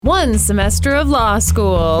1 semester of law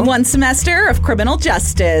school. 1 semester of criminal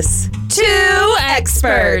justice. 2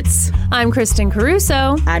 experts. I'm Kristen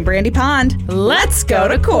Caruso. I'm Brandy Pond. Let's go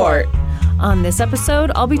to court. On this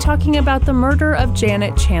episode, I'll be talking about the murder of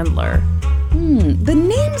Janet Chandler. The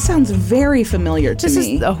name sounds very familiar to me. This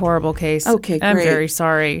is a horrible case. Okay, great. I'm very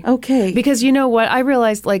sorry. Okay. Because you know what? I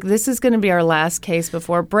realized, this is going to be our last case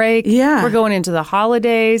before break. Yeah. We're going into the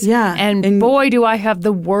holidays. Yeah. And boy, do I have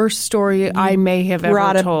the worst story I may have ever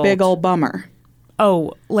told. Brought a big old bummer.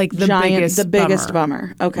 Oh, like the biggest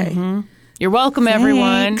bummer. Okay. Mm-hmm. You're welcome,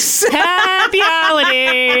 everyone. Happy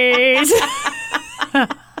holidays.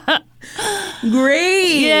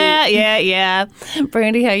 Great. Yeah.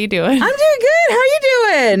 Brandy, how you doing? I'm doing good. How are you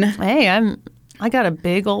doing? Hey, I got a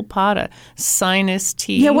big old pot of sinus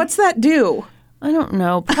tea. Yeah, what's that do? I don't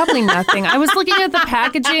know. Probably nothing. I was looking at the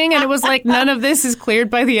packaging, and it was like, none of this is cleared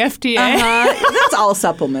by the FDA. That's all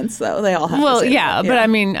supplements, though. They all have Well, to say yeah, that. but I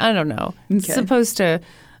mean, I don't know. Okay. It's supposed to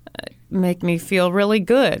make me feel really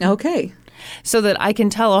good. Okay. So that I can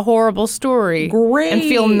tell a horrible story Great. and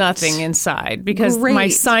feel nothing inside because my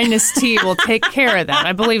sinus tea will take care of that.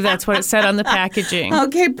 I believe that's what it said on the packaging.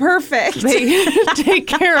 Okay, perfect. They take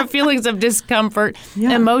care of feelings of discomfort,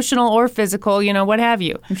 emotional or physical, what have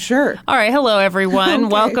you. Sure. All right. Hello, everyone.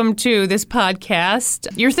 Okay. Welcome to this podcast.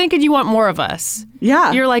 You're thinking you want more of us.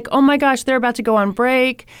 Yeah. You're like, oh my gosh, they're about to go on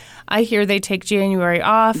break. I hear they take January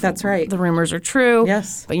off. That's right. The rumors are true.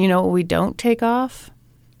 Yes. But you know what we don't take off?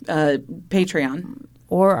 Patreon.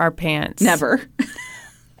 Or our pants. Never.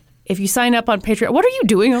 If you sign up on Patreon, what are you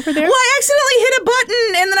doing over there? Well, I accidentally hit a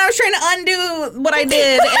button, and then I was trying to undo what I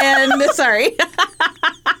did, and sorry.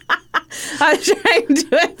 I was trying to do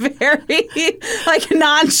it very,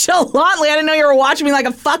 nonchalantly. I didn't know you were watching me like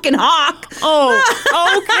a fucking hawk. Oh,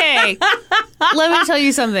 okay. Let me tell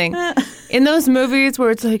you something. In those movies where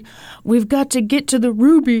it's like, we've got to get to the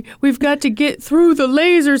ruby, we've got to get through the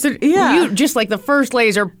lasers. You just like the first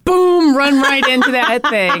laser, boom, run right into that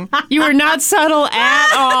thing. You are not subtle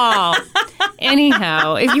at all.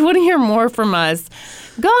 Anyhow, if you want to hear more from us,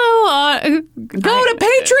 go to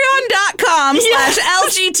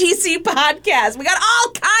patreon.com/LGTC podcast. We got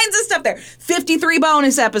all kinds of stuff there. 53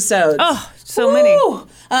 bonus episodes. Oh, so many. You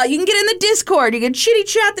can get in the Discord. You can chitty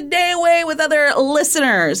chat the day away with other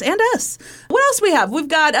listeners and us. What else we have? We've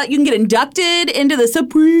got, you can get inducted into the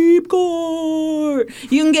Supreme Court.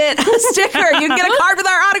 You can get a sticker. You can get a card with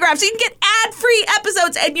our autographs. You can get ad-free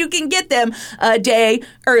episodes, and you can get them a day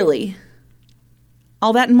early.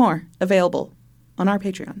 All that and more available on our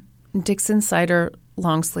Patreon. Dixon Cider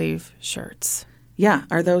long sleeve shirts. Yeah.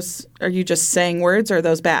 Are you just saying words, or are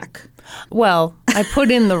those back? Well, I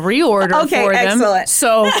put in the reorder for them. Excellent.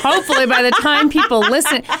 So hopefully by the time people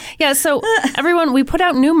listen. Yeah, so everyone, we put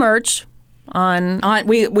out new merch on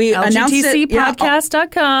we announced it,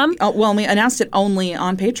 LGTCpodcast.com. We announced it only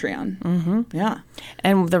on Patreon. Mm-hmm. Yeah.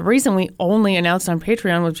 And the reason we only announced on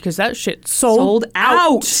Patreon was because that shit sold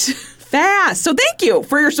out. Fast. So thank you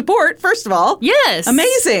for your support, first of all. Yes.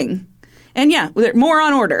 Amazing. And more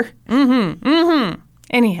on order.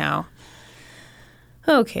 Anyhow.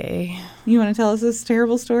 Okay. You want to tell us this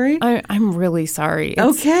terrible story? I'm really sorry.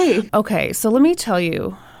 Okay, so let me tell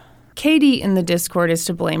you. Katie in the Discord is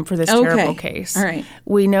to blame for this terrible case. All right.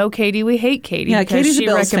 We know Katie. We hate Katie. Yeah, because Katie's she a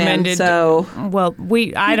Bills recommended. Fan, so. Well,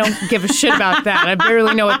 I don't give a shit about that. I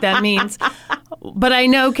barely know what that means. But I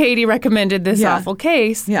know Katie recommended this awful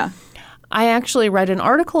case. Yeah. I actually read an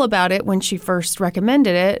article about it when she first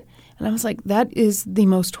recommended it. And I was like, that is the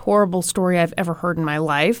most horrible story I've ever heard in my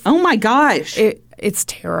life. Oh, my gosh. It's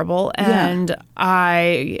terrible. And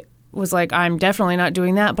I was like, I'm definitely not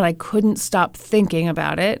doing that. But I couldn't stop thinking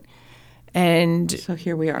about it. And so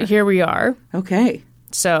here we are. Okay.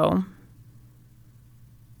 So.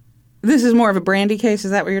 This is more of a Brandy case.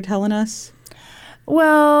 Is that what you're telling us?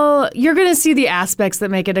 Well, you're going to see the aspects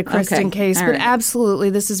that make it a Kristen case. All but right. Absolutely,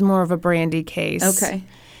 this is more of a Brandy case. Okay.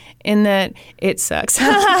 In that it sucks.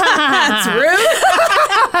 That's rude.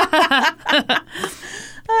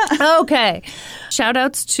 Okay. Shout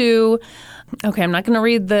outs to, I'm not going to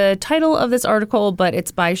read the title of this article, but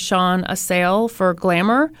it's by Sean Assail for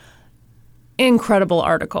Glamour. Incredible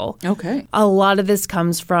article. Okay. A lot of this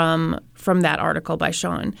comes from that article by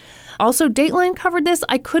Sean. Also, Dateline covered this.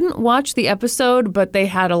 I couldn't watch the episode, but they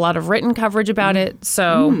had a lot of written coverage about it.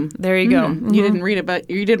 So there you go. Mm-hmm. You didn't read it, but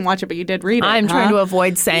you didn't watch it, but you did read it. I'm trying to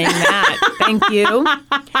avoid saying that. Thank you.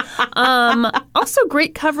 Also,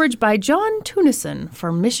 great coverage by John Tunison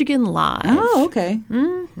for Michigan Live. Oh, okay.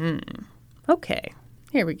 Mm-hmm. Okay,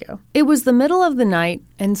 here we go. It was the middle of the night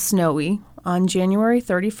and snowy on January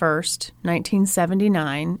 31st,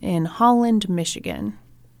 1979, in Holland, Michigan.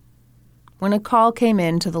 when a call came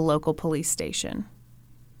in to the local police station.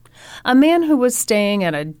 A man who was staying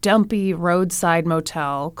at a dumpy roadside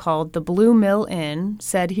motel called the Blue Mill Inn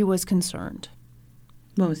said he was concerned.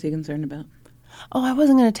 What was he concerned about? Oh, I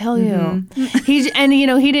wasn't going to tell you. He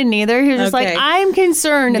didn't either. He was just like, I'm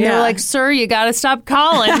concerned. And they were like, sir, you got to stop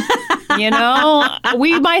calling.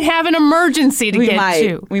 We might have an emergency to get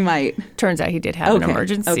to. We might. Turns out he did have an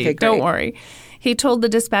emergency. Okay, great. Don't worry. He told the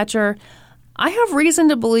dispatcher, I have reason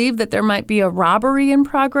to believe that there might be a robbery in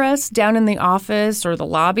progress down in the office or the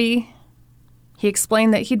lobby. He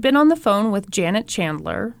explained that he'd been on the phone with Janet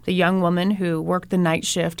Chandler, the young woman who worked the night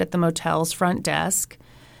shift at the motel's front desk,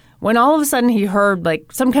 when all of a sudden he heard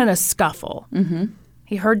some kind of scuffle. Mm-hmm.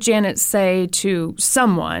 He heard Janet say to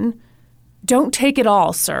someone, "Don't take it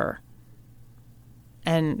all, sir."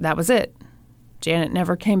 And that was it. Janet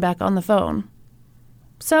never came back on the phone.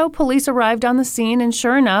 So police arrived on the scene, and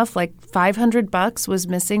sure enough, $500 was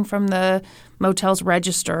missing from the motel's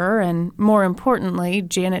register, and more importantly,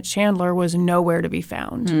 Janet Chandler was nowhere to be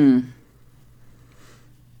found.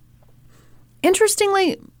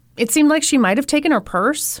 Interestingly, it seemed like she might have taken her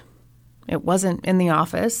purse. It wasn't in the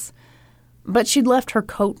office, but she'd left her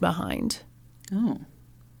coat behind. Oh.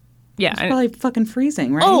 Yeah. It's probably fucking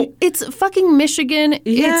freezing, right? Oh, it's fucking Michigan.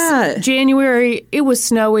 Yeah. It's January. It was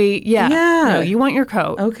snowy. Yeah. Yeah. No, you want your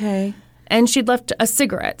coat. Okay. And she'd left a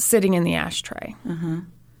cigarette sitting in the ashtray. Uh-huh.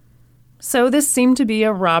 So this seemed to be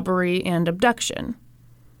a robbery and abduction.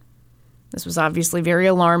 This was obviously very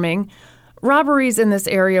alarming. Robberies in this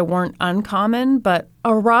area weren't uncommon, but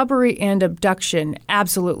a robbery and abduction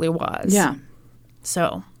absolutely was. Yeah.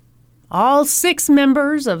 So all 6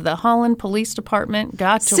 members of the Holland Police Department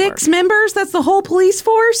got to work. 6 members? That's the whole police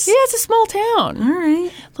force? Yeah, it's a small town. All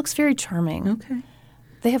right. Looks very charming. Okay.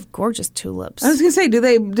 They have gorgeous tulips. I was going to say, do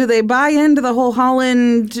they buy into the whole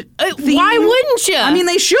Holland theme? Why wouldn't you? I mean,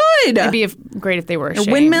 they should. It'd be great if they were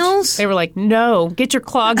ashamed. Windmills? They were like, no, get your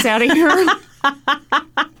clogs out of here.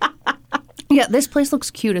 Yeah, this place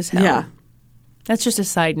looks cute as hell. Yeah. That's just a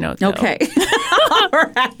side note, though. Okay. All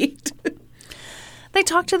right. They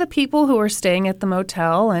talked to the people who were staying at the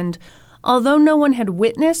motel, and although no one had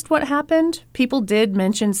witnessed what happened, people did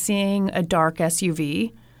mention seeing a dark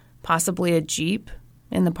SUV, possibly a Jeep,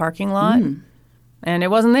 in the parking lot, and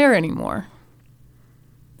it wasn't there anymore.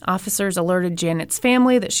 Officers alerted Janet's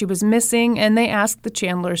family that she was missing, and they asked the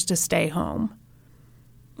Chandlers to stay home.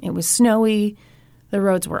 It was snowy. The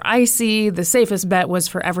roads were icy. The safest bet was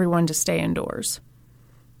for everyone to stay indoors.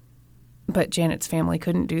 But Janet's family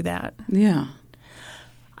couldn't do that. Yeah.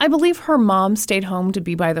 I believe her mom stayed home to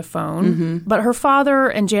be by the phone, but her father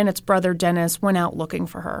and Janet's brother Dennis went out looking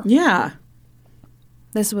for her. Yeah.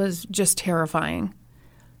 This was just terrifying.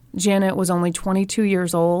 Janet was only 22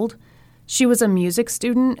 years old. She was a music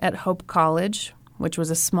student at Hope College, which was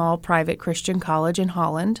a small private Christian college in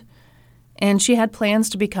Holland, and she had plans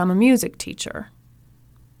to become a music teacher.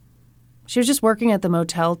 She was just working at the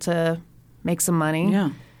motel to make some money. Yeah.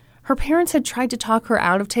 Her parents had tried to talk her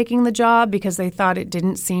out of taking the job because they thought it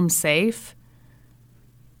didn't seem safe.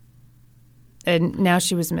 And now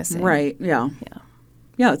she was missing. Right, yeah. Yeah.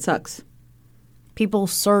 Yeah, it sucks. People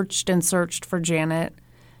searched and searched for Janet.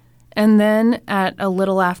 And then at a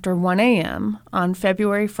little after 1 a.m. on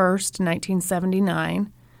February 1st,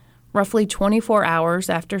 1979, roughly 24 hours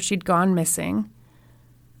after she'd gone missing,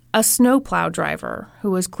 a snowplow driver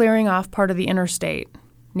who was clearing off part of the interstate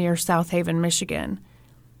near South Haven, Michigan,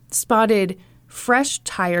 spotted fresh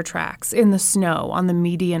tire tracks in the snow on the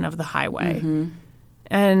median of the highway.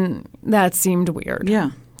 And that seemed weird.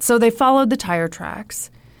 Yeah. So they followed the tire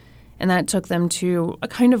tracks, and that took them to a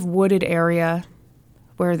kind of wooded area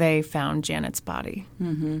where they found Janet's body.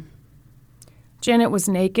 Janet was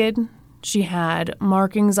naked. She had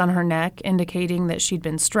markings on her neck indicating that she'd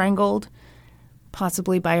been strangled,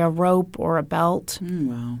 possibly by a rope or a belt.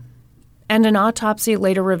 Wow. And an autopsy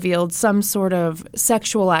later revealed some sort of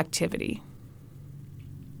sexual activity.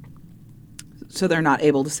 So they're not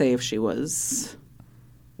able to say if she was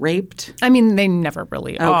raped? I mean, they never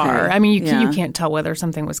really are. I mean, Yeah. you can't tell whether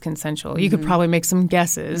something was consensual. You could probably make some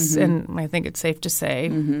guesses, and I think it's safe to say.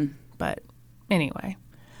 But anyway.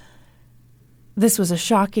 This was a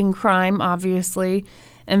shocking crime, obviously.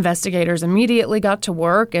 Investigators immediately got to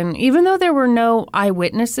work, and even though there were no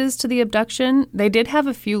eyewitnesses to the abduction, they did have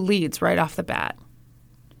a few leads right off the bat.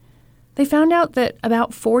 They found out that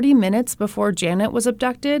about 40 minutes before Janet was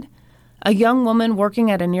abducted, a young woman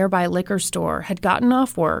working at a nearby liquor store had gotten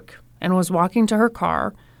off work and was walking to her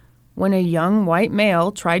car when a young white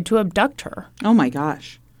male tried to abduct her. Oh, my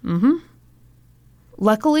gosh.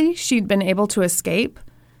 Luckily, she'd been able to escape,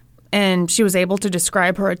 and she was able to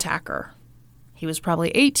describe her attacker. He was probably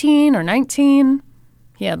 18 or 19.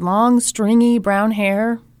 He had long, stringy brown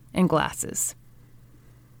hair and glasses.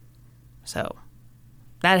 So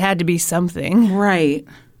that had to be something. Right.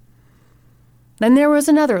 Then there was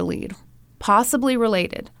another lead, possibly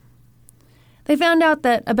related. They found out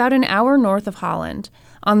that about an hour north of Holland,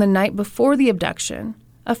 on the night before the abduction,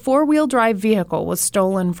 a four-wheel drive vehicle was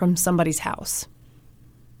stolen from somebody's house.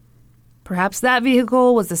 Perhaps that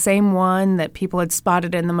vehicle was the same one that people had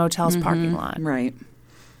spotted in the motel's parking lot. Right.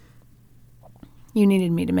 You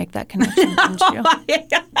needed me to make that connection, didn't you?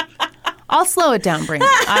 I'll slow it down, Brandon.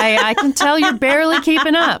 I can tell you're barely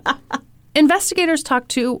keeping up. Investigators talked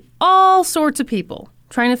to all sorts of people,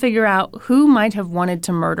 trying to figure out who might have wanted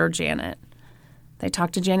to murder Janet. They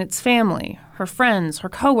talked to Janet's family, her friends, her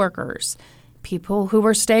coworkers, people who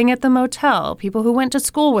were staying at the motel, people who went to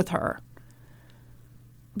school with her.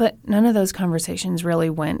 But none of those conversations really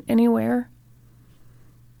went anywhere.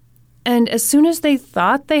 And as soon as they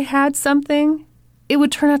thought they had something, it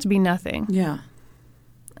would turn out to be nothing. Yeah.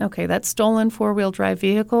 Okay, that stolen four-wheel drive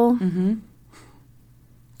vehicle. Mm-hmm.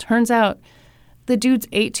 Turns out the dude's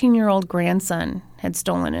 18-year-old grandson had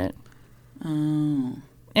stolen it. Oh.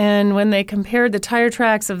 And when they compared the tire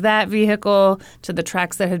tracks of that vehicle to the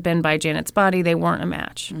tracks that had been by Janet's body, they weren't a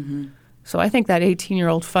match. Mm-hmm. So I think that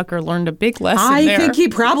 18-year-old fucker learned a big lesson there. I think he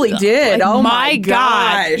probably did. Oh, my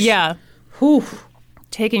God. gosh. Yeah. Whew.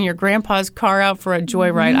 Taking your grandpa's car out for a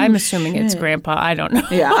joyride. I'm assuming it's grandpa. I don't know.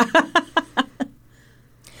 Yeah.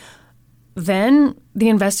 Then the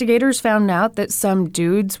investigators found out that some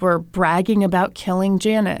dudes were bragging about killing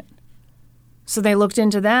Janet. So they looked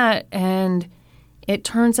into that, and it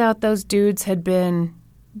turns out those dudes had been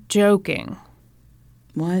joking.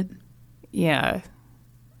 What? Yeah.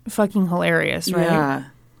 Fucking hilarious, right? Yeah.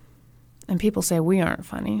 And people say we aren't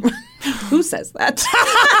funny. Who says that?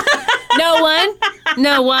 No one.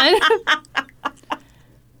 No one.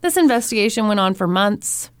 This investigation went on for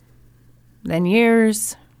months, then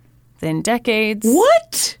years, then decades.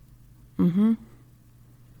 What? Mm-hmm.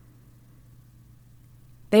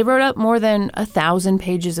 They wrote up more than 1,000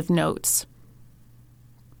 pages of notes,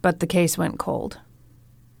 but the case went cold.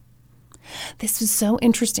 This was so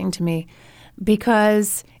interesting to me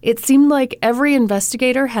because it seemed like every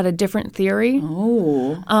investigator had a different theory.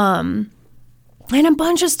 Oh. And a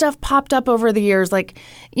bunch of stuff popped up over the years. Like,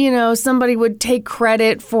 somebody would take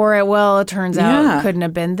credit for it. Well, it turns out it couldn't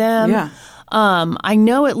have been them. Yeah. I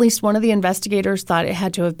know at least one of the investigators thought it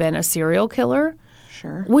had to have been a serial killer.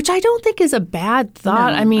 Sure. Which I don't think is a bad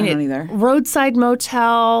thought. No, I mean, I don't either. Roadside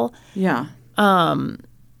motel. Yeah.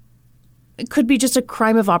 It could be just a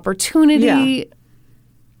crime of opportunity. Yeah.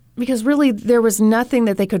 Because really, there was nothing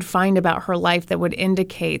that they could find about her life that would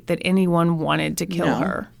indicate that anyone wanted to kill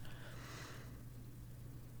her.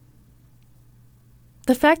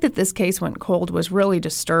 The fact that this case went cold was really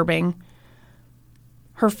disturbing.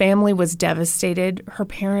 Her family was devastated. Her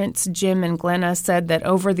parents, Jim and Glenna, said that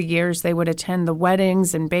over the years they would attend the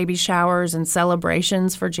weddings and baby showers and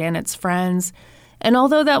celebrations for Janet's friends. And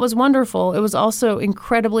although that was wonderful, it was also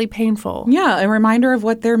incredibly painful. Yeah, a reminder of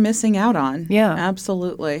what they're missing out on. Yeah.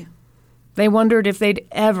 Absolutely. They wondered if they'd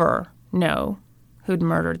ever know who'd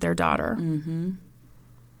murdered their daughter. Mm-hmm.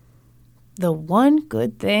 The one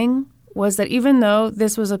good thing was that even though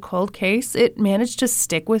this was a cold case, it managed to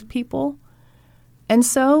stick with people. And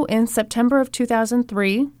so in September of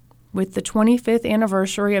 2003, with the 25th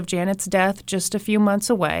anniversary of Janet's death just a few months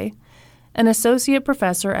away, an associate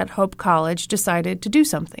professor at Hope College decided to do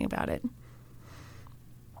something about it.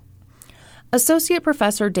 Associate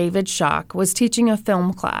Professor David Schock was teaching a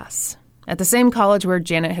film class at the same college where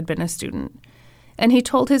Janet had been a student, and he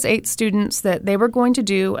told his 8 students that they were going to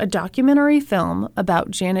do a documentary film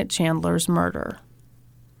about Janet Chandler's murder.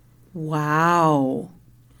 Wow.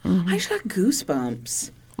 Mm-hmm. I just got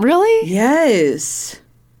goosebumps. Really? Yes.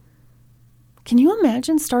 Can you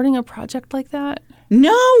imagine starting a project like that?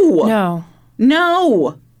 No.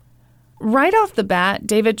 Right off the bat,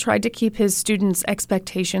 David tried to keep his students'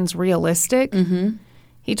 expectations realistic. Mm-hmm.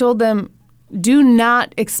 He told them, do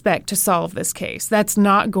not expect to solve this case. That's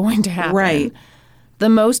not going to happen. Right. The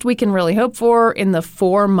most we can really hope for in the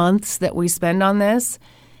 4 months that we spend on this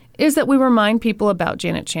is that we remind people about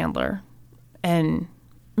Janet Chandler. And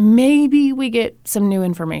maybe we get some new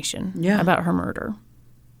information about her murder.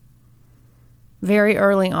 Very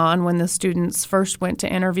early on, when the students first went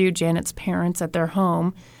to interview Janet's parents at their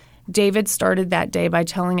home, David started that day by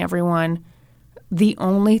telling everyone, the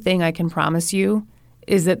only thing I can promise you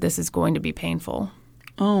is that this is going to be painful.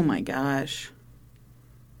 Oh, my gosh.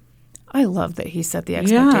 I love that he set the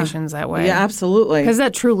expectations that way. Yeah, absolutely. Because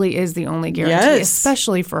that truly is the only guarantee, yes.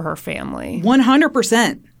 especially for her family.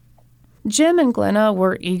 100%. Jim and Glenna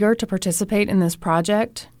were eager to participate in this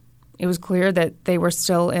project. It was clear that they were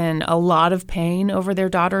still in a lot of pain over their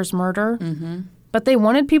daughter's murder. Mm-hmm. But they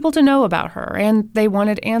wanted people to know about her, and they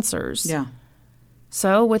wanted answers. Yeah.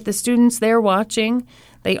 So with the students there watching,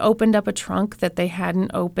 they opened up a trunk that they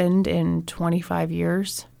hadn't opened in 25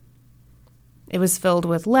 years. It was filled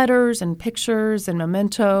with letters and pictures and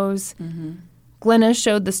mementos. Mm-hmm. Glenna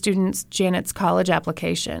showed the students Janet's college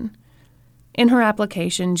application. In her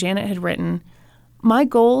application, Janet had written, "My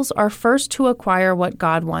goals are first to acquire what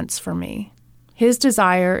God wants for me. His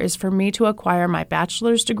desire is for me to acquire my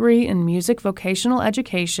bachelor's degree in music vocational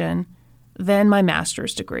education, then my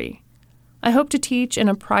master's degree. I hope to teach in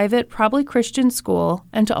a private, probably Christian school,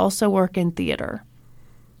 and to also work in theater."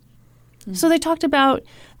 So they talked about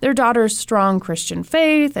their daughter's strong Christian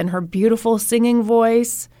faith and her beautiful singing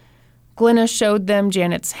voice. Glenna showed them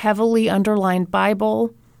Janet's heavily underlined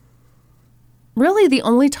Bible. Really, the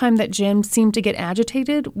only time that Jim seemed to get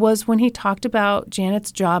agitated was when he talked about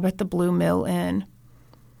Janet's job at the Blue Mill Inn.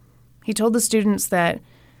 He told the students that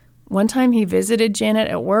one time he visited Janet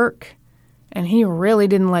at work, and he really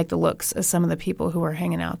didn't like the looks of some of the people who were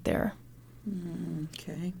hanging out there.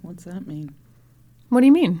 Okay, what's that mean? What do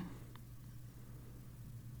you mean?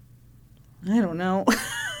 I don't know.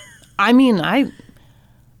 I mean,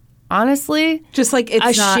 honestly, just like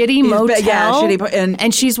it's a not, shitty motel, yeah, shitty,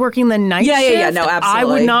 and she's working the night shift. Yeah, no, absolutely. I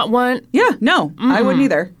would not want. Yeah, no, I wouldn't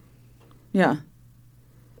either. Yeah.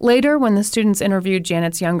 Later, when the students interviewed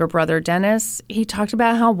Janet's younger brother, Dennis, he talked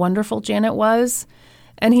about how wonderful Janet was,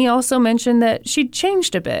 and he also mentioned that she'd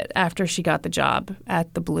changed a bit after she got the job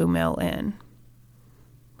at the Blue Mill Inn.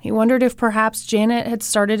 He wondered if perhaps Janet had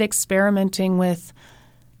started experimenting with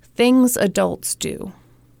things adults do.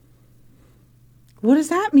 What does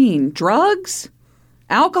that mean? Drugs?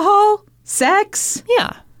 Alcohol? Sex?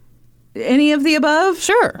 Yeah. Any of the above?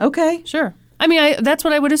 Sure. Okay. Sure. I mean, that's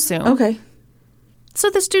what I would assume. Okay. So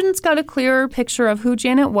the students got a clearer picture of who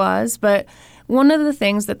Janet was, but one of the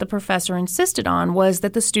things that the professor insisted on was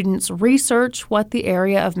that the students research what the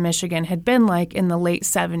area of Michigan had been like in the late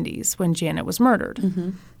 70s when Janet was murdered.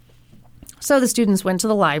 Mm-hmm. So the students went to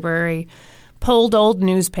the library, pulled old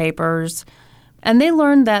newspapers, and they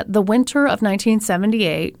learned that the winter of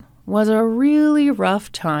 1978 was a really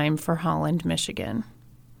rough time for Holland, Michigan.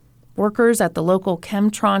 Workers at the local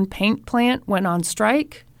Chemtron paint plant went on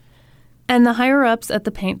strike, and the higher-ups at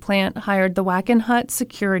the paint plant hired the Wackenhut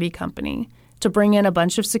Security Company to bring in a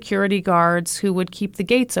bunch of security guards who would keep the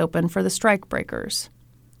gates open for the strikebreakers.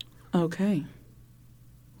 Okay.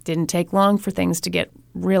 Didn't take long for things to get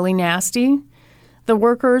really nasty. The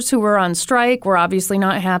workers who were on strike were obviously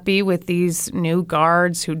not happy with these new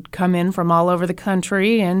guards who'd come in from all over the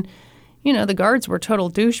country, and, the guards were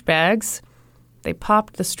total douchebags. They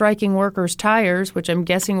popped the striking workers' tires, which I'm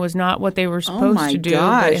guessing was not what they were supposed to do.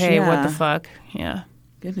 Gosh, but hey, yeah. What the fuck? Yeah.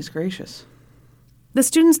 Goodness gracious. The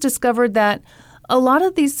students discovered that a lot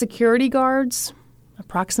of these security guards,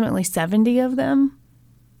 approximately 70 of them,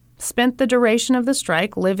 spent the duration of the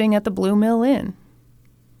strike living at the Blue Mill Inn.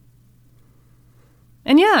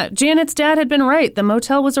 And yeah, Janet's dad had been right. The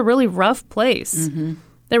motel was a really rough place. Mm-hmm.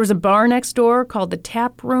 There was a bar next door called the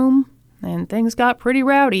Tap Room, and things got pretty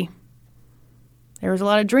rowdy. There was a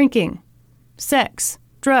lot of drinking, sex,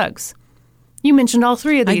 drugs. You mentioned all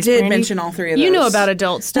three of these, I did Brandy. mention all three of those. You know about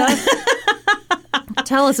adult stuff.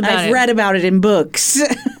 Tell us about it. I've read about it in books.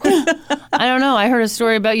 I don't know. I heard a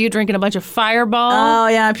story about you drinking a bunch of Fireball. Oh,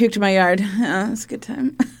 yeah, I puked in my yard. Yeah, it's a good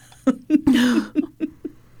time.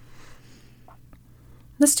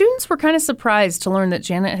 The students were kind of surprised to learn that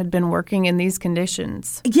Janet had been working in these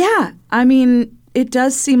conditions. Yeah. I mean, it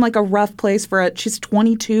does seem like a rough place for she's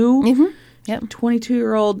 22. Mm-hmm. Yep.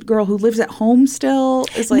 22-year-old girl who lives at home still.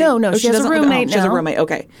 Is like, no, she has a roommate now. She has a roommate,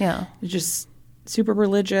 okay. Yeah. Just super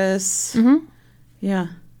religious. Mm-hmm. Yeah.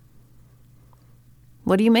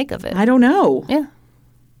 What do you make of it? I don't know. Yeah.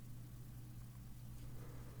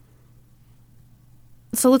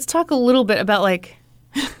 So let's talk a little bit about,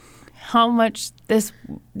 how much this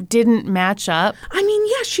didn't match up. I mean,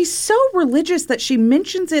 yeah, she's so religious that she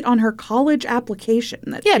mentions it on her college application.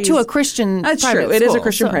 To a Christian private school. That's true. It is a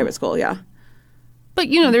Christian private school, yeah. But,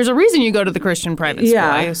 there's a reason you go to the Christian private school,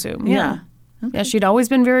 I assume. Yeah. Okay. Yeah, she'd always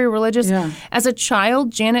been very religious. Yeah. As a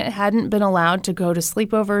child, Janet hadn't been allowed to go to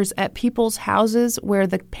sleepovers at people's houses where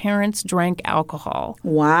the parents drank alcohol.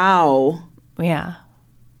 Wow. Yeah.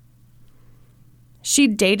 She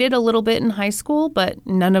dated a little bit in high school, but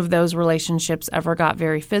none of those relationships ever got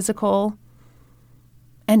very physical.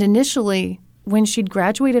 And initially, when she'd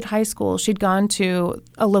graduated high school, she'd gone to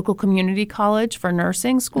a local community college for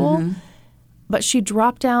nursing school. Mm-hmm. But she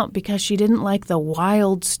dropped out because she didn't like the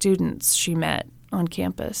wild students she met on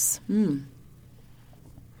campus. Mm.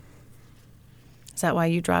 Is that why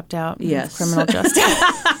you dropped out of Yes. criminal justice?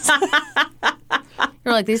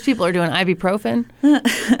 You're like, these people are doing ibuprofen?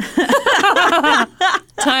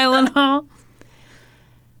 Tylenol?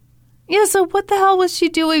 Yeah, so what the hell was she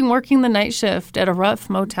doing working the night shift at a rough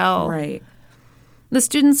motel? Right. The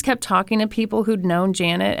students kept talking to people who'd known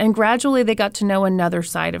Janet, and gradually they got to know another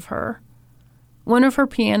side of her. One of her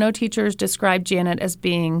piano teachers described Janet as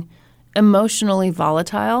being emotionally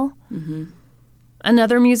volatile. Mm-hmm.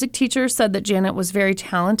 Another music teacher said that Janet was very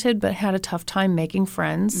talented but had a tough time making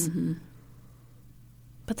friends. Mm-hmm.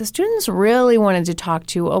 But the students really wanted to talk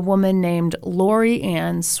to a woman named Lori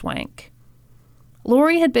Ann Swank.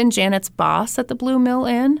 Lori had been Janet's boss at the Blue Mill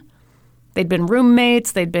Inn. They'd been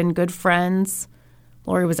roommates. They'd been good friends.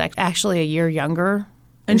 Lori was actually a year younger.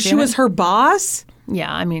 And she was her boss?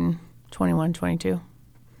 Yeah, I mean, 21, 22.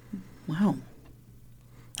 Wow.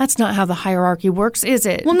 That's not how the hierarchy works, is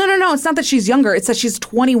it? Well, no. It's not that she's younger. It's that she's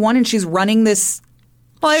 21 and she's running this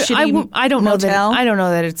shitty I don't know motel. I don't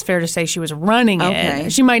know that it's fair to say she was running Okay.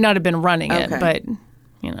 it. She might not have been running it, Okay. but,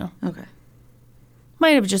 you know. Okay.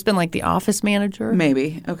 Might have just been like the office manager.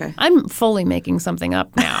 Maybe. Okay. I'm fully making something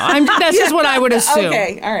up now. That's just what I would assume.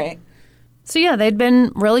 Okay. All right. So, yeah, they'd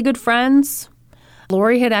been really good friends.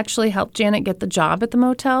 Lori had actually helped Janet get the job at the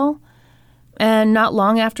motel. And not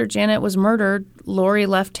long after Janet was murdered, Lori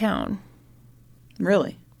left town.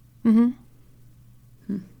 Really?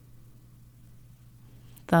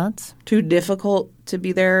 Thoughts? Too difficult to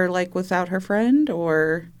be there, like, without her friend?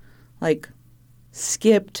 Or, like,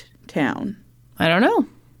 skipped town? I don't know.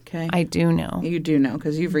 Okay. I do know. You do know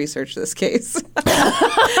because you've researched this case.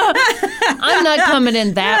 I'm not coming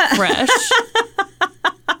in that fresh.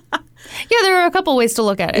 Yeah, there are a couple ways to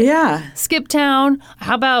look at it. Yeah. Skip town.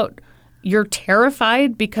 How about you're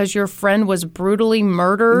terrified because your friend was brutally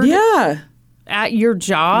murdered Yeah. at your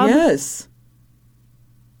job? Yes.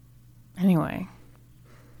 Anyway.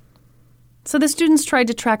 So the students tried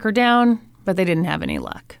to track her down, but they didn't have any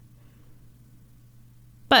luck.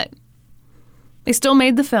 But they still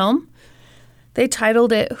made the film. They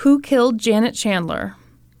titled it Who Killed Janet Chandler?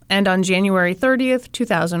 And on January 30th,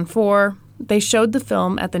 2004, they showed the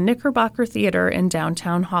film at the Knickerbocker Theater in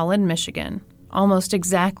downtown Holland, Michigan, almost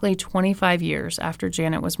exactly 25 years after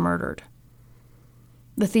Janet was murdered.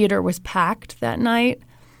 The theater was packed that night.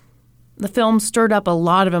 The film stirred up a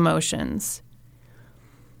lot of emotions.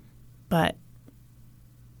 But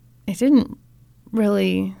it didn't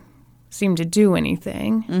really seem to do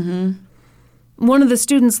anything. Mm-hmm. One of the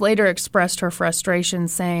students later expressed her frustration,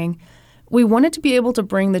 saying, "We wanted to be able to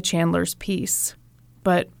bring the Chandlers peace,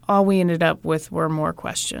 but all we ended up with were more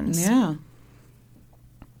questions." Yeah.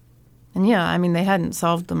 And yeah, I mean, they hadn't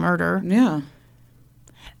solved the murder. Yeah.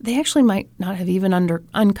 They actually might not have even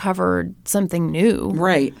uncovered something new.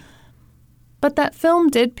 Right. But that film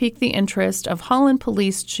did pique the interest of Holland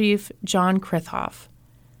Police Chief John Krithoff.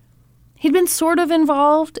 He'd been sort of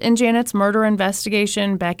involved in Janet's murder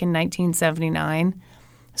investigation back in 1979.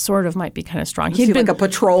 Sort of might be kind of strong. He'd been like a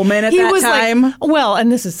patrolman at that time. Like, well,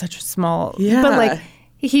 and this is such a small... Yeah. But like,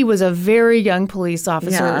 he was a very young police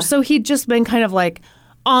officer. Yeah. So he'd just been kind of like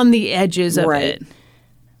on the edges of it.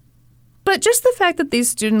 But just the fact that these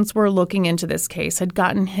students were looking into this case had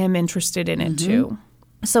gotten him interested in it too.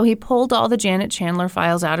 So he pulled all the Janet Chandler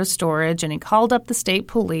files out of storage and he called up the state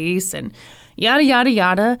police and yada, yada,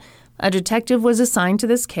 yada. A detective was assigned to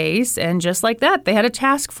this case, and just like that, they had a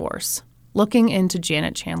task force looking into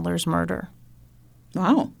Janet Chandler's murder.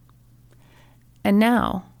 Wow. And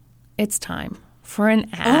now it's time for an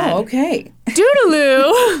ad. Oh, okay.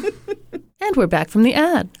 Doodaloo! And we're back from the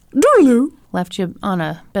ad. Doodaloo! Left you on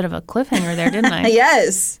a bit of a cliffhanger there, didn't I?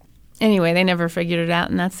 Yes. Anyway, they never figured it out,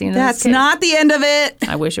 and that's the end of this That's case. not the end of it.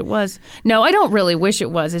 I wish it was. No, I don't really wish it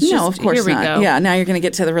was. It's just, No, of course here we not. go. Yeah, now you're going to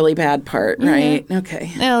get to the really bad part, right?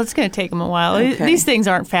 Okay. Well, it's going to take them a while. Okay. These things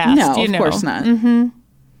aren't fast, No, you of know. course not.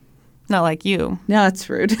 Not like you. No, that's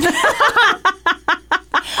rude.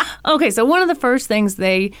 Okay, so one of the first things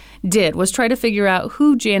they did was try to figure out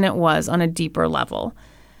who Janet was on a deeper level.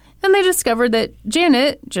 And they discovered that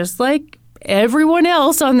Janet, just like everyone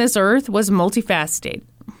else on this earth, was multifaceted.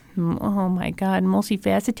 Oh, my God,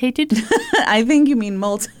 multifaceted? I think you mean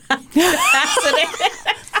multifaceted.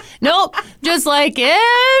 Nope, just like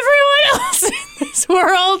everyone else in this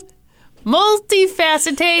world,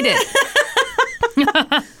 multifaceted.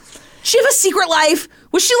 She have a secret life?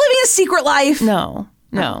 Was she living a secret life? No.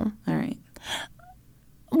 All right.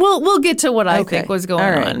 We'll get to what I Okay. think was going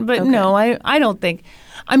All right. on. But Okay. no, I don't think.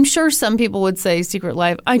 I'm sure some people would say secret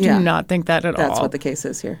life. I do not think that at all. That's what the case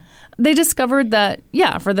is here. They discovered that,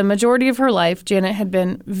 for the majority of her life, Janet had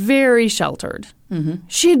been very sheltered. Mm-hmm.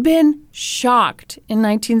 She had been shocked in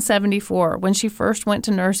 1974 when she first went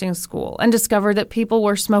to nursing school and discovered that people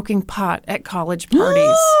were smoking pot at college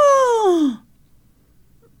parties.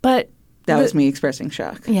 But that was me expressing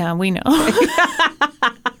shock. Yeah, we know.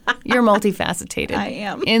 You're multifaceted. I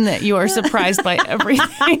am. In that you are surprised by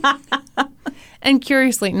everything. And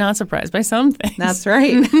curiously, not surprised by some things. That's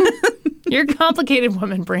right. You're a complicated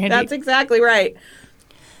woman, Brandy. That's exactly right.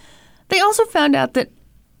 They also found out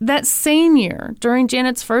that same year, during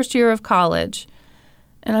Janet's first year of college,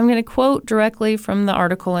 and I'm going to quote directly from the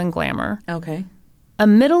article in Glamour. Okay. A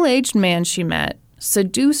middle-aged man she met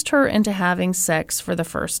seduced her into having sex for the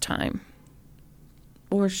first time.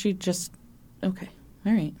 Or she just... Okay.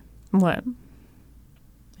 All right. What?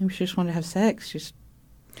 Maybe she just wanted to have sex.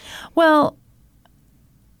 Well,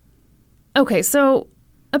 okay, so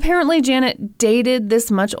apparently Janet dated this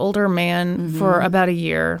much older man for about a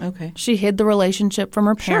year. Okay. She hid the relationship from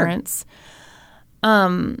her parents.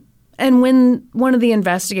 Sure. And when one of the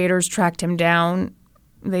investigators tracked him down,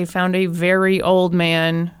 they found a very old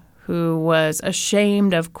man who was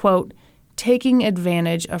ashamed of, quote, taking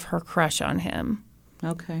advantage of her crush on him.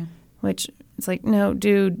 Okay. Which, it's like, no,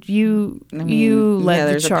 dude, you led the charge.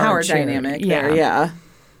 There's a power dynamic there, yeah.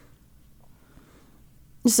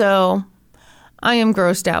 So I am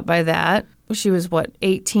grossed out by that. She was,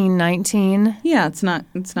 18, 19? Yeah, it's not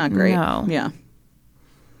great. No. Yeah.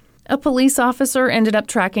 A police officer ended up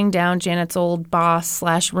tracking down Janet's old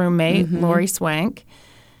boss/roommate, Lori Swank.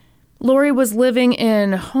 Lori was living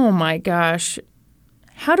in, oh my gosh,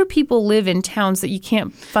 how do people live in towns that you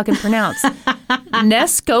can't fucking pronounce?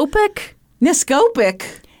 Nescopeck?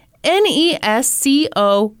 Nescopeck.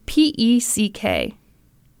 Nescopeck.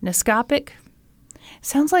 Nescopeck?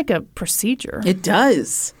 Sounds like a procedure. It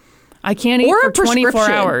does. I can't eat for 24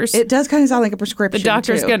 hours. It does kind of sound like a prescription. The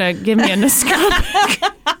doctor's going to give me a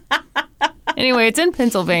Nescopeck. Anyway, it's in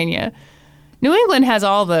Pennsylvania. New England has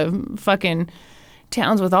all the fucking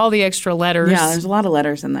towns with all the extra letters. Yeah, there's a lot of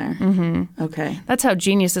letters in there. Mm-hmm. Okay. That's how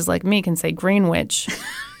geniuses like me can say Greenwich.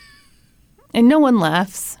 And no one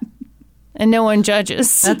laughs. And no one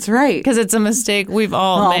judges. That's right. Because it's a mistake we've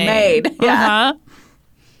all made. Yeah. Uh-huh.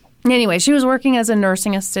 Anyway, she was working as a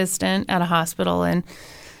nursing assistant at a hospital in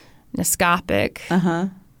Nescopeck.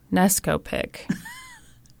 Nescopeck.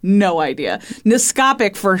 No idea.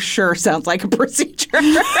 Nescopeck for sure sounds like a procedure.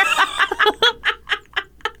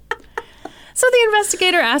 So the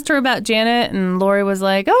investigator asked her about Janet, and Lori was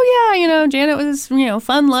like, oh, yeah, Janet was,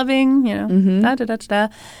 fun-loving, da-da-da-da-da.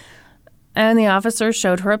 And the officer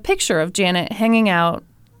showed her a picture of Janet hanging out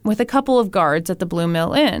with a couple of guards at the Blue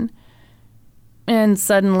Mill Inn. And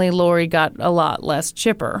suddenly Lori got a lot less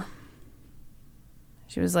chipper.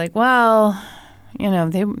 She was like, well,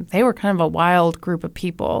 they were kind of a wild group of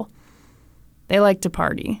people. They liked to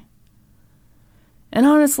party. And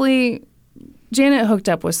honestly, Janet hooked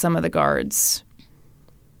up with some of the guards.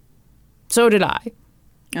 So did I.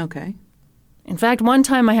 Okay. In fact, one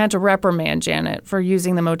time I had to reprimand Janet for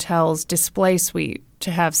using the motel's display suite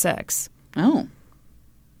to have sex. Oh.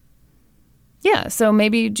 Yeah, so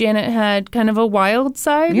maybe Janet had kind of a wild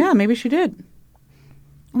side? Yeah, maybe she did.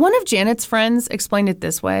 One of Janet's friends explained it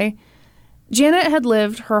this way. Janet had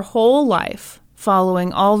lived her whole life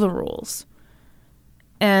following all the rules.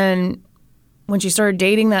 And when she started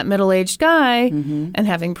dating that middle-aged guy and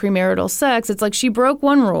having premarital sex, it's like she broke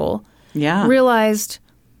one rule. Yeah. Realized...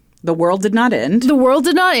 the world did not end. The world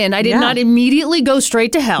did not end. I did not immediately go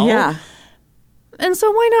straight to hell. Yeah. And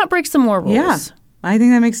so why not break some more rules? Yeah. I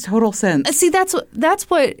think that makes total sense. See, that's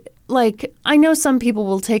what, like, I know some people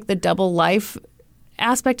will take the double life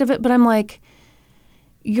aspect of it, but I'm like,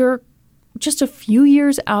 you're just a few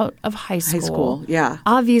years out of high school. High school, yeah.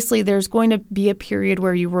 Obviously, there's going to be a period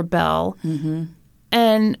where you rebel.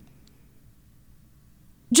 And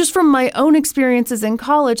just from my own experiences in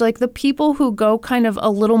college, like the people who go kind of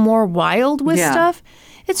a little more wild with stuff,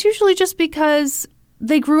 it's usually just because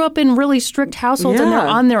they grew up in really strict households and they're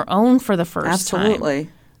on their own for the first time. Absolutely.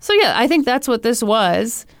 So, yeah, I think that's what this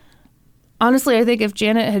was. Honestly, I think if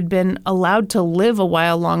Janet had been allowed to live a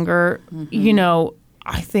while longer,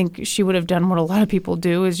 I think she would have done what a lot of people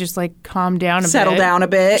do is just like calm down a bit. Settle down a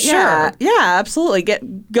bit. Sure. Yeah, absolutely.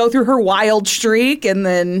 Go through her wild streak and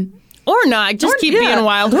then... Or not. Just keep being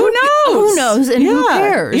wild. Who knows? Who knows? And who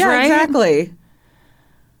cares, yeah, right? Exactly.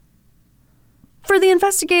 For the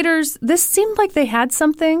investigators, this seemed like they had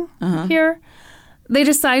something here. They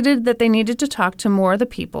decided that they needed to talk to more of the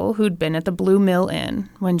people who'd been at the Blue Mill Inn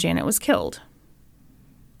when Janet was killed.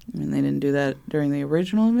 I mean, they didn't do that during the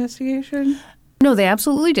original investigation? No, they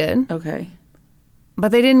absolutely did. Okay.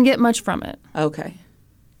 But they didn't get much from it. Okay.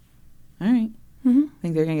 All right. Mm-hmm.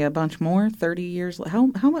 Think they're going to get a bunch more 30 years? How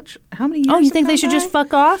many years? Oh, you think they should just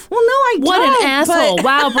fuck off? Well, no, I don't. What an asshole.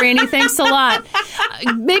 Wow, Brandy, thanks a lot.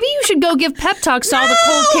 Maybe you should go give pep talks to all the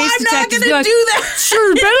cold case detectives. I'm not going to do that.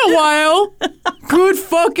 Sure, been a while. Good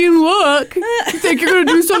fucking luck. You think you're going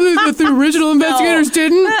to do something that the original investigators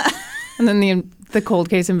didn't? And then the cold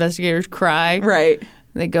case investigators cry. Right.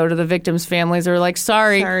 They go to the victims' families. They're like,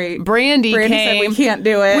 sorry. Brandy came. Said we can't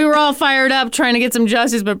do it. We were all fired up trying to get some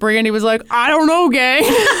justice, but Brandy was like, I don't know, gang.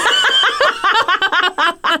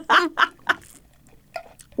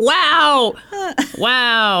 Wow.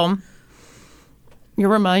 Wow. You're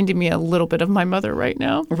reminding me a little bit of my mother right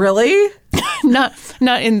now. Really? Not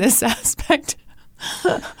in this aspect.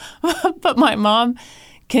 But my mom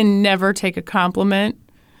can never take a compliment.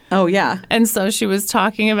 Oh, yeah. And so she was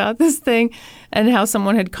talking about this thing and how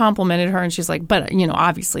someone had complimented her. And she's like, but,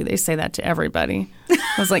 obviously they say that to everybody.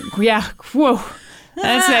 I was like, yeah, whoa.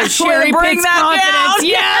 That's that Sherry Pitt's confidence.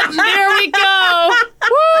 Yeah, there we go.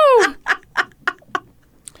 Woo!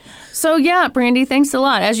 So, yeah, Brandy, thanks a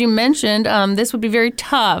lot. As you mentioned, this would be very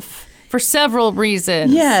tough for several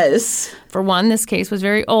reasons. Yes. For one, this case was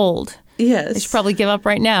very old. Yes. They should probably give up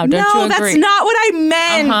right now. Don't you agree? No, that's not what I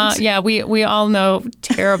meant. Yeah, we all know.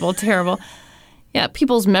 Terrible, terrible. Yeah,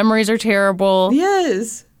 people's memories are terrible.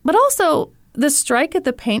 Yes. But also, the strike at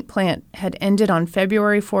the paint plant had ended on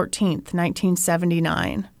February 14th,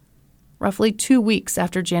 1979, roughly 2 weeks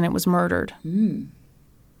after Janet was murdered. And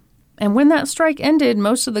when that strike ended,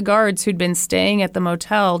 most of the guards who'd been staying at the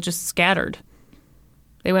motel just scattered.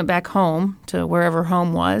 They went back home to wherever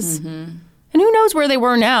home was. And who knows where they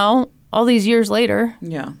were now, all these years later.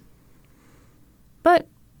 Yeah. But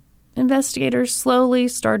investigators slowly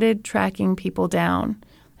started tracking people down.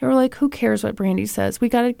 They were like, who cares what Brandy says? We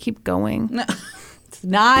got to keep going. No, it's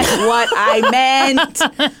not what I meant.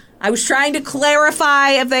 I was trying to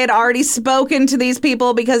clarify if they had already spoken to these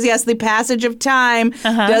people because, yes, the passage of time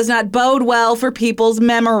does not bode well for people's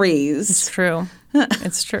memories. It's true.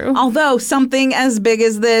 It's true. Although something as big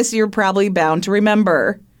as this, you're probably bound to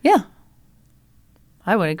remember. Yeah.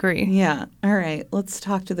 I would agree. Yeah. All right. Let's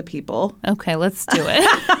talk to the people. Okay, let's do it.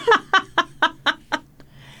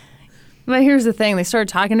 But here's the thing. They started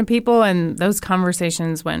talking to people, and those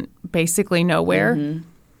conversations went basically nowhere.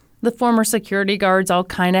 The former security guards all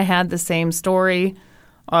kind of had the same story.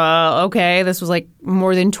 Okay, this was like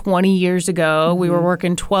more than 20 years ago. We were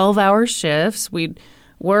working 12-hour shifts. We'd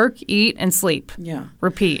work, eat, and sleep. Yeah.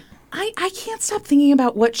 Repeat. I can't stop thinking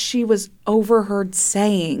about what she was overheard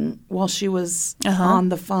saying while she was on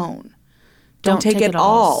the phone. Don't take it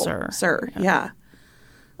all, sir. Yeah.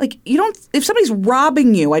 Like, you don't, if somebody's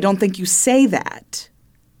robbing you, I don't think you say that.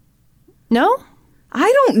 No?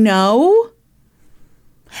 I don't know.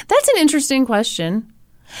 That's an interesting question.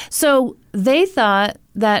 So they thought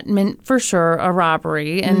that meant for sure a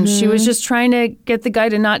robbery, and she was just trying to get the guy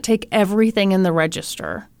to not take everything in the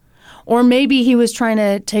register. Or maybe he was trying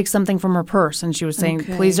to take something from her purse, and she was saying,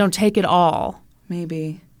 please don't take it all.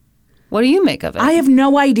 Maybe. What do you make of it? I have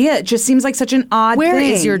no idea. It just seems like such an odd thing. Where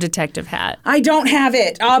is your detective hat? I don't have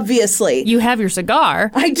it, obviously. You have your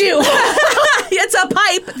cigar. I do. It's a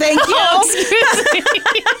pipe. Thank you. Oh, excuse me.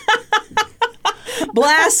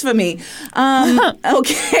 Blasphemy.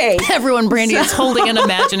 Okay. Everyone, Brandy is holding an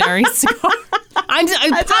imaginary cigar. It's a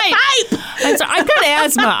pipe. I'm sorry, I've got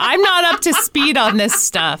asthma. I'm not up to speed on this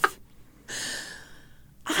stuff.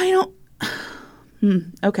 I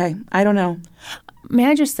don't... Okay. I don't know. May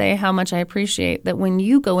I just say how much I appreciate that when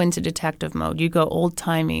you go into detective mode, you go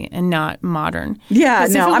old-timey and not modern. Yeah,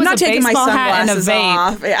 no, I'm not taking my sunglasses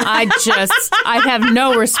off. Yeah. I have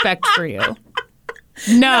no respect for you.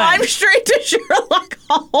 None. No, I'm straight to Sherlock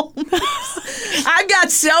Holmes. I've got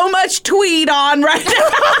so much tweed on right now.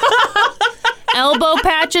 Elbow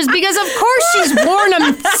patches, because of course she's worn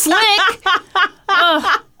them slick.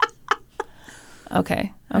 Ugh.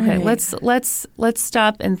 Okay. Right. Let's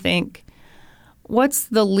stop and think. What's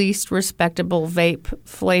the least respectable vape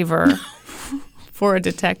flavor for a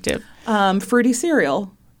detective? Fruity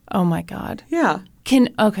cereal. Oh my God. Yeah.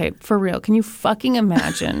 Okay, for real. Can you fucking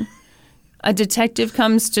imagine? A detective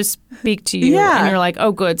comes to speak to you, and you're like,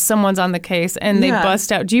 oh, good, someone's on the case, and they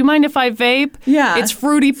bust out, do you mind if I vape? Yeah. It's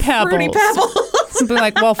Fruity Pebbles. Fruity Pebbles. And be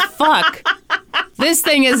like, well, fuck. This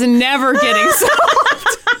thing is never getting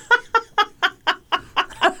solved.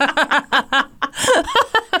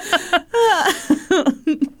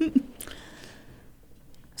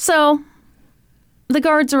 So the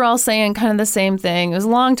guards are all saying kind of the same thing. It was a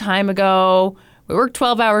long time ago. We worked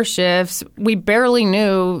 12-hour shifts. We barely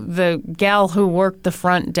knew the gal who worked the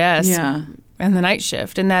front desk and the night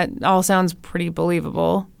shift. And that all sounds pretty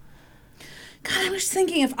believable. God, I was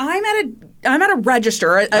thinking if I'm at a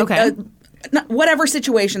register, whatever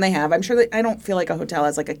situation they have. I'm sure that I don't feel like a hotel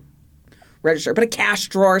has like a register, but a cash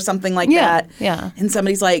drawer or something like that. Yeah. And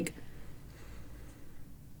somebody's like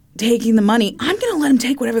taking the money. I'm going to let them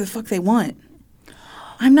take whatever the fuck they want.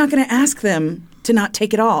 I'm not going to ask them to not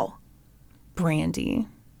take it all. Brandy.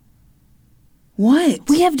 What?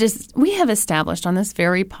 We have established on this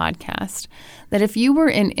very podcast that if you were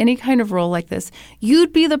in any kind of role like this,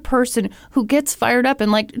 you'd be the person who gets fired up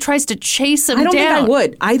and like tries to chase him down. I don't think I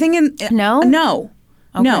would. I think No? No.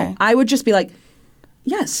 Okay. No. I would just be like,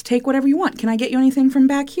 yes, take whatever you want. Can I get you anything from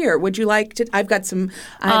back here? Would you like to? I've got some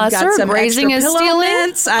extra pillow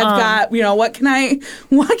mints. I've got, what can I,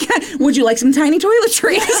 would you like some tiny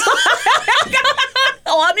toiletries?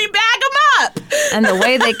 Let me bag them up. And the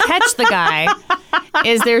way they catch the guy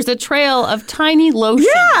is there's a trail of tiny lotions.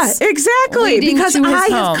 Yeah, exactly. Because I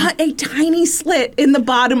have cut a tiny slit in the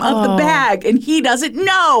bottom of the bag, and he doesn't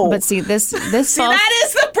know. But see, this falls, that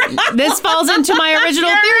is the problem. This falls into my original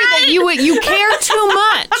theory that you care too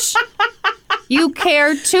much. You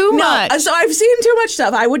care too much. So I've seen too much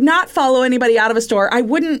stuff. I would not follow anybody out of a store. I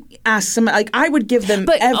wouldn't ask somebody. Like, I would give them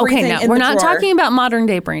everything in the drawer. We're not talking about modern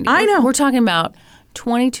day Brandy. I know. We're talking about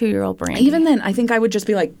 22-year-old Brandy. Even then, I think I would just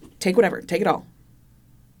be like, take whatever. Take it all.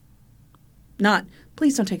 Not,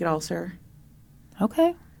 please don't take it all, sir.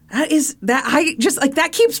 Okay. That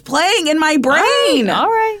keeps playing in my brain. All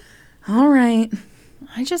right.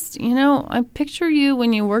 I just, I picture you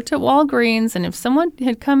when you worked at Walgreens, and if someone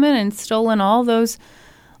had come in and stolen all those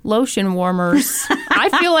lotion warmers, I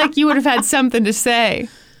feel like you would have had something to say.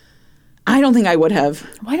 I don't think I would have.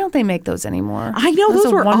 Why don't they make those anymore? I know,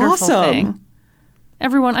 those were awesome. Thing.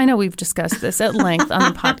 Everyone, I know we've discussed this at length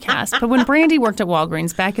on the podcast, but when Brandy worked at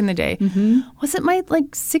Walgreens back in the day, was it my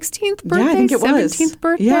 16th birthday? Yeah, I think it was. 17th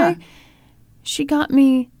birthday? Yeah. She got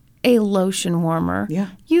me a lotion warmer. Yeah.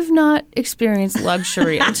 You've not experienced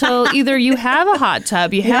luxury until either you have a hot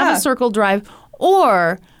tub, you have a circle drive,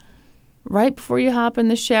 or right before you hop in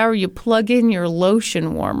the shower, you plug in your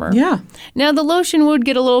lotion warmer. Yeah. Now, the lotion would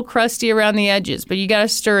get a little crusty around the edges, but you got to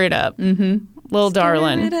stir it up. Mm-hmm. Little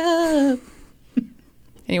darling. Stir it up.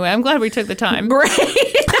 Anyway, I'm glad we took the time. Great.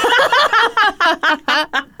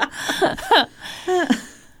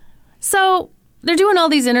 So they're doing all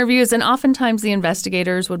these interviews, and oftentimes the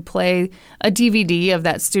investigators would play a DVD of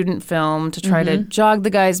that student film to try to jog the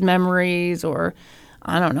guy's memories, or,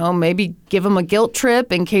 I don't know, maybe give him a guilt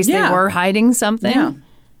trip in case they were hiding something. Yeah.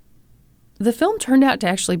 The film turned out to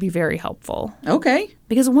actually be very helpful. Okay.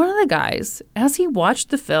 Because one of the guys, as he watched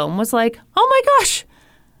the film, was like, oh my gosh,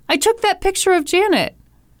 I took that picture of Janet.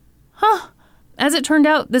 Huh. As it turned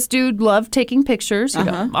out, this dude loved taking pictures. He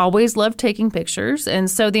always loved taking pictures. And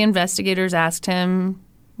so the investigators asked him,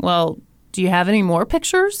 well, do you have any more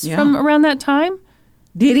pictures from around that time?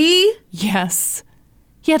 Did he? Yes.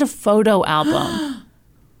 He had a photo album.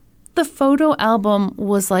 The photo album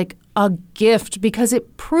was like a gift because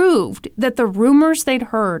it proved that the rumors they'd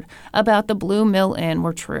heard about the Blue Mill Inn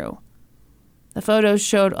were true. The photos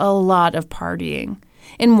showed a lot of partying.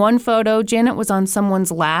 In one photo, Janet was on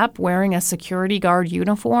someone's lap wearing a security guard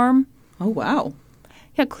uniform. Oh, wow.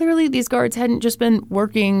 Yeah, clearly these guards hadn't just been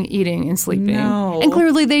working, eating, and sleeping. No. And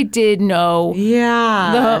clearly they did know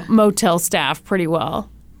the motel staff pretty well.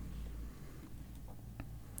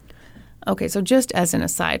 Okay, so just as an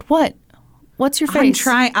aside, what's your face?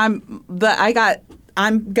 I've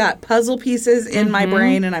got puzzle pieces in my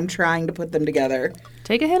brain, and I'm trying to put them together.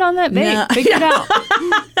 Take a hit on that bait. No. Figure it out.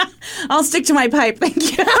 I'll stick to my pipe. Thank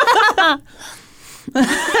you.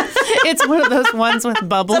 It's one of those ones with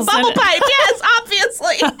bubbles in it. It's a bubble pipe, yes,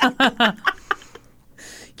 obviously.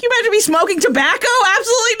 Can you imagine me smoking tobacco?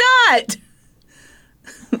 Absolutely not.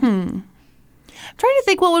 I'm trying to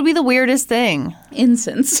think what would be the weirdest thing.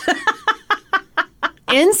 Incense.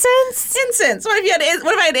 Incense? Incense. What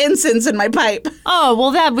if I had incense in my pipe? Oh,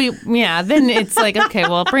 well, then it's like, okay,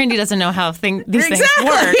 well, Brandy doesn't know how these things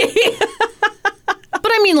work.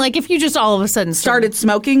 But I mean, like, if you just all of a sudden started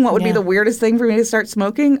smoking, what would be the weirdest thing for me to start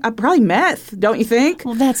smoking? Probably meth, don't you think?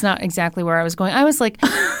 Well, that's not exactly where I was going. I was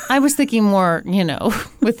thinking more,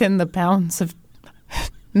 within the bounds of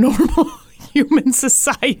normal human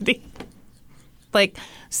society. Like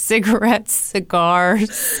cigarettes,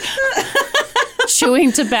 cigars,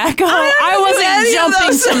 chewing tobacco. I wasn't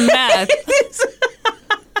jumping to meth.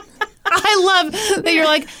 I love that you're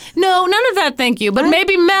like, no, none of that, thank you, but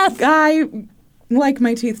maybe meth. like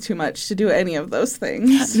my teeth too much to do any of those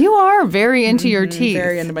things. You are very into your teeth.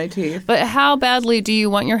 Very into my teeth. But how badly do you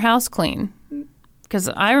want your house clean? Because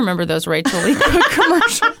I remember those Rachel Lee Cook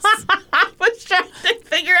commercials. I was trying to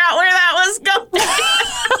figure out where that was going.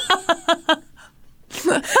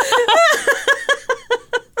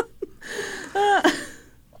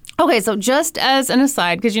 Okay, so just as an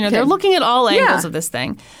aside, because, they're looking at all angles of this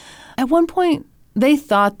thing. At one point, they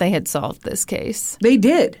thought they had solved this case. They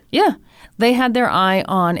did. Yeah. They had their eye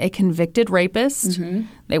on a convicted rapist. Mm-hmm.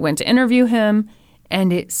 They went to interview him,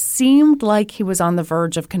 and it seemed like he was on the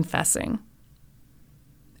verge of confessing.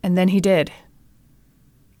 And then he did.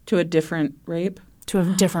 To a different rape? To a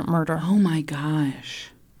different murder. Oh, my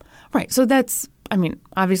gosh. Right. So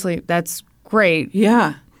obviously that's great.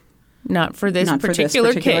 Yeah. Not for this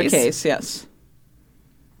particular case, yes.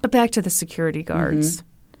 But back to the security guards. Mm-hmm.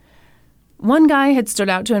 One guy had stood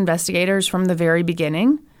out to investigators from the very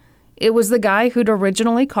beginning. It was the guy who'd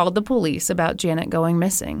originally called the police about Janet going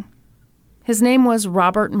missing. His name was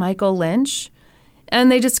Robert Michael Lynch,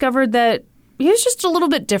 and they discovered that he was just a little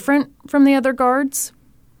bit different from the other guards.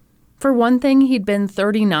 For one thing, he'd been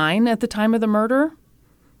 39 at the time of the murder,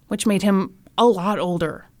 which made him a lot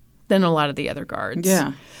older than a lot of the other guards.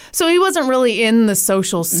 Yeah. So he wasn't really in the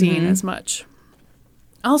social scene as much.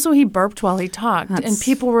 Also, he burped while he talked, and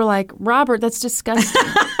people were like, Robert, that's disgusting.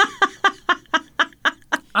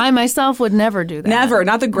 I myself would never do that. Never.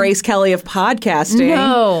 Not the Grace Kelly of podcasting.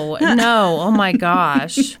 No. Oh, my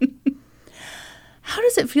gosh. How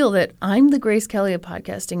does it feel that I'm the Grace Kelly of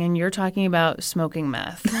podcasting and you're talking about smoking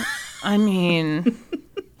meth? I mean...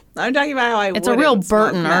 I'm talking about how it's a real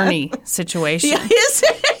Bert and Ernie situation. Yeah, is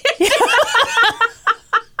it?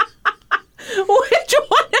 Which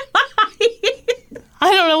one am I?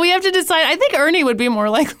 I don't know. We have to decide. I think Ernie would be more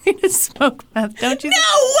likely to smoke meth, don't you think?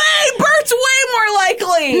 No way! Bert's way more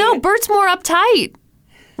likely! No, Bert's more uptight,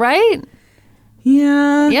 right?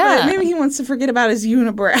 Yeah. Yeah. But maybe he wants to forget about his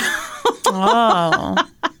unibrow. Oh.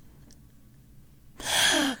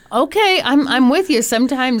 Okay, I'm with you.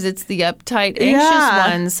 Sometimes it's the uptight,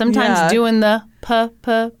 anxious ones. Sometimes doing the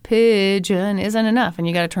pigeon isn't enough, and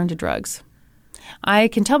you got to turn to drugs. I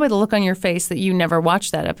can tell by the look on your face that you never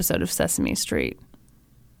watched that episode of Sesame Street.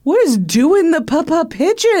 What is doing the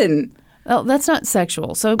pigeon? Well, that's not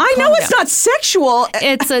sexual. So I know it's not sexual.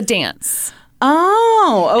 It's a dance.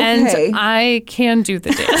 Oh, okay. And I can do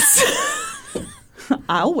the dance.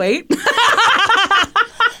 I'll wait.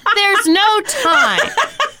 There's no time.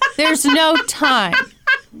 There's no time.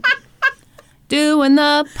 Doing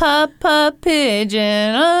the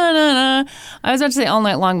pigeon. I was about to say all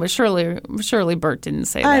night long, but surely Bert didn't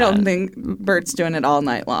say that. I don't think Bert's doing it all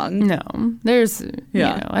night long. No. There's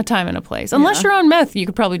a time and a place. Unless you're on meth, you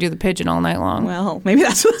could probably do the pigeon all night long. Well, maybe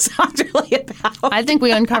that's what the song's really about. I think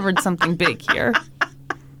we uncovered something big here.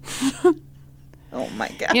 Oh, my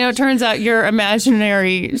God. It turns out your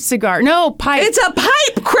imaginary cigar. No, pipe. It's a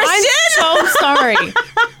pipe, Kristen! I'm so sorry.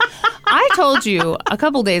 I told you a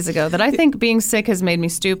couple days ago that I think being sick has made me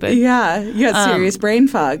stupid. Yeah, you got serious brain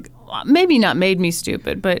fog. Maybe not made me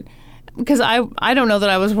stupid, but because I don't know that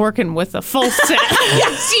I was working with a full set.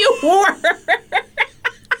 Yes, you were.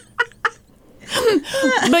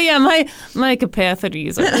 But yeah, my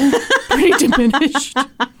capacities are pretty diminished.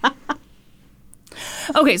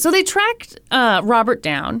 Okay, so they tracked Robert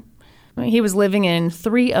down. He was living in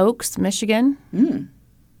Three Oaks, Michigan. Mm.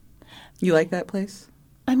 You like that place?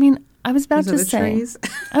 I mean, I was about to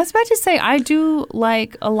say I do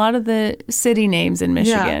like a lot of the city names in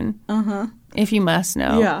Michigan. Yeah. Uh-huh. If you must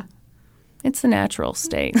know. Yeah. It's the natural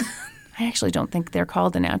state. I actually don't think they're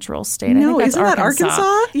called the natural state. No, I think that's isn't that Arkansas?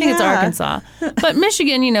 I think it's Arkansas. But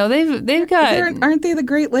Michigan, they've got... Aren't they the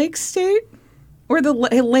Great Lakes state? Or the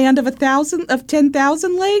land of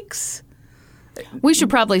 10,000 lakes? We should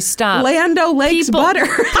probably stop. Land O'Lakes butter.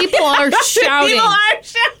 People are shouting. People are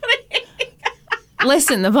shouting.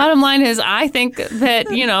 Listen, the bottom line is I think that,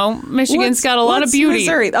 Michigan's got a lot of beauty.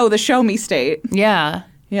 Missouri? Oh, the show me state. Yeah.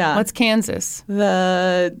 Yeah. What's Kansas?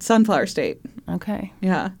 The sunflower state. Okay.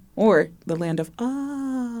 Yeah. Or the land of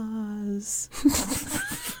Oz.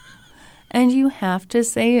 And you have to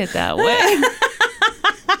say it that way.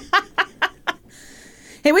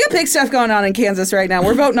 Hey, we got big stuff going on in Kansas right now.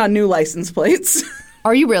 We're voting on new license plates.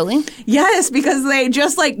 Are you really? Yes, because they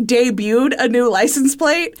just debuted a new license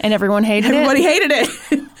plate. And everyone hated Everybody hated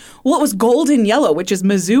it. Well, it was gold and yellow, which is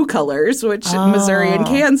Mizzou colors, which Missouri and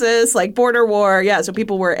Kansas, border war. Yeah, so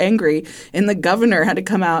people were angry. And the governor had to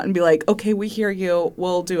come out and be like, okay, we hear you.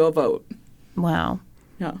 We'll do a vote. Wow.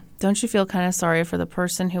 Yeah. Don't you feel kind of sorry for the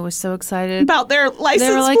person who was so excited? About their license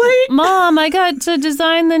they were like, plate? Mom, I got to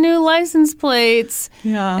design the new license plates.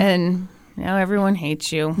 Yeah. And Now everyone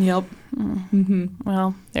hates you. Yep.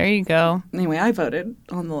 Well, there you go. Anyway, I voted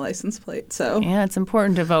on the license plate, so. Yeah, it's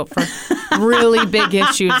important to vote for really big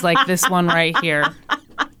issues like this one right here.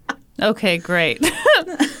 Okay, great.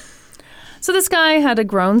 So this guy had a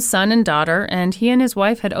grown son and daughter, and he and his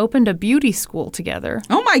wife had opened a beauty school together.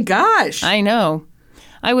 Oh, my gosh. I know.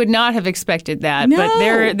 I would not have expected that, No. but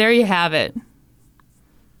there you have it.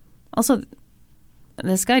 Also,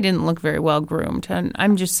 this guy didn't look very well groomed, and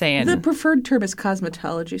I'm just saying. The preferred term is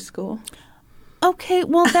cosmetology school. Okay,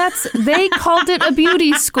 well, they called it a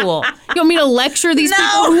beauty school. You want me to lecture these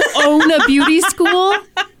people who own a beauty school?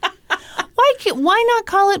 Why not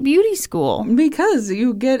call it beauty school? Because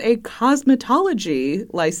you get a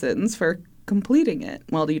cosmetology license for completing it.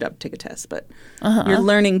 Well, you'd have to take a test, but you're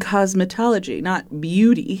learning cosmetology, not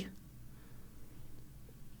beauty.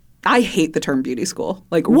 I hate the term beauty school.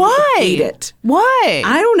 Like, why? Hate it. Why?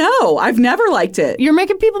 I don't know. I've never liked it. You're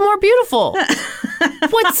making people more beautiful.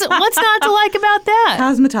 What's not to like about that?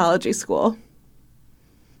 Cosmetology school.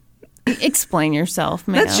 Explain yourself,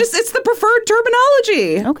 ma'am. It's the preferred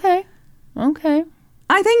terminology. Okay.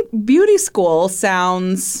 I think beauty school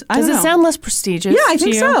sounds... Does it sound less prestigious? Yeah, I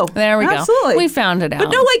think so. There we Absolutely. go. We found it out.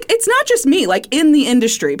 But no, like, it's not just me. Like, in the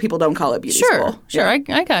industry, people don't call it beauty school. Sure,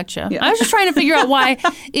 Yeah. I gotcha. Yeah. I was just trying to figure out why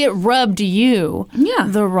it rubbed you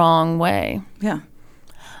the wrong way. Yeah.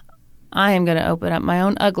 I am going to open up my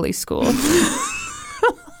own ugly school.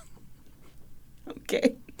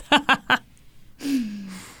 Okay.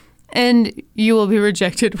 And you will be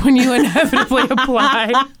rejected when you inevitably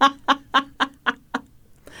apply.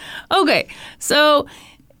 Okay, so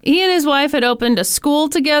he and his wife had opened a school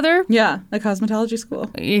together. Yeah, a cosmetology school.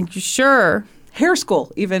 Sure. Hair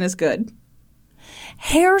school even is good.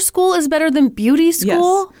 Hair school is better than beauty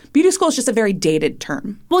school? Yes. Beauty school is just a very dated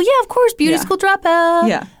term. Well, yeah, of course, beauty school dropout.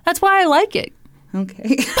 Yeah. That's why I like it.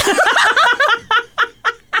 Okay.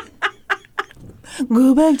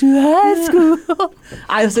 Go back to high school.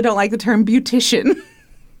 I also don't like the term beautician.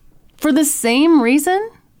 For the same reason?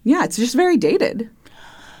 Yeah, it's just very dated.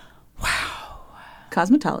 Wow.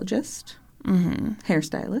 Cosmetologist.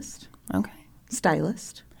 Hairstylist. Okay.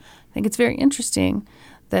 Stylist. I think it's very interesting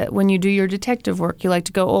that when you do your detective work, you like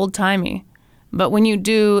to go old-timey. But when you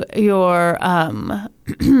do your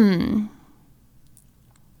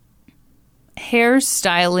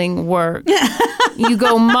hairstyling work, you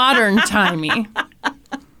go modern-timey.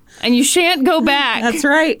 And you shan't go back. That's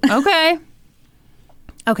right.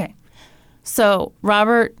 Okay. So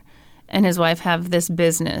Robert and his wife have this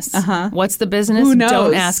business. What's the business? Who knows?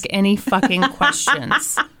 Don't ask any fucking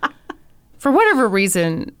questions. For whatever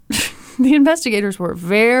reason, the investigators were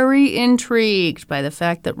very intrigued by the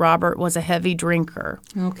fact that Robert was a heavy drinker.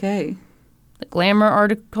 Okay. The Glamour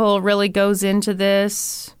article really goes into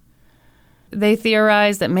this. They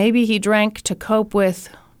theorize that maybe he drank to cope with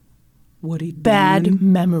What he bad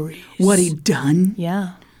memories. What he done?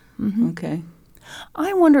 Yeah. Okay.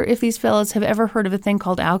 I wonder if these fellas have ever heard of a thing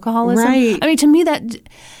called alcoholism. Right. I mean, to me, that...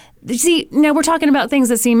 See, now we're talking about things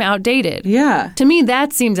that seem outdated. Yeah. To me,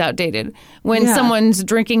 that seems outdated. When someone's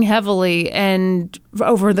drinking heavily and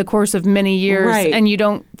over the course of many years, and you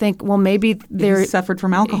don't think, well, maybe they're... suffered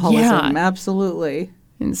from alcoholism. Yeah. Absolutely.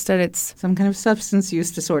 Instead, it's... Some kind of substance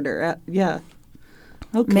use disorder. Yeah.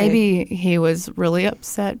 Okay. Maybe he was really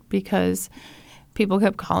upset because people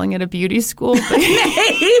kept calling it a beauty school.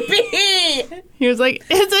 Maybe. He was like,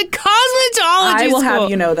 it's a cosmetology I will school. have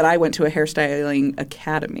you know that I went to a hairstyling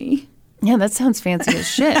academy. Yeah, that sounds fancy as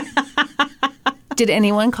shit. Did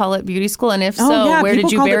anyone call it beauty school? And if so, where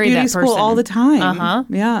did you bury that person? School all the time. Uh-huh.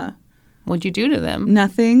 Yeah. What'd you do to them?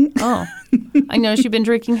 Nothing. Oh. I noticed you've been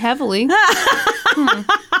drinking heavily.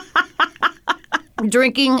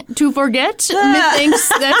 Drinking to forget? Methinks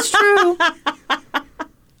that's true.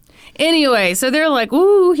 Anyway, so they're like,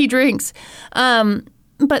 ooh, he drinks.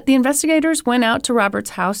 But the investigators went out to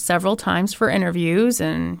Robert's house several times for interviews,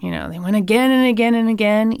 and, they went again and again and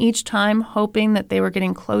again, each time hoping that they were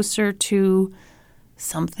getting closer to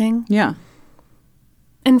something. Yeah.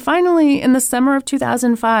 And finally, in the summer of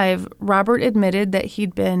 2005, Robert admitted that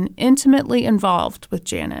he'd been intimately involved with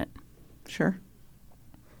Janet. Sure.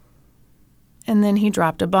 And then he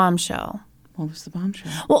dropped a bombshell. What was the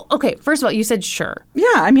bombshell? Well, okay, first of all, you said sure. Yeah,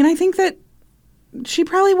 I mean, I think that she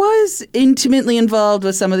probably was intimately involved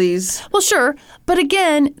with some of these. Well, sure. But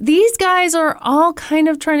again, these guys are all kind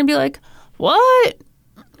of trying to be like, what?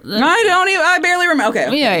 I barely remember.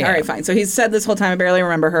 Okay. Yeah. All right, fine. So he's said this whole time, I barely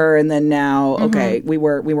remember her. And then now, okay, we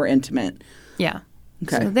were intimate. Yeah.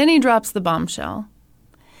 Okay. So then he drops the bombshell.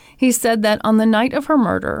 He said that on the night of her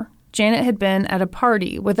murder, Janet had been at a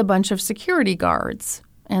party with a bunch of security guards.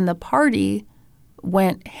 And the party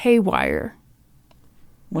went haywire.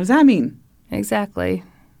 What does that mean? Exactly.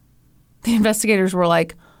 The investigators were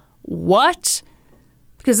like, what?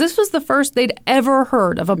 Because this was the first they'd ever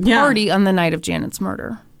heard of a party on the night of Janet's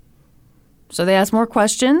murder. So they asked more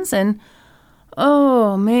questions, and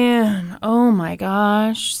oh, man, oh, my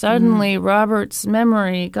gosh. Suddenly, Robert's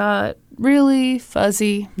memory got really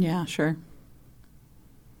fuzzy. Yeah, sure.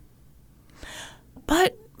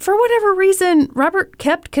 But for whatever reason, Robert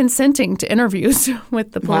kept consenting to interviews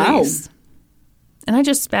with the police. Wow. And I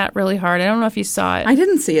just spat really hard. I don't know if you saw it. I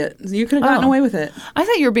didn't see it. You could have gotten away with it. I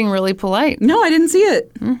thought you were being really polite. No, I didn't see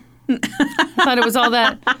it. I thought it was all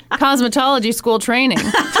that cosmetology school training.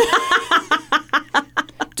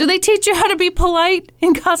 Do they teach you how to be polite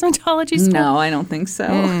in cosmetology school? No, I don't think so.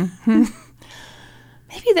 Mm-hmm.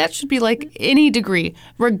 Maybe that should be like any degree.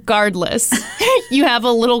 Regardless, you have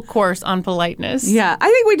a little course on politeness. Yeah, I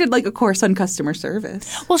think we did like a course on customer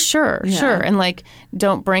service. Well, sure. And like,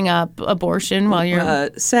 don't bring up abortion while you're...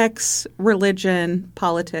 sex, religion,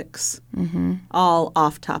 politics, all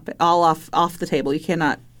off topic, all off the table. You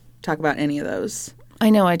cannot talk about any of those. I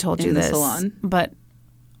know I told you this, salon. But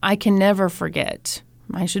I can never forget.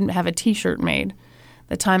 I should have a T-shirt made.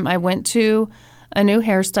 The time I went to a new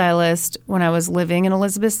hairstylist when I was living in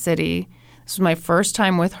Elizabeth City. This was my first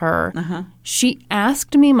time with her. She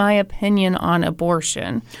asked me my opinion on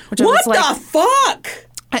abortion. Which what the fuck?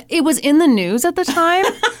 It was in the news at the time,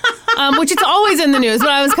 which it's always in the news. But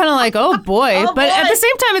I was kind of like, oh, boy. But at the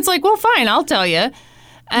same time, it's like, well, fine, I'll tell you.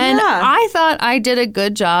 And I thought I did a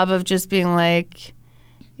good job of just being like,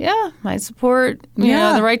 yeah, I support you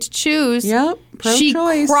know, the right to choose. Yep, pro-choice.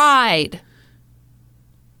 She cried.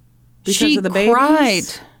 Because of the babies? Cried.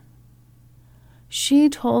 She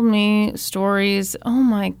told me stories, oh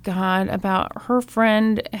my God, about her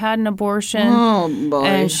friend had an abortion. Oh boy.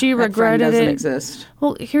 And she regretted that friend doesn't it. exist.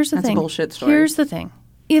 Well, here's the thing. That's a bullshit story. Here's the thing.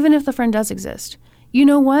 Even if the friend does exist, you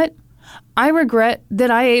know what? I regret that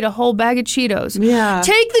I ate a whole bag of Cheetos. Yeah.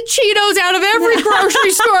 Take the Cheetos out of every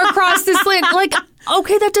grocery store across this land. Like,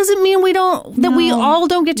 okay, that doesn't mean we all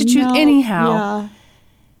don't get to choose anyhow. Yeah.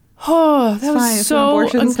 Oh, that was fine. so If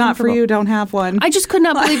abortion's not for you, don't have one. I just could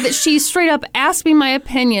not believe that she straight up asked me my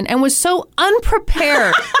opinion and was so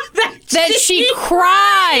unprepared that she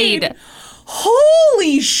cried.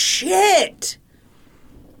 Holy shit.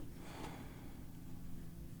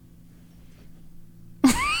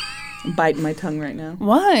 I'm biting my tongue right now.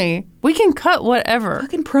 Why? We can cut whatever.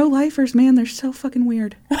 Fucking pro-lifers, man. They're so fucking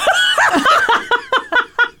weird.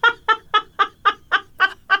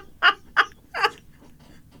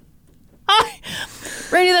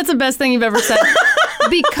 Randy, that's the best thing you've ever said.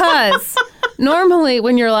 Because normally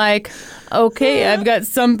when you're like, okay, I've got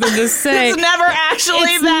something to say. It's never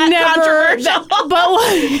actually controversial. But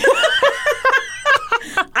what?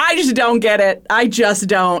 I just don't get it. I just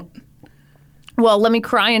don't. Well, let me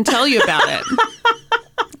cry and tell you about it.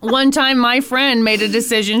 One time my friend made a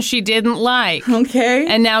decision she didn't like. Okay.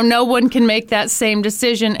 And now no one can make that same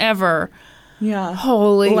decision ever. Yeah.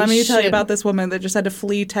 Holy shit. Let me tell you about this woman that just had to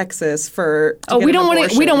flee Texas we don't want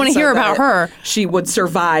to hear about her. She would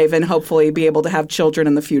survive and hopefully be able to have children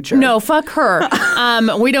in the future. No, fuck her.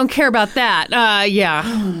 We don't care about that. Yeah.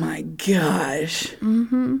 Oh my gosh.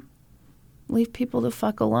 Mm-hmm. Leave people the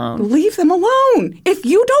fuck alone. Leave them alone. If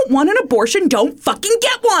you don't want an abortion, don't fucking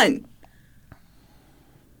get one.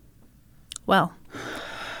 Well,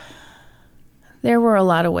 there were a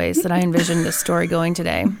lot of ways that I envisioned this story going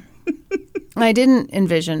today. I didn't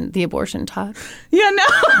envision the abortion talk. Yeah, no.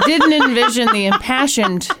 Didn't envision the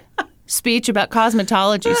impassioned speech about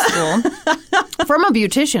cosmetology school. From a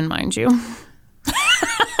beautician, mind you.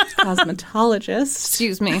 Cosmetologist.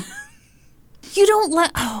 Excuse me. You don't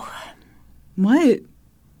let... Oh. What?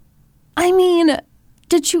 I mean,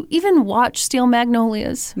 did you even watch Steel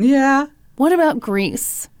Magnolias? Yeah. What about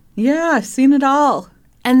Grease? Yeah, I've seen it all.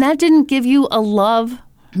 And that didn't give you a love?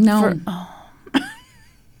 No.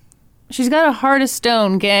 She's got a heart of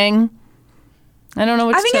stone, gang. I don't know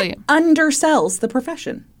what to tell you. I think it undersells the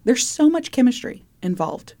profession. There's so much chemistry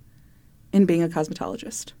involved in being a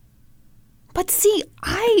cosmetologist. But see,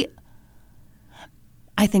 I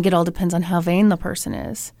think it all depends on how vain the person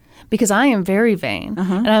is. Because I am very vain.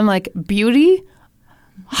 And I'm like, beauty?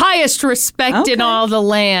 Highest respect in all the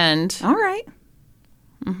land. All right.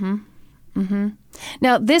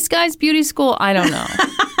 Now, this guy's beauty school, I don't know.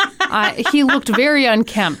 He looked very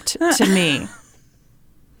unkempt to me.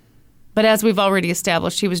 But as we've already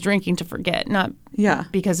established, he was drinking to forget, not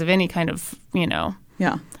because of any kind of,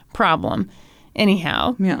 problem.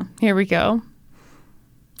 Anyhow, here we go.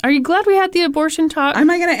 Are you glad we had the abortion talk? Am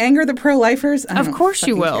I going to anger the pro-lifers? Of course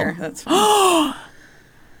you will. Care. That's fine.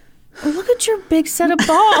 Look at your big set of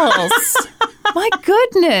balls. My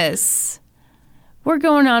goodness. We're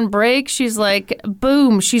going on break. She's like,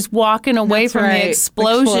 boom. She's walking away from the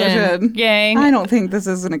explosion. Gang. I don't think this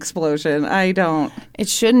is an explosion. I don't. It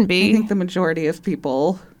shouldn't be. I think the majority of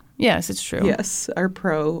people... Yes, it's true. Yes, are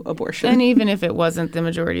pro-abortion. And even if it wasn't the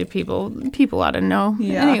majority of people ought to know.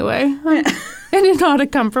 Yeah. Anyway. And it ought to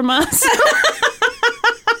come from us.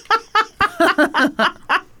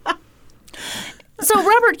 So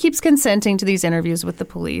Robert keeps consenting to these interviews with the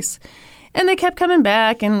police. And they kept coming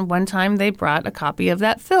back, and one time they brought a copy of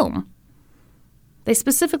that film. They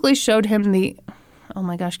specifically showed him the... Oh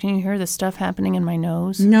my gosh, can you hear the stuff happening in my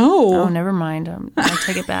nose? No. Oh, never mind. I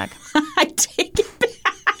take it back. I take it back.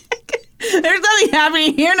 There's nothing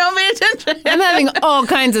happening here. No, pay attention. I'm having all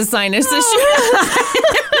kinds of sinus issues.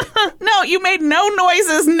 No, you made no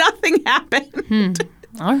noises. Nothing happened.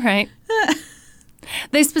 All right.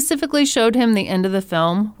 They specifically showed him the end of the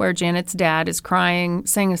film where Janet's dad is crying,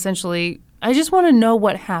 saying essentially, I just want to know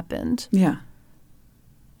what happened. Yeah.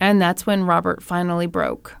 And that's when Robert finally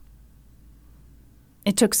broke.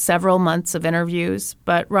 It took several months of interviews,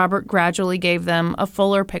 but Robert gradually gave them a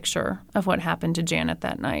fuller picture of what happened to Janet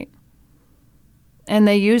that night. And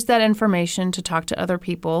they used that information to talk to other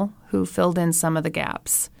people who filled in some of the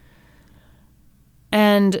gaps.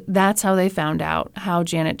 And that's how they found out how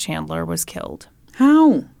Janet Chandler was killed.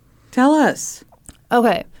 How? Tell us.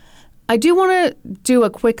 Okay. I do want to do a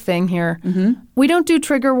quick thing here. Mm-hmm. We don't do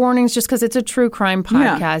trigger warnings just because it's a true crime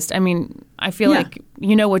podcast. Yeah. I mean, I feel like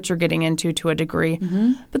you know what you're getting into to a degree.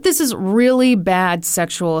 Mm-hmm. But this is really bad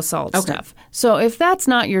sexual assault stuff. So if that's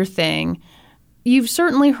not your thing, you've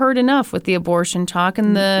certainly heard enough with the abortion talk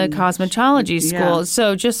and the cosmetology school. Yeah.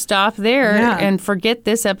 So just stop there and forget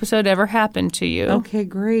this episode ever happened to you. Okay,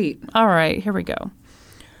 great. All right, here we go.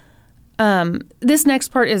 This next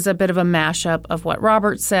part is a bit of a mashup of what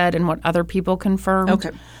Robert said and what other people confirmed.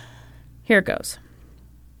 Okay. Here it goes.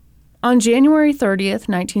 On January 30th,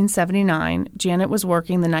 1979, Janet was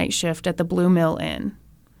working the night shift at the Blue Mill Inn.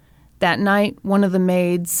 That night, one of the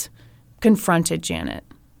maids confronted Janet.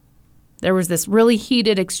 There was this really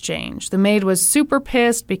heated exchange. The maid was super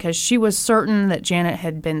pissed because she was certain that Janet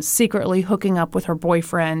had been secretly hooking up with her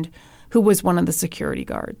boyfriend, who was one of the security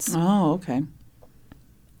guards. Oh, okay.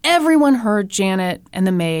 Everyone heard Janet and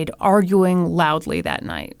the maid arguing loudly that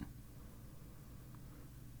night.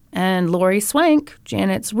 And Lori Swank,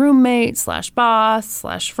 Janet's roommate /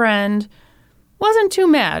 boss / friend, wasn't too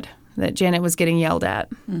mad that Janet was getting yelled at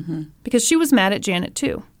because she was mad at Janet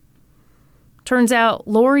too. Turns out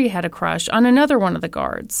Lori had a crush on another one of the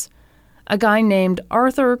guards, a guy named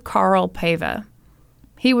Arthur Carl Pava.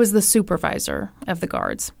 He was the supervisor of the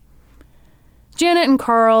guards. Janet and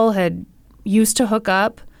Carl had used to hook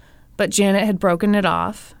up, but Janet had broken it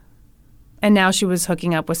off, and now she was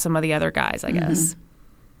hooking up with some of the other guys, I guess.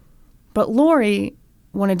 But Lori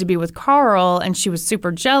wanted to be with Carl, and she was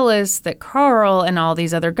super jealous that Carl and all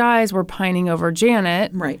these other guys were pining over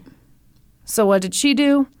Janet. Right. So what did she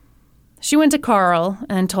do? She went to Carl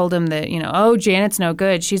and told him that, oh, Janet's no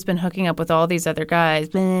good. She's been hooking up with all these other guys.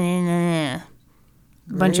 Bunch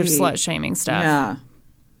of slut-shaming stuff. Yeah.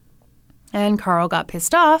 And Carl got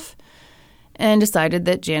pissed off and decided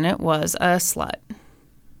that Janet was a slut.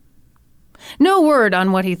 No word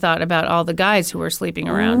on what he thought about all the guys who were sleeping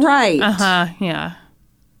around. Right. Yeah.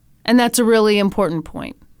 And that's a really important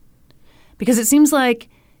point. Because it seems like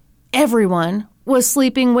everyone was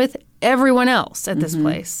sleeping with everyone else at this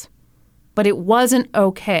place. But it wasn't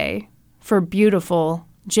okay for beautiful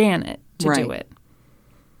Janet to do it.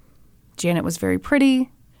 Janet was very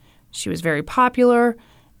pretty. She was very popular.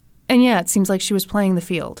 And yeah, it seems like she was playing the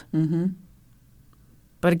field.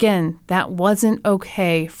 But again, that wasn't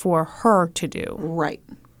okay for her to do. Right.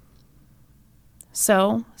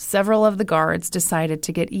 So several of the guards decided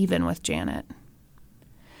to get even with Janet.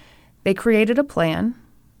 They created a plan,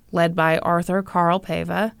 led by Arthur Carl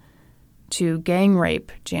Pava, to gang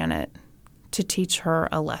rape Janet to teach her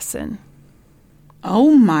a lesson.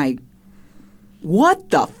 Oh my... What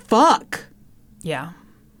the fuck? Yeah.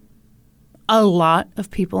 A lot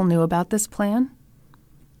of people knew about this plan,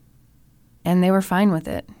 and they were fine with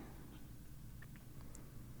it.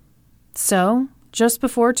 So, just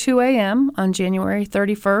before 2 a.m. on January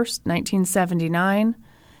 31st, 1979,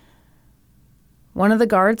 one of the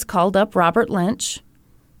guards called up Robert Lynch,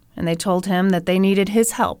 and they told him that they needed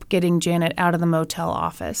his help getting Janet out of the motel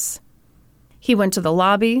office. He went to the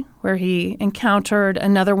lobby, where he encountered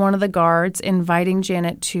another one of the guards inviting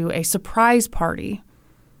Janet to a surprise party,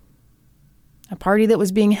 a party that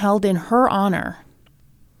was being held in her honor.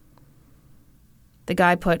 The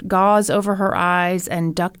guy put gauze over her eyes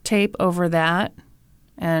and duct tape over that,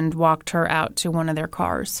 and walked her out to one of their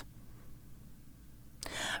cars.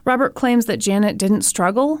 Robert claims that Janet didn't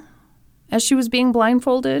struggle as she was being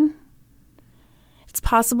blindfolded. It's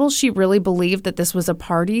possible she really believed that this was a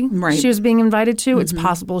party she was being invited to. It's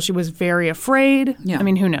possible she was very afraid. Yeah. I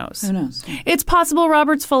mean, who knows? Who knows? It's possible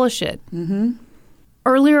Robert's full of shit.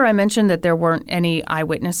 Earlier, I mentioned that there weren't any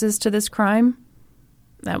eyewitnesses to this crime.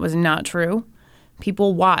 That was not true.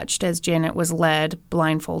 People watched as Janet was led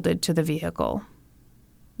blindfolded to the vehicle.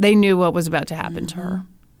 They knew what was about to happen to her.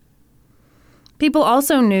 People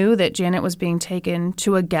also knew that Janet was being taken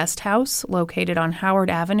to a guest house located on Howard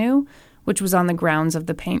Avenue, which was on the grounds of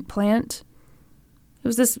the paint plant. It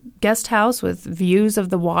was this guest house with views of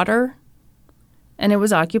the water, and it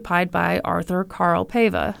was occupied by Arthur Carl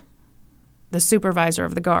Pava, the supervisor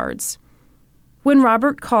of the guards. When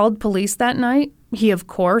Robert called police that night, he, of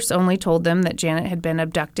course, only told them that Janet had been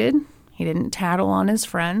abducted. He didn't tattle on his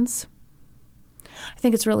friends. I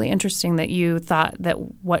think it's really interesting that you thought that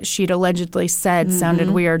what she'd allegedly said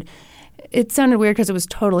sounded weird. It sounded weird because it was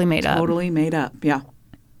totally made up. Totally made up, yeah.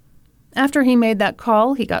 After he made that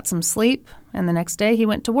call, he got some sleep, and the next day he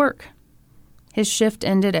went to work. His shift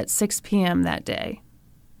ended at 6 p.m. that day.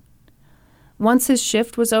 Once his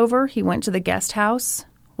shift was over, he went to the guest house,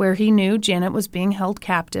 where he knew Janet was being held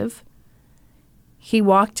captive. He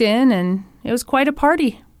walked in, and it was quite a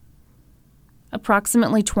party.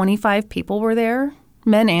 Approximately 25 people were there,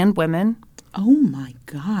 men and women. Oh, my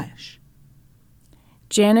gosh.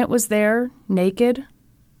 Janet was there, naked.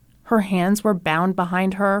 Her hands were bound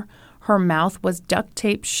behind her. Her mouth was duct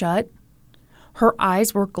taped shut. Her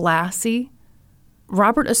eyes were glassy.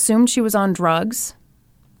 Robert assumed she was on drugs.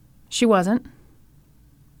 She wasn't.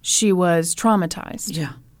 She was traumatized.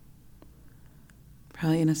 Yeah.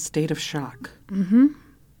 Probably in a state of shock.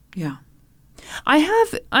 Yeah. I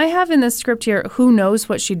have in the script here, who knows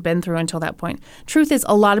what she'd been through until that point. Truth is,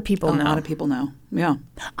 a lot of people know. A lot of people know, yeah.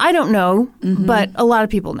 I don't know, but a lot of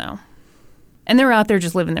people know. And they're out there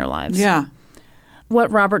just living their lives. Yeah.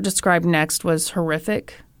 What Robert described next was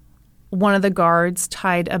horrific. One of the guards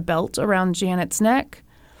tied a belt around Janet's neck,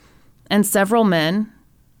 and several men,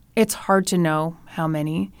 it's hard to know how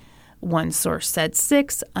many. One source said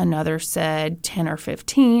 6, another said 10 or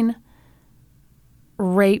 15,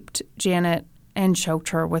 raped Janet and choked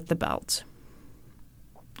her with the belt.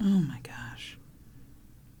 Oh, my gosh.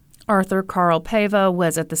 Arthur Carl Pava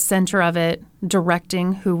was at the center of it,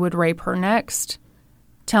 directing who would rape her next,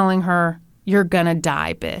 telling her, "You're gonna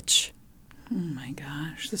die, bitch." Oh, my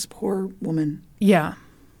gosh. This poor woman. Yeah.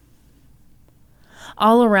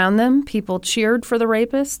 All around them, people cheered for the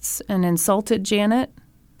rapists and insulted Janet.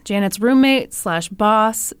 Janet's roommate /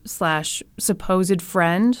 boss / supposed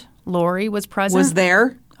friend, Lori, was present. Was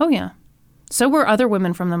there? Oh, yeah. So were other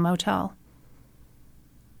women from the motel.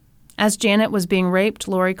 As Janet was being raped,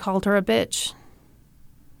 Lori called her a bitch.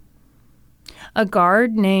 A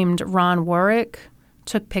guard named Ron Warwick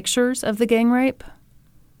took pictures of the gang rape.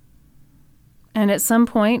 And at some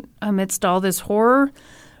point, amidst all this horror,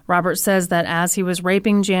 Robert says that as he was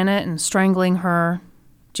raping Janet and strangling her,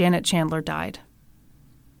 Janet Chandler died.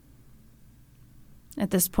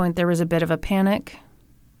 At this point, there was a bit of a panic.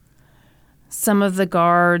 Some of the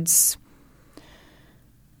guards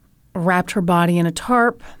wrapped her body in a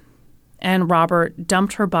tarp, and Robert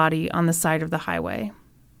dumped her body on the side of the highway.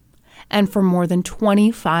 And for more than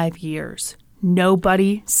 25 years,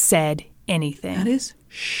 nobody said anything. That is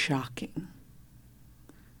shocking.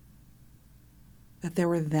 That there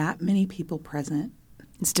were that many people present.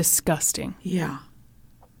 It's disgusting. Yeah.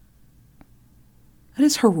 That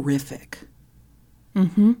is horrific.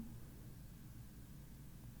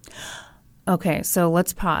 Okay, so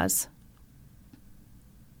let's pause.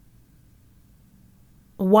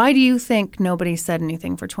 Why do you think nobody said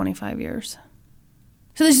anything for 25 years?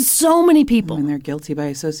 So there's so many people. I mean, they're guilty by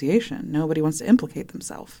association. Nobody wants to implicate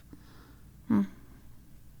themselves. Don't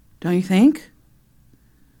you think?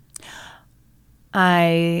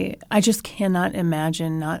 I just cannot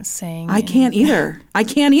imagine not saying I can't either. I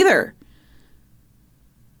can't either.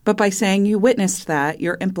 But by saying you witnessed that,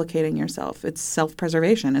 you're implicating yourself. It's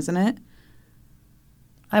self-preservation, isn't it?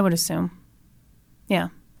 I would assume. Yeah.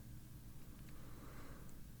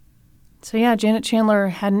 So yeah, Janet Chandler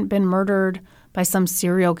hadn't been murdered by some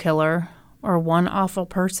serial killer or one awful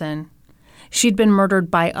person. She'd been murdered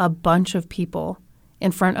by a bunch of people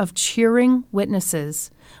in front of cheering witnesses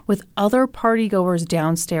with other partygoers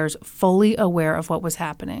downstairs fully aware of what was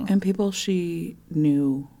happening. And people she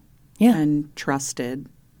knew Yeah. and trusted.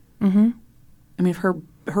 I mean, if her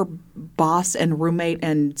boss and roommate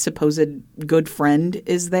and supposed good friend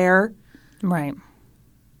is there. Right.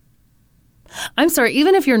 I'm sorry,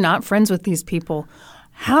 even if you're not friends with these people,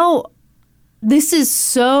 This is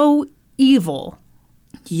so evil.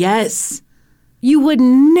 Yes. You would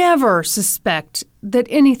never suspect that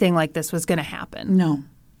anything like this was going to happen. No.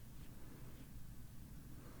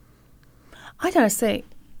 I gotta say,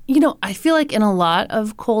 I feel like in a lot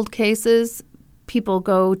of cold cases, people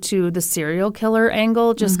go to the serial killer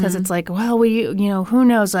angle just because it's like, well, who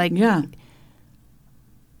knows? Like, yeah.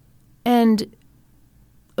 And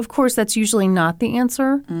of course, that's usually not the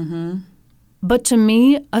answer. Mm-hmm. But to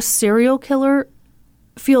me, a serial killer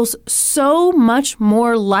feels so much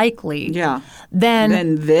more likely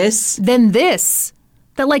than this.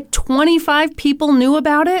 That like 25 people knew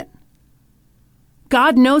about it.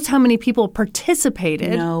 God knows how many people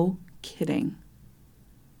participated. No kidding.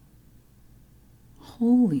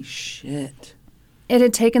 Holy shit. It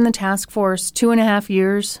had taken the task force 2.5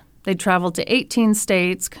 years. They'd traveled to 18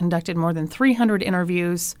 states, conducted more than 300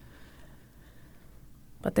 interviews.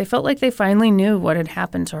 But they felt like they finally knew what had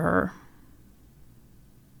happened to her.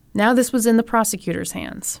 Now this was in the prosecutor's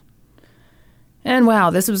hands. And wow,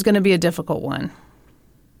 this was going to be a difficult one.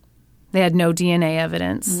 They had no DNA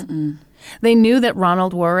evidence. Mm-mm. They knew that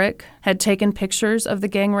Ronald Warwick had taken pictures of the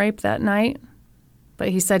gang rape that night, but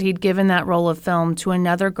he said he'd given that roll of film to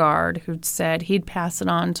another guard who'd said he'd pass it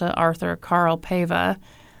on to Arthur Carl Pava.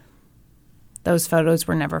 Those photos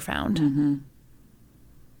were never found. Mm-hmm.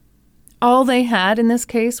 All they had in this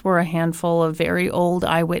case were a handful of very old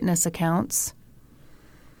eyewitness accounts.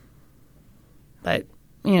 But,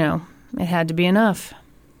 it had to be enough.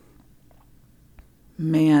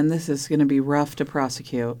 Man, this is going to be rough to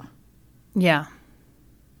prosecute. Yeah.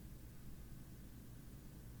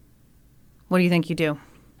 What do you think you do?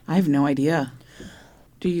 I have no idea.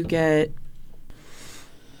 Do you get...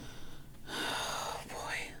 Oh,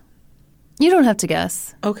 boy. You don't have to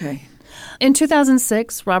guess. Okay. In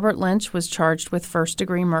 2006, Robert Lynch was charged with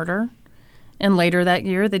first-degree murder. And later that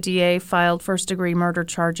year, the DA filed first-degree murder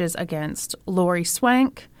charges against Lori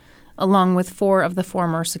Swank, along with 4 of the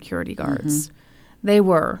former security guards. Mm-hmm. They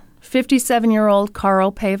were 57-year-old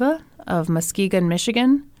Carl Pava of Muskegon,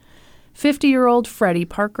 Michigan, 50-year-old Freddie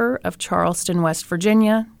Parker of Charleston, West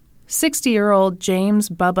Virginia, 60-year-old James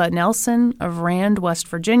Bubba Nelson of Rand, West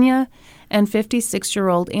Virginia, and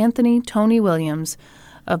 56-year-old Anthony Tony Williams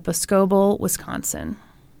of Boscobel, Wisconsin.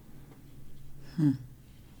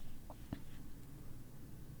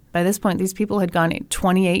 By this point, these people had gone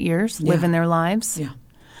 28 years living their lives. Yeah.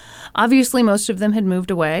 Obviously, most of them had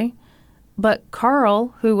moved away. But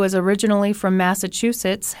Carl, who was originally from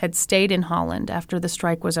Massachusetts, had stayed in Holland after the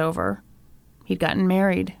strike was over. He'd gotten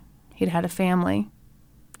married. He'd had a family.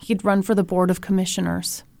 He'd run for the Board of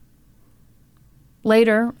Commissioners.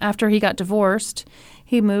 Later, after he got divorced,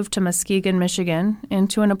 he moved to Muskegon, Michigan,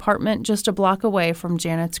 into an apartment just a block away from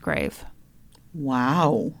Janet's grave.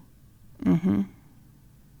 Wow. Mm-hmm.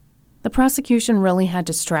 The prosecution really had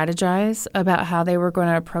to strategize about how they were going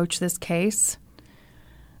to approach this case.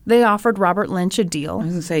 They offered Robert Lynch a deal. I was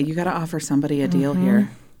going to say, you got to offer somebody a deal here.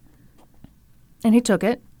 And he took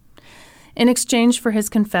it. In exchange for his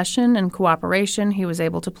confession and cooperation, he was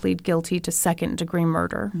able to plead guilty to second-degree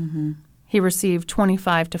murder. Mm-hmm. He received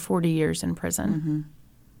 25 to 40 years in prison. Mm-hmm.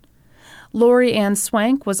 Lori Ann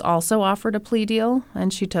Swank was also offered a plea deal,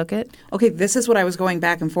 and she took it. Okay, this is what I was going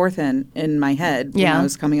back and forth in my head when I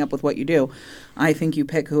was coming up with what you do. I think you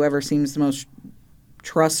pick whoever seems the most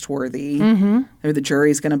trustworthy, or the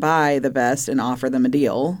jury's going to buy the best and offer them a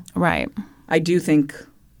deal. Right. I do think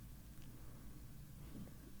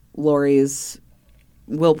Lori's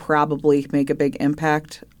will probably make a big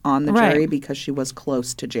impact on the jury because she was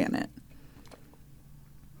close to Janet.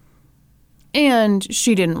 And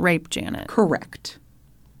she didn't rape Janet. Correct.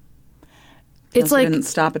 It's like didn't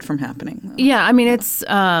stop it from happening, though. Yeah, I mean, it's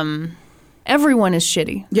everyone is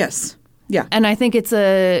shitty. Yes. Yeah. And I think it's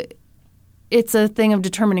a thing of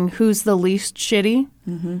determining who's the least shitty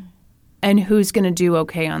and who's going to do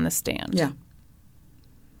okay on the stand. Yeah.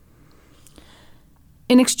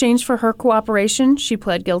 In exchange for her cooperation, she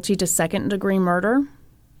pled guilty to second-degree murder,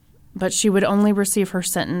 but she would only receive her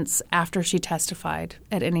sentence after she testified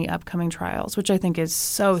at any upcoming trials, which I think is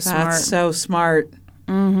so smart. That's so smart.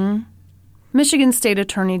 Mm-hmm. Michigan State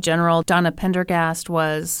Attorney General Donna Pendergast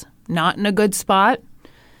was not in a good spot.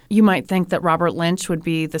 You might think that Robert Lynch would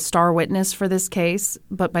be the star witness for this case,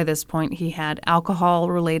 but by this point he had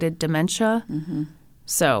alcohol-related dementia. Mm-hmm.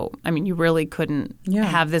 So, I mean, you really couldn't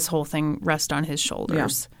have this whole thing rest on his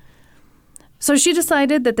shoulders. Yeah. So she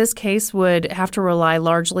decided that this case would have to rely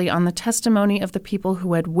largely on the testimony of the people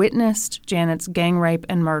who had witnessed Janet's gang rape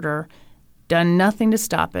and murder, done nothing to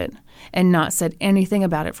stop it, and not said anything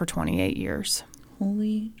about it for 28 years.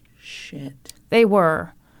 Holy shit. They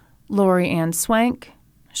were Lori Ann Swank,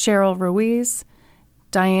 Cheryl Ruiz,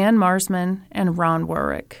 Diane Marsman, and Ron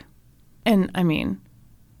Warwick. And, I mean,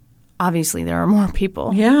 obviously there are more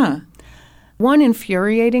people. Yeah. One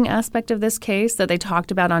infuriating aspect of this case that they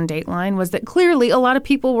talked about on Dateline was that clearly a lot of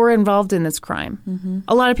people were involved in this crime. Mm-hmm.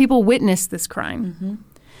 A lot of people witnessed this crime. Mm-hmm.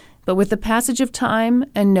 But with the passage of time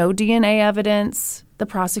and no DNA evidence, the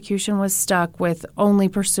prosecution was stuck with only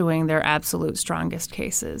pursuing their absolute strongest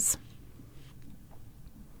cases.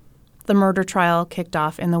 The murder trial kicked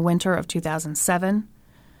off in the winter of 2007.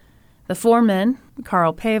 The four men,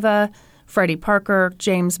 Carl Pava, Freddie Parker,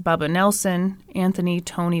 James Bubba Nelson, Anthony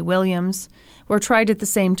Tony Williams, were tried at the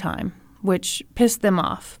same time, which pissed them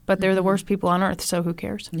off. But they're the worst people on earth, so who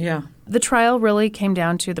cares? Yeah. The trial really came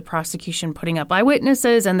down to the prosecution putting up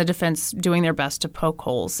eyewitnesses and the defense doing their best to poke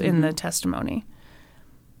holes in the testimony.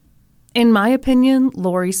 In my opinion,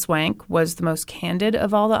 Lori Swank was the most candid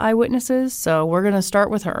of all the eyewitnesses, so we're going to start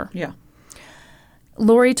with her. Yeah.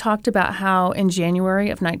 Lori talked about how in January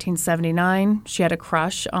of 1979, she had a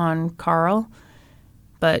crush on Carl,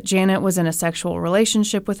 but Janet was in a sexual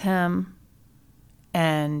relationship with him,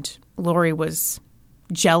 and Lori was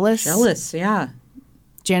jealous. Jealous, yeah.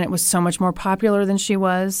 Janet was so much more popular than she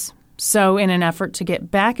was. So in an effort to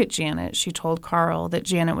get back at Janet, she told Carl that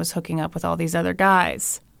Janet was hooking up with all these other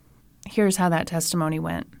guys. Here's how that testimony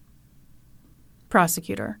went.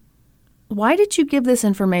 Prosecutor: why did you give this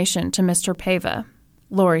information to Mr. Pava,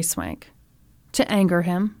 Lori Swank? To anger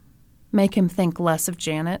him? Make him think less of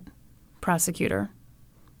Janet? Prosecutor: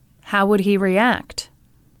 how would he react?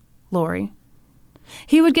 Lori: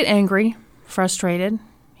 he would get angry, frustrated.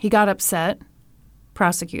 He got upset.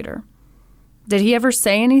 Prosecutor: did he ever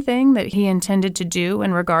say anything that he intended to do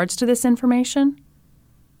in regards to this information?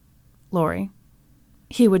 Lori: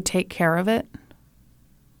 he would take care of it.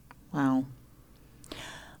 Wow.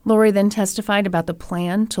 Lori then testified about the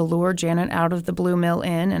plan to lure Janet out of the Blue Mill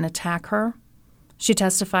Inn and attack her. She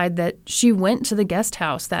testified that she went to the guest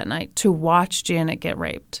house that night to watch Janet get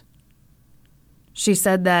raped. She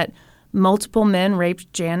said that multiple men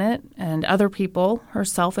raped Janet, and other people,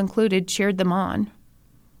 herself included, cheered them on.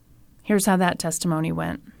 Here's how that testimony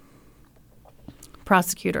went.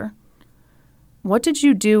 Prosecutor: what did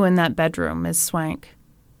you do in that bedroom, Ms. Swank?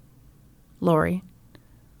 Lori: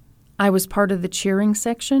 I was part of the cheering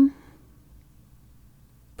section.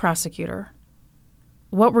 Prosecutor: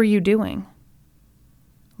 what were you doing?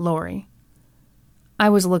 Lori: I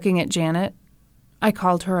was looking at Janet. I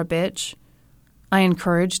called her a bitch. I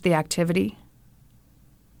encouraged the activity.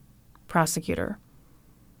 Prosecutor: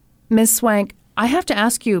 Ms. Swank, I have to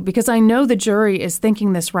ask you, because I know the jury is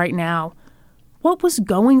thinking this right now. What was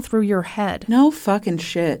going through your head? No fucking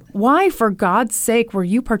shit. Why, for God's sake, were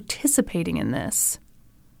you participating in this?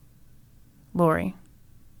 Lori: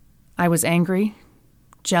 I was angry,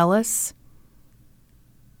 jealous.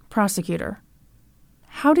 Prosecutor: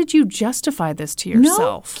 how did you justify this to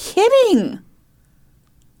yourself? No kidding.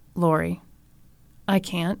 Lori: I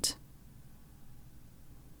can't.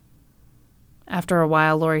 After a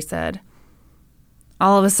while, Lori said,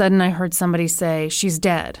 all of a sudden I heard somebody say, she's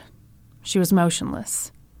dead. She was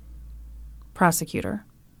motionless. Prosecutor: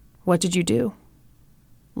 what did you do?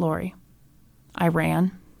 Lori: I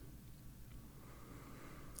ran.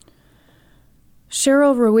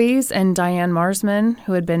 Cheryl Ruiz and Diane Marsman,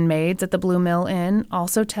 who had been maids at the Blue Mill Inn,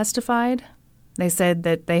 also testified. They said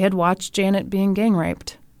that they had watched Janet being gang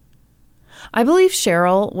raped. I believe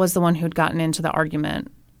Cheryl was the one who'd gotten into the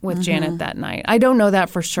argument with Janet that night. I don't know that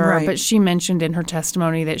for sure, but she mentioned in her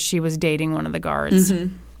testimony that she was dating one of the guards.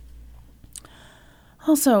 Mm-hmm.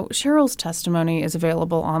 Also, Cheryl's testimony is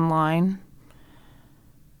available online.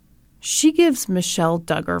 She gives Michelle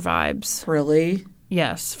Duggar vibes. Really?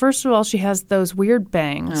 Yes. First of all, she has those weird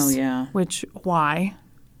bangs. Oh, yeah. Which, why?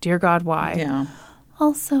 Dear God, why? Yeah.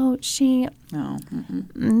 Also, she... No.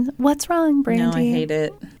 What's wrong, Brandy? No, I hate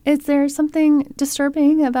it. Is there something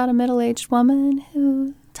disturbing about a middle-aged woman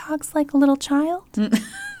who talks like a little child?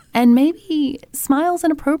 And maybe smiles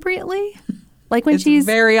inappropriately? Like when she's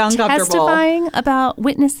very uncomfortable. Testifying about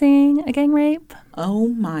witnessing a gang rape? Oh,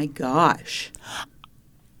 my gosh.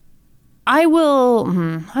 I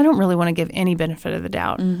don't really want to give any benefit of the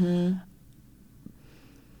doubt. Mm-hmm.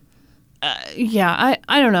 I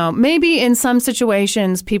don't know. Maybe in some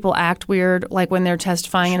situations people act weird, like when they're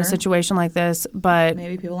testifying in a situation like this, but...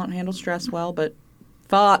 Maybe people don't handle stress well, but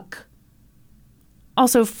fuck.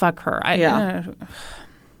 Also, fuck her.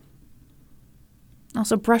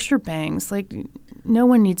 Also, brush your bangs. Like, no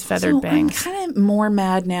one needs feathered bangs. I'm kind of more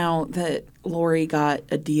mad now that Lori got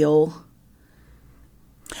a deal.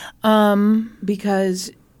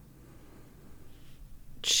 Because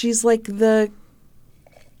she's like the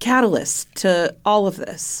catalyst to all of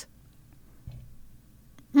this?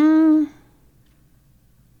 Played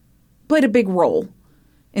a big role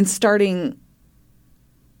in starting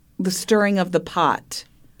the stirring of the pot.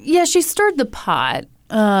 Yeah, she stirred the pot.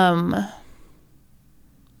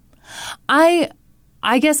 I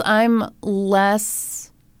guess I'm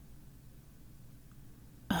less.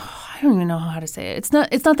 I don't even know how to say it. It's not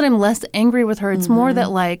that I'm less angry with her. It's more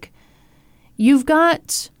that, like, you've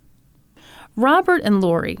got Robert and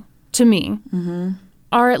Lori, to me,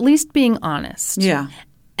 are at least being honest. Yeah.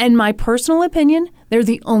 And my personal opinion, they're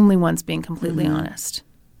the only ones being completely honest.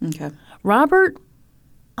 Okay. Robert,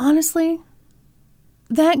 honestly,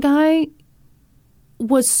 that guy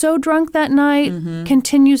was so drunk that night,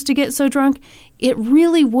 continues to get so drunk. It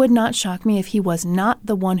really would not shock me if he was not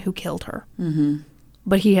the one who killed her.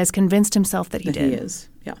 But he has convinced himself that he did. He is,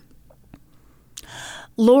 yeah.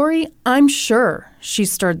 Lori, I'm sure she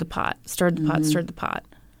stirred the pot.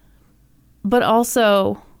 But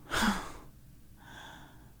also,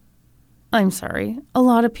 I'm sorry, a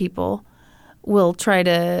lot of people will try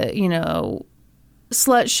to,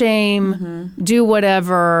 slut shame, do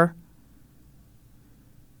whatever.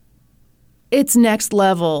 It's next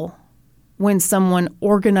level when someone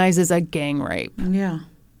organizes a gang rape. Yeah.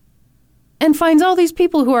 And finds all these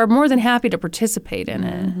people who are more than happy to participate in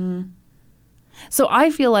it. So I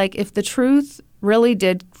feel like if the truth really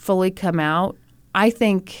did fully come out, I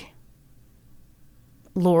think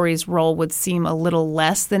Lori's role would seem a little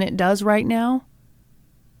less than it does right now.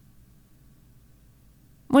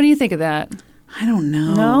 What do you think of that? I don't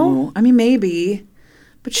know. No? I mean, maybe.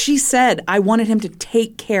 But she said, I wanted him to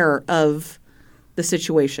take care of the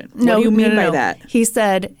situation. What do you mean by that? He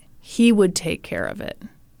said he would take care of it.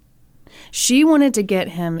 She wanted to get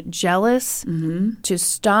him jealous to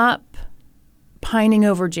stop pining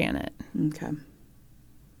over Janet. Okay.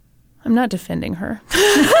 I'm not defending her.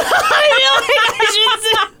 I feel like I should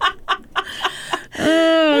say.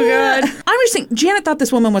 Oh, God. I'm just saying, Janet thought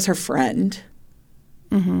this woman was her friend.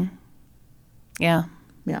 Yeah.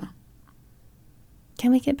 Yeah.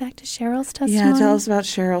 Can we get back to Cheryl's testimony? Yeah, tell us about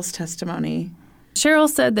Cheryl's testimony. Cheryl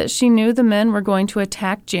said that she knew the men were going to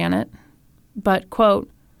attack Janet, but, quote,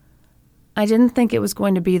 I didn't think it was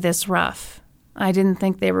going to be this rough. I didn't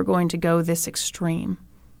think they were going to go this extreme.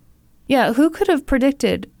 Yeah, who could have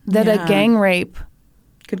predicted that a gang rape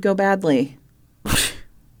could go badly?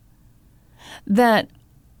 That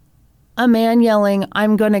a man yelling,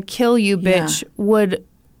 I'm going to kill you, bitch, would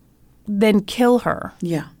then kill her.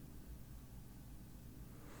 Yeah.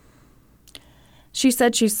 She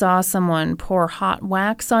said she saw someone pour hot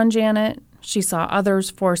wax on Janet. She saw others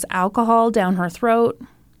force alcohol down her throat.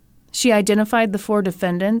 She identified the 4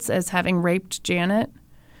 defendants as having raped Janet.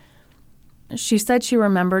 She said she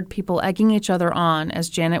remembered people egging each other on as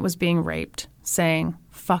Janet was being raped, saying,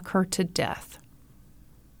 fuck her to death.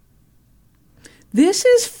 This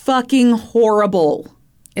is fucking horrible.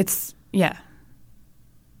 It's, yeah.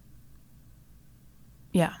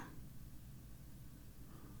 Yeah.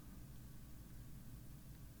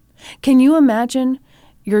 Can you imagine?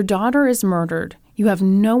 Your daughter is murdered. You have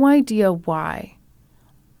no idea why.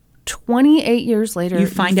 28 years later, you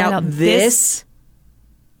find out this?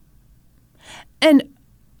 And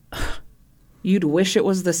you'd wish it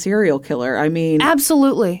was the serial killer. I mean...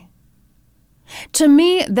 Absolutely. To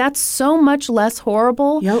me, that's so much less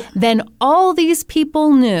horrible than all these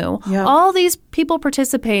people knew. All these people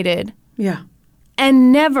participated. Yeah.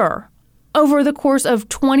 And never, over the course of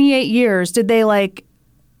 28 years, did they,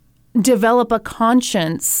 develop a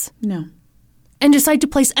conscience. No. And decide to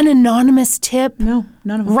place an anonymous tip. No,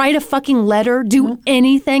 none of them. Write a fucking letter. Do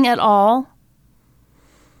anything at all.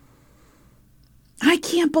 I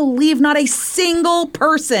can't believe not a single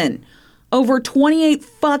person over 28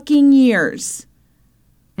 fucking years.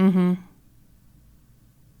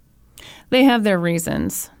 They have their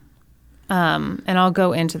reasons. And I'll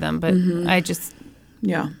go into them, but I just...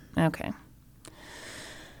 Yeah. Okay.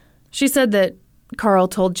 She said that Carl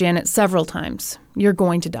told Janet several times, you're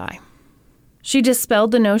going to die. She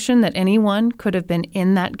dispelled the notion that anyone could have been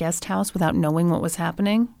in that guest house without knowing what was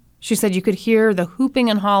happening. She said you could hear the hooping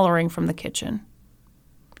and hollering from the kitchen.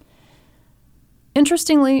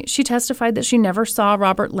 Interestingly, she testified that she never saw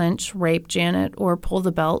Robert Lynch rape Janet or pull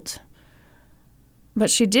the belt.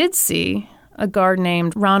 But she did see a guard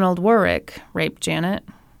named Ronald Warwick rape Janet.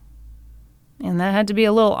 And that had to be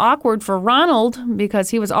a little awkward for Ronald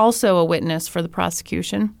because he was also a witness for the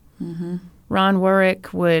prosecution. Ron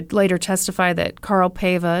Warwick would later testify that Carl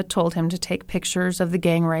Pava told him to take pictures of the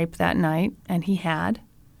gang rape that night, and he had.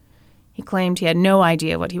 He claimed he had no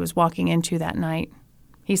idea what he was walking into that night.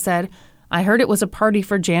 He said, I heard it was a party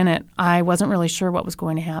for Janet. I wasn't really sure what was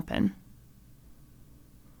going to happen.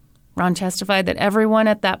 Ron testified that everyone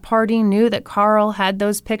at that party knew that Carl had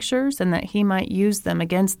those pictures and that he might use them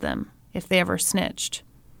against them if they ever snitched.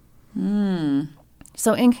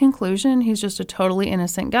 So in conclusion, he's just a totally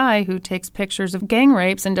innocent guy who takes pictures of gang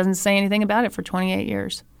rapes and doesn't say anything about it for 28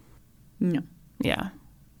 years. No. Yeah.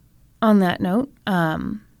 On that note,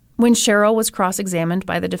 when Cheryl was cross-examined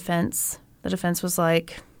by the defense was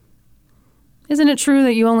like, isn't it true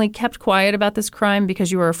that you only kept quiet about this crime because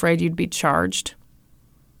you were afraid you'd be charged?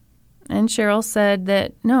 And Cheryl said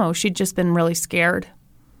that no, she'd just been really scared.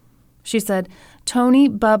 She said, Tony,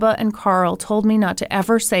 Bubba, and Carl told me not to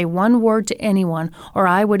ever say one word to anyone or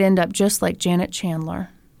I would end up just like Janet Chandler.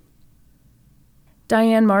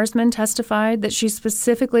 Diane Marsman testified that she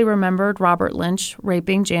specifically remembered Robert Lynch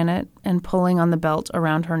raping Janet and pulling on the belt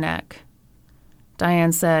around her neck.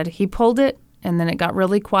 Diane said he pulled it and then it got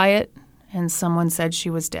really quiet and someone said she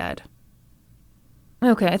was dead.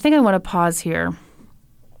 Okay, I think I want to pause here.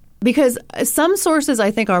 Because some sources,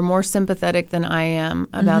 I think, are more sympathetic than I am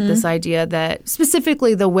about this idea that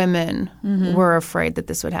specifically the women were afraid that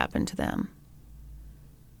this would happen to them.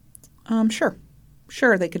 Sure.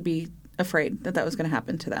 Sure, they could be afraid that was going to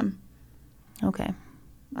happen to them. Okay.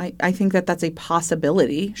 I think that that's a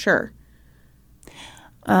possibility, sure.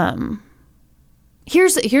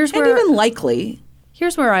 Here's where... And even likely.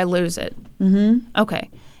 Here's where I lose it.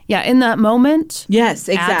 Okay. Yeah, in that moment. Yes,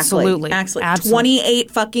 exactly. Absolutely.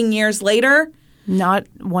 28 fucking years later. Not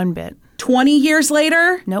one bit. 20 years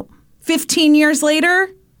later. Nope. 15 years later.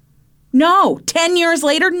 No. 10 years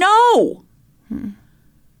later. No.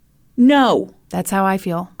 No. That's how I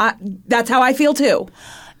feel. That's how I feel too.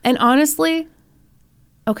 And honestly,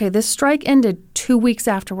 okay, this strike ended 2 weeks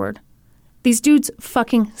afterward. These dudes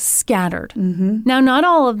fucking scattered. Now, not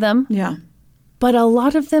all of them. Yeah. But a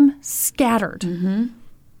lot of them scattered.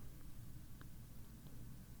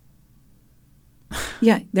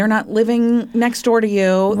 Yeah, they're not living next door to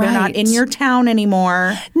you. They're not in your town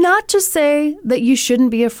anymore. Not to say that you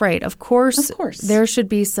shouldn't be afraid. Of course, there should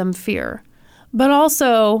be some fear. But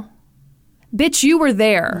also, bitch, you were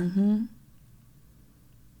there.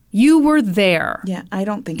 You were there. Yeah, I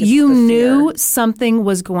don't think it's you the fear. knew something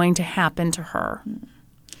was going to happen to her.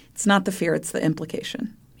 It's not the fear, it's the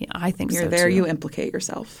implication. Yeah, I think You're so, there, too. you implicate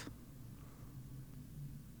yourself.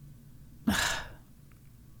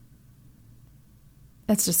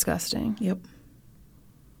 That's disgusting. Yep.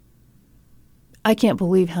 I can't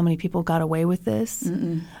believe how many people got away with this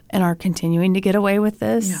and are continuing to get away with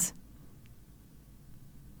this. Yeah.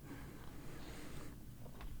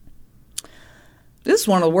 This is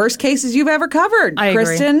one of the worst cases you've ever covered,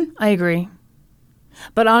 Kristen. I agree.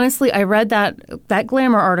 But honestly, I read that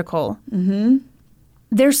Glamour article.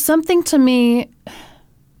 There's something to me,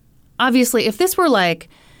 obviously, if this were like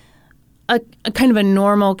a kind of a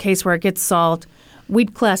normal case where it gets solved,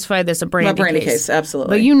 we'd classify this a Brandy case.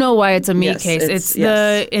 Absolutely. But you know why it's a me case.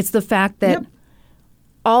 It's the fact that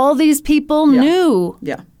all these people knew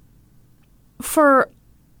for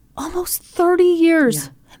almost 30 years.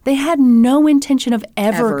 They had no intention of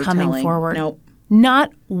ever coming forward. Nope.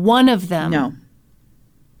 Not one of them. No.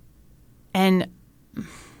 And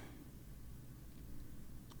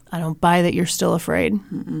I don't buy that you're still afraid.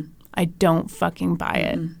 I don't fucking buy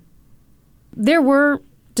it. There were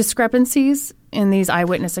discrepancies in these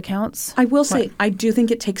eyewitness accounts. I will say, I do think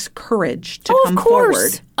it takes courage to come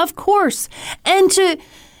forward. Of course. And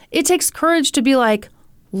it takes courage to be like,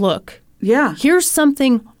 look, here's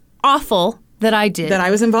something awful that I did. That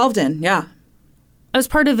I was involved in, I was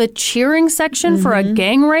part of a cheering section for a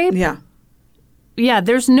gang rape. Yeah,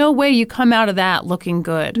 there's no way you come out of that looking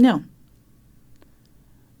good. No.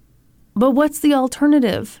 But what's the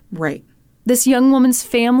alternative? Right. This young woman's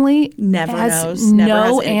family never has knows.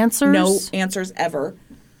 No answers. No answers ever.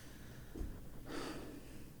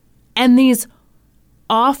 And these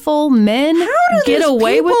awful men get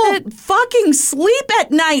away with it? Fucking sleep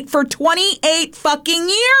at night for 28 fucking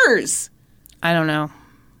years. I don't know.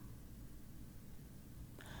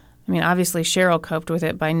 I mean, obviously Cheryl coped with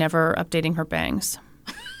it by never updating her bangs.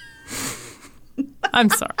 I'm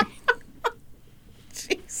sorry.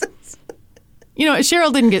 Jesus. You know,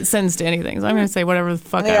 Cheryl didn't get sentenced to anything, so I'm going to say whatever the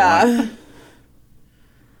fuck I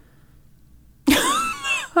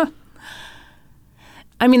want.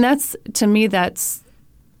 I mean, to me, that's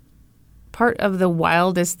part of the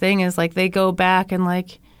wildest thing is, like, they go back and,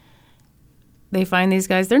 like, they find these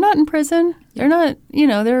guys. They're not in prison. They're not,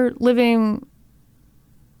 they're living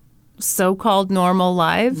so-called normal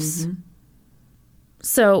lives.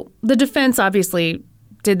 So the defense obviously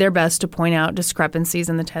did their best to point out discrepancies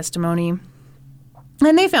in the testimony.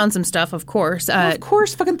 And they found some stuff, of course. Of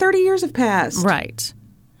course, fucking 30 years have passed. Right.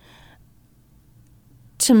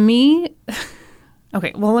 To me,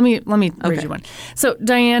 okay, well, let me read you one. So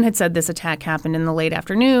Diane had said this attack happened in the late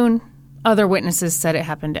afternoon. Other witnesses said it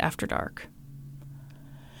happened after dark.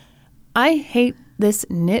 I hate this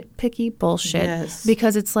nitpicky bullshit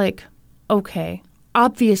because it's like, okay,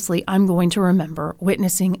 obviously I'm going to remember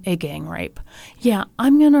witnessing a gang rape. Yeah,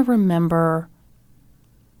 I'm going to remember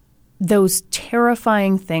those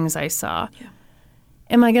terrifying things I saw. Yeah.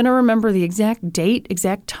 Am I going to remember the exact date,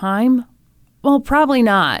 exact time? Well, probably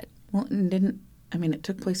not. Well, it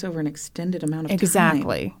took place over an extended amount of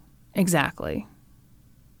time. Exactly.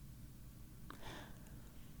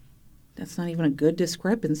 That's not even a good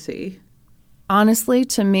discrepancy. Honestly,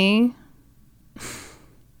 to me,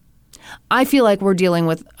 I feel like we're dealing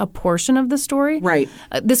with a portion of the story. Right.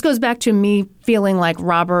 This goes back to me feeling like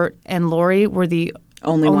Robert and Lori were the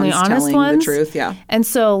only honest telling ones. The truth, yeah. And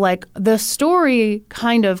so, like, the story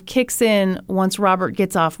kind of kicks in once Robert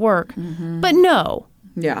gets off work. Mm-hmm. But no.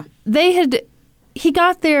 Yeah. He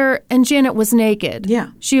got there and Janet was naked.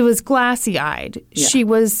 Yeah. She was glassy-eyed. Yeah. She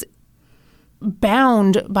was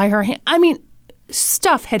bound by her hand. I mean,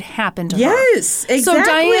 stuff had happened to her. Yes, exactly. So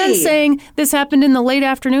Diane saying this happened in the late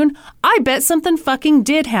afternoon, I bet something fucking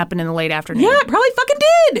did happen in the late afternoon. Yeah, it probably fucking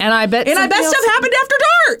did. And I bet stuff happened after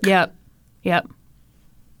dark. Yep.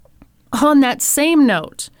 On that same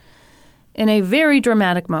note, in a very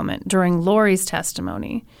dramatic moment during Lori's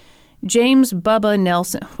testimony, James Bubba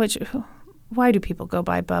Nelson, why do people go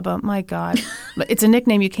by Bubba? My God. It's a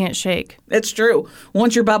nickname you can't shake. It's true.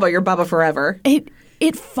 Once you're Bubba forever.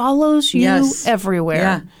 It follows you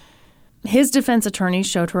everywhere. Yeah. His defense attorney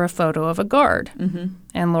showed her a photo of a guard. Mm-hmm.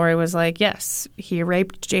 And Lori was like, yes, he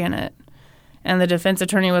raped Janet. And the defense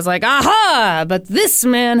attorney was like, aha, but this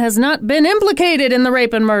man has not been implicated in the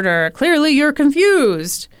rape and murder. Clearly you're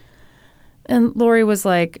confused. And Lori was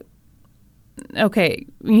like, okay,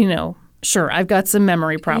 sure, I've got some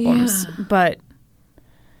memory problems. Yeah. But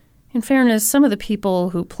in fairness, some of the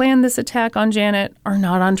people who planned this attack on Janet are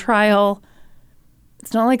not on trial.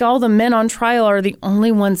 It's not like all the men on trial are the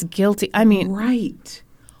only ones guilty. I mean... Right.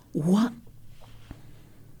 What?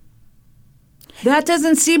 That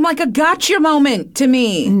doesn't seem like a gotcha moment to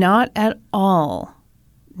me. Not at all.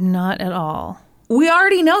 Not at all. We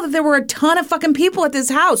already know that there were a ton of fucking people at this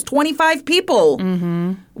house. 25 people.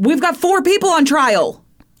 Mm-hmm. We've got 4 people on trial.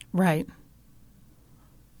 Right.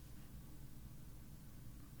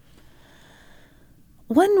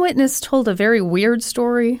 One witness told a very weird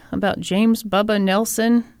story about James Bubba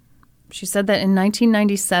Nelson. She said that in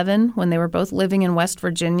 1997, when they were both living in West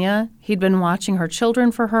Virginia, he'd been watching her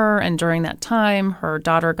children for her, and during that time, her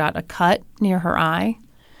daughter got a cut near her eye.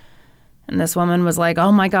 And this woman was like,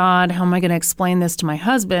 oh my God, how am I going to explain this to my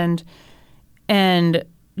husband? And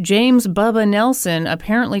James Bubba Nelson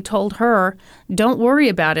apparently told her, don't worry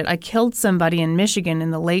about it. I killed somebody in Michigan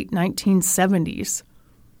in the late 1970s.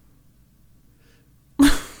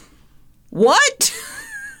 What?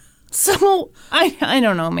 So, I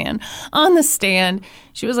don't know, man. On the stand,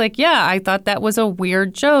 she was like, yeah, I thought that was a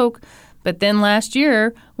weird joke. But then last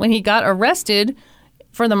year, when he got arrested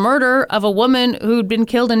for the murder of a woman who'd been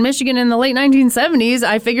killed in Michigan in the late 1970s,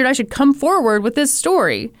 I figured I should come forward with this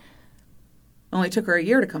story. Only took her a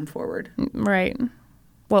year to come forward. Right.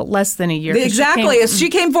 Well, less than a year. Exactly. She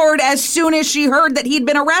came forward as soon as she heard that he'd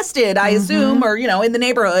been arrested, I assume, or, in the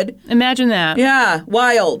neighborhood. Imagine that. Yeah,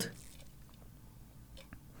 wild.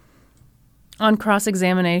 On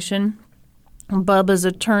cross-examination, Bubba's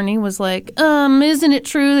attorney was like, isn't it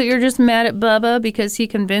true that you're just mad at Bubba because he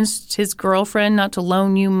convinced his girlfriend not to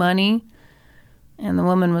loan you money? And the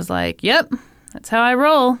woman was like, yep, that's how I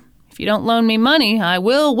roll. If you don't loan me money, I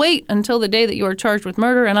will wait until the day that you are charged with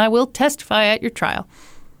murder, and I will testify at your trial.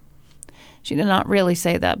 She did not really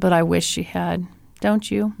say that, but I wish she had.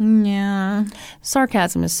 Don't you? Yeah.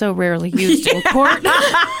 Sarcasm is so rarely used in court.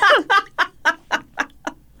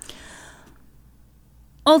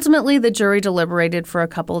 Ultimately, the jury deliberated for a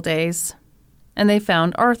couple days, and they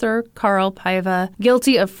found Arthur Carl Paiva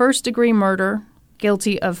guilty of first-degree murder,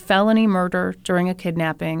 guilty of felony murder during a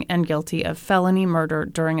kidnapping, and guilty of felony murder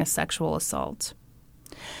during a sexual assault.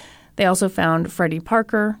 They also found Freddie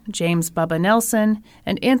Parker, James Bubba Nelson,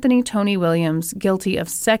 and Anthony Tony Williams guilty of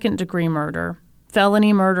second-degree murder,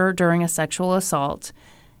 felony murder during a sexual assault,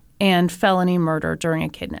 and felony murder during a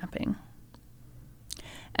kidnapping.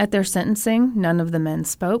 At their sentencing, none of the men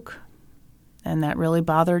spoke, and that really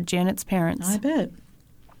bothered Janet's parents. I bet.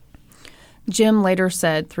 Jim later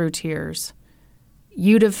said through tears,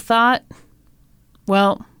 "You'd have thought,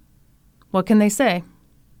 well, what can they say?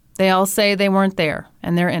 They all say they weren't there,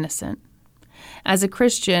 and they're innocent. As a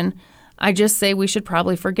Christian, I just say we should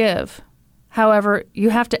probably forgive. However, you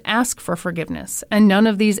have to ask for forgiveness, and none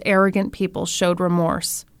of these arrogant people showed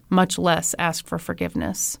remorse, much less asked for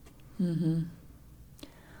forgiveness. Mm-hmm.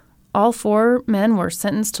 All 4 men were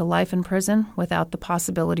sentenced to life in prison without the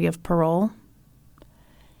possibility of parole.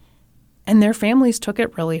 And their families took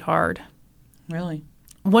it really hard. Really?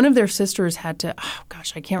 One of their sisters had to,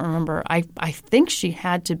 I can't remember. I think she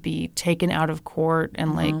had to be taken out of court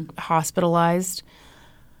and, hospitalized.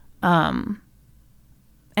 And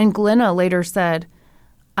Glenna later said,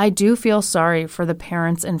 I do feel sorry for the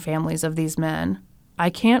parents and families of these men. I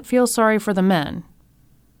can't feel sorry for the men.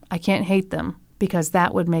 I can't hate them because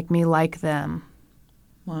that would make me like them.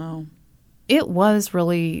 Wow. It was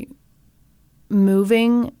really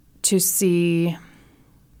moving to see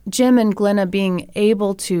Jim and Glenna being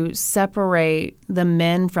able to separate the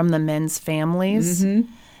men from the men's families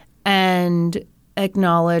and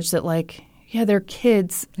acknowledge that, their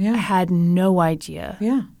kids had no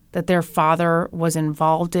idea that their father was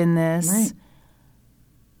involved in this. Right.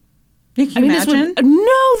 Can you imagine?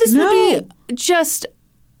 This would be just,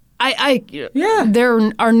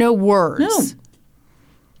 there are no words. No.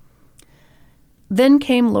 Then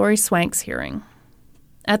came Lori Swank's hearing.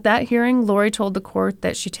 At that hearing, Lori told the court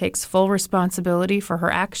that she takes full responsibility for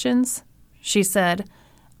her actions. She said,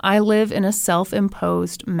 I live in a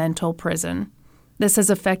self-imposed mental prison. This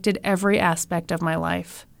has affected every aspect of my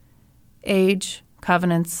life. Age,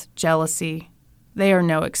 covenants, jealousy, they are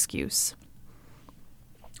no excuse.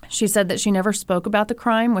 She said that she never spoke about the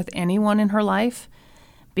crime with anyone in her life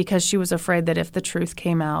because she was afraid that if the truth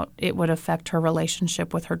came out, it would affect her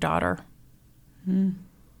relationship with her daughter.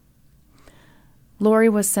 Lori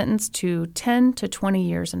was sentenced to 10 to 20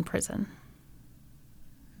 years in prison.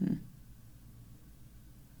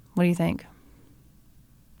 What do you think?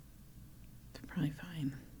 They're probably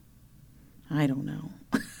fine. I don't know.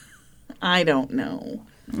 I don't know.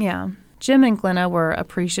 Yeah. Jim and Glenna were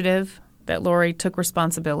appreciative that Lori took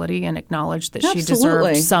responsibility and acknowledged that she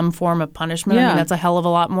deserved some form of punishment. I mean, that's a hell of a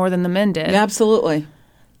lot more than the men did. Yeah, absolutely.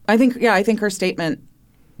 I think her statement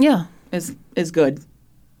is good.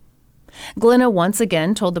 Glenna once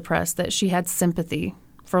again told the press that she had sympathy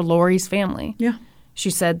for Lori's family. Yeah. She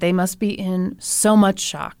said they must be in so much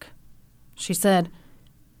shock. She said,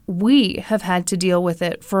 we have had to deal with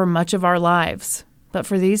it for much of our lives, but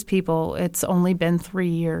for these people, it's only been 3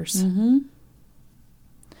 years.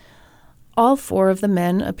 All 4 of the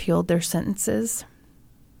men appealed their sentences.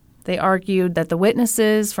 They argued that the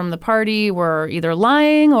witnesses from the party were either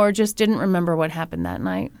lying or just didn't remember what happened that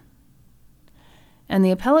night. And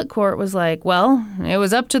the appellate court was like, well, it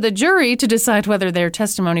was up to the jury to decide whether their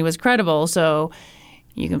testimony was credible, so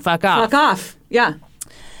you can fuck off. Fuck off, yeah.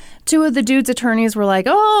 2 of the dude's attorneys were like,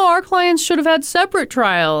 oh, our clients should have had separate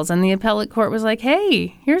trials. And the appellate court was like,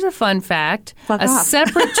 hey, here's a fun fact. Fuck a off.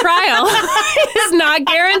 Separate trial is not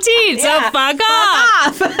guaranteed, so fuck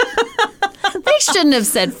off. They shouldn't have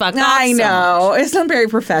said fuck off. I know. It's not very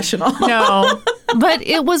professional. No, but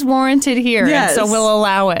it was warranted here, and so we'll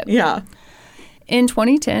allow it. Yeah. In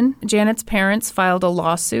 2010, Janet's parents filed a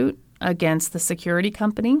lawsuit against the security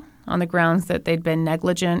company on the grounds that they'd been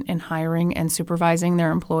negligent in hiring and supervising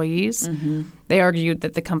their employees. They argued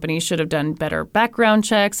that the company should have done better background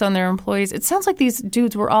checks on their employees. It sounds like these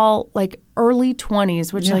dudes were all early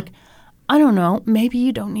 20s, which I don't know, maybe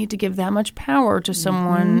you don't need to give that much power to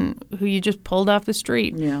someone who you just pulled off the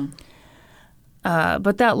street. Yeah.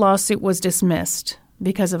 But that lawsuit was dismissed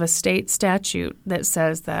because of a state statute that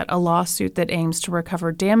says that a lawsuit that aims to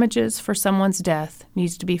recover damages for someone's death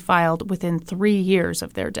needs to be filed within 3 years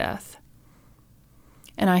of their death.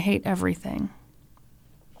 And I hate everything.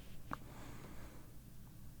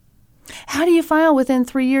 How do you file within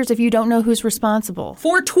 3 years if you don't know who's responsible?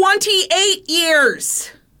 For 28 years!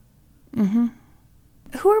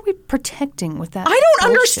 Who are we protecting with that? I don't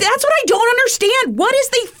understand. That's what I don't understand. What is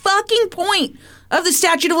the fucking point of the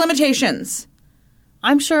statute of limitations?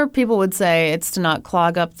 I'm sure people would say it's to not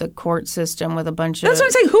clog up the court system with a bunch of... That's what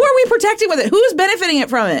I'm saying. Who are we protecting with it? Who's benefiting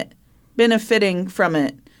from it? Benefiting from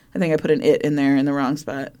it. I think I put an it in there in the wrong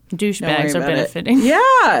spot. Douchebags are benefiting.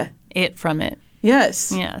 Yeah. It from it.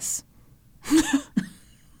 Yes. Yes.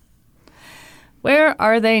 Where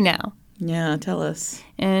are they now? Yeah, tell us.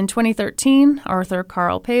 In 2013, Arthur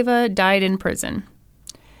Carl Pava died in prison.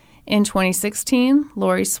 In 2016,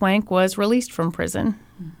 Lori Swank was released from prison.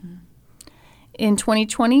 In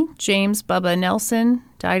 2020, James Bubba Nelson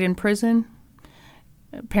died in prison.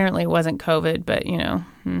 Apparently it wasn't COVID, but, you know.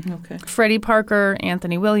 Okay. Freddie Parker,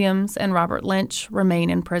 Anthony Williams, and Robert Lynch remain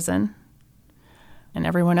in prison. And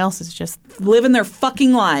everyone else is just... living their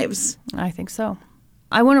fucking lives. I think so.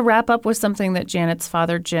 I want to wrap up with something that Janet's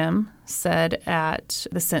father, Jim, said at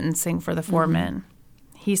the sentencing for the 4 men.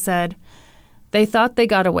 He said, "They thought they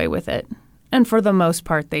got away with it, and for the most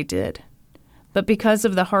part they did. But because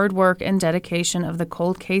of the hard work and dedication of the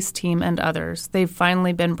cold case team and others, they've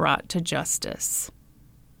finally been brought to justice."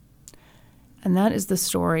 And that is the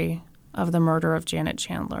story of the murder of Janet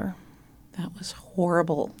Chandler. That was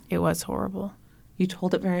horrible. It was horrible. You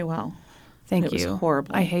told it very well. Thank you. It was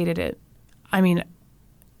horrible. I hated it. I mean,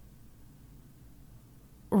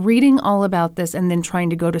 reading all about this and then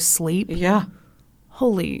trying to go to sleep. Yeah.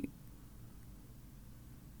 Holy.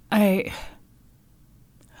 I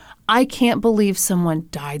can't believe someone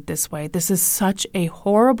died this way. This is such a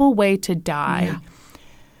horrible way to die. Yeah.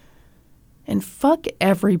 And fuck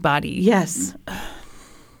everybody. Yes.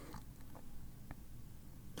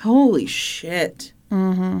 Holy shit.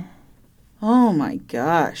 Mm-hmm. Oh my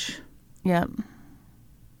gosh. Yep.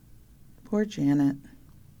 Poor Janet.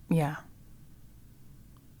 Yeah.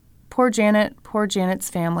 Poor Janet. Poor Janet's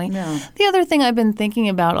family. Yeah. The other thing I've been thinking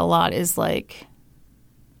about a lot is like,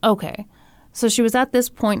 okay, so she was at this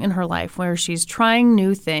point in her life where she's trying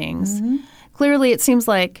new things. Mm-hmm. Clearly, it seems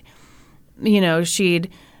like, she'd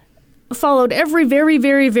followed every very,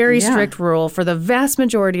 very, very strict rule for the vast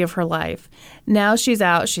majority of her life. Now she's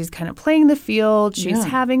out. She's kind of playing the field. She's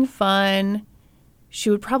having fun. She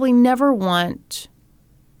would probably never want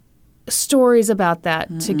stories about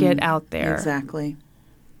that to get out there. Exactly.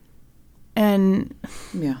 And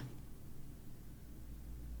yeah.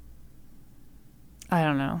 I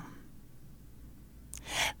don't know.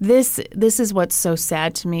 This is what's so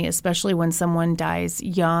sad to me, especially when someone dies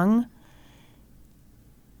young,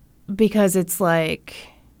 because it's like,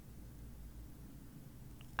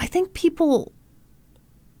 I think people,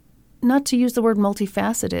 not to use the word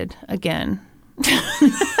multifaceted again,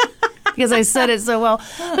 because I said it so well,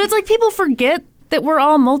 but it's like people forget that we're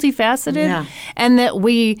all multifaceted and that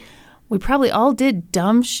we probably all did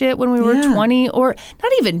dumb shit when we were 20, or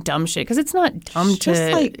not even dumb shit, because it's not dumb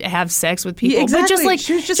to have sex with people. Exactly. But just like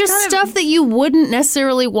just stuff that you wouldn't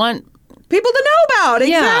necessarily want people to know about.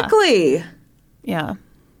 Exactly. Yeah.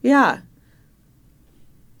 Yeah.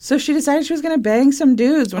 So she decided she was going to bang some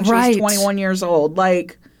dudes when she was 21 years old.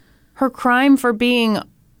 Like, her crime for being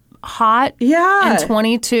hot and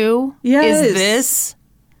 22 is this.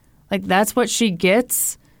 Like, that's what she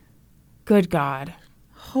gets? Good God.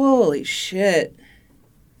 Holy shit.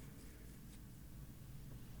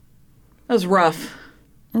 That was rough.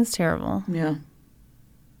 It's terrible. Yeah.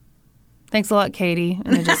 Thanks a lot, Katie,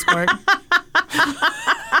 in the Discord.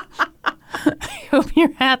 I hope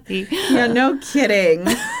you're happy. Yeah, no kidding.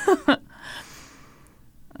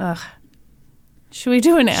 Ugh. Should we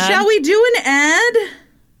do an ad? Shall we do an ad?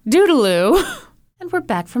 Doodaloo. And we're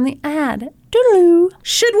back from the ad. Doodaloo.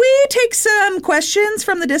 Should we take some questions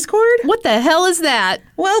from the Discord? What the hell is that?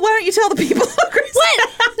 Well, why don't you tell the people? What?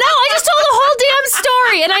 No, I just told the whole damn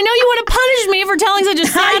story, and I know you want to punish me for telling such a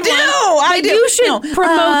sad one. I do. You should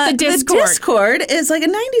promote the Discord. The Discord is like a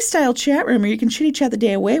 90s style chat room where you can chitty chat the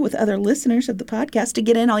day away with other listeners of the podcast. To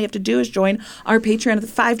get in, all you have to do is join our Patreon at the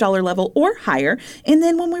 $5 level or higher, and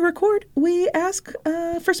then when we record, we ask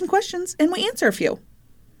for some questions and we answer a few.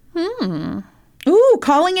 Ooh,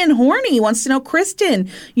 calling in horny wants to know, Kristen,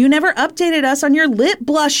 you never updated us on your lip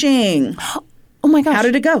blushing. Oh my gosh. How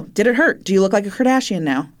did it go? Did it hurt? Do you look like a Kardashian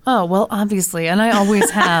now? Oh, well, obviously, and I always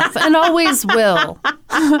have and always will.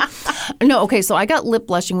 No, okay, so I got lip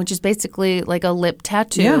blushing, which is basically like a lip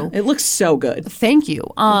tattoo. Yeah, it looks so good. Thank you.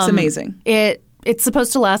 It's amazing. It's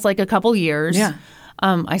supposed to last like a couple years. Yeah.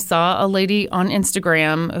 I saw a lady on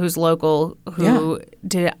Instagram who's local who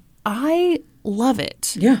did it. I love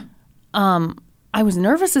it. Yeah. I was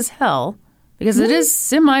nervous as hell because it is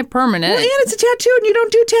semi-permanent. Well, and it's a tattoo and you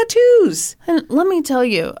don't do tattoos. And let me tell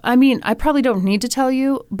you, I mean, I probably don't need to tell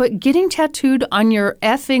you, but getting tattooed on your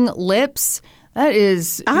effing lips, that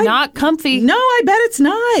is not comfy. No, I bet it's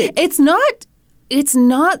not. It's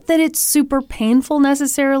not that it's super painful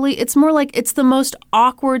necessarily. It's more like it's the most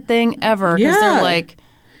awkward thing ever. Because they're like...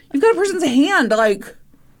 You've got a person's hand, like...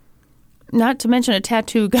 Not to mention a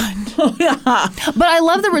tattoo gun. Oh, yeah. But I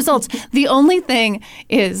love the results. The only thing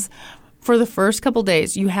is, for the first couple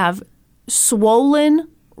days, you have swollen,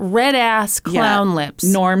 red-ass clown lips.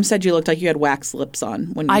 Norm said you looked like you had wax lips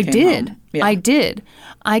on when you came home. Yeah. I did.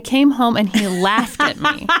 I came home and he laughed at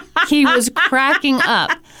me. He was cracking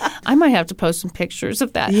up. I might have to post some pictures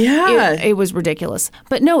of that. Yeah. It was ridiculous.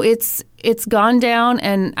 But no, it's gone down,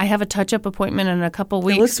 and I have a touch-up appointment in a couple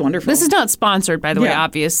weeks. It looks wonderful. This is not sponsored, by the way,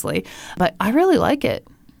 obviously. But I really like it.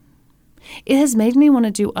 It has made me want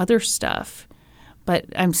to do other stuff. But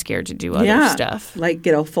I'm scared to do other stuff. Like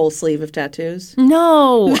get a full sleeve of tattoos?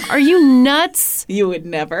 No. Are you nuts? You would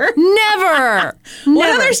never. Never.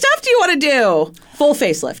 What other stuff do you want to do? Full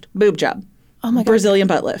facelift, boob job. Oh my God. Brazilian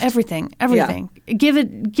butt lift. Everything. Give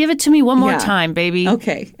it to me one more time, baby.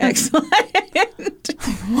 Okay, excellent.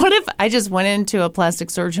 What if I just went into a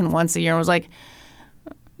plastic surgeon once a year and was like,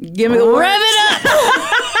 give me the rev it up.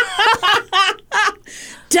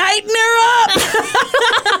 Tighten her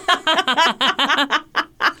up.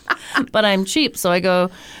 But I'm cheap, so I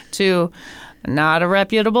go to not a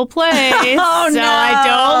reputable place. Oh, so no. I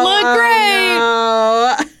don't look great.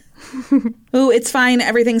 No. Ooh, it's fine.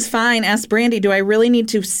 Everything's fine. Ask Brandy, do I really need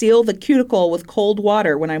to seal the cuticle with cold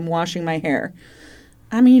water when I'm washing my hair?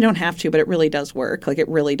 I mean, you don't have to, but it really does work. Like, it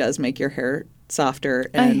really does make your hair softer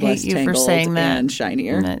and less tangled and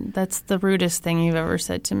shinier. That's the rudest thing you've ever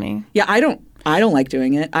said to me. Yeah, I don't like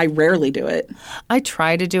doing it. I rarely do it. I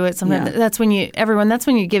try to do it sometimes. Yeah. That's when you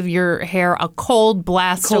give your hair a cold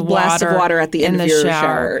blast of water at the end of your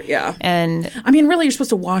shower. Yeah. And I mean, really, you're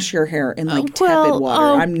supposed to wash your hair in tepid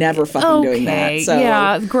water. I'm never fucking doing that. So.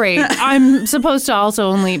 Yeah, great. I'm supposed to also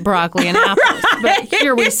only eat broccoli and apples. But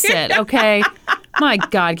here we sit, okay? My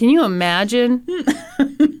God, can you imagine?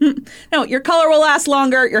 No, your color will last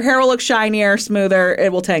longer. Your hair will look shinier, smoother.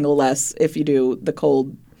 It will tangle less if you do the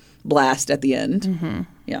cold blast at the end. Mm-hmm.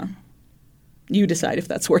 Yeah. You decide if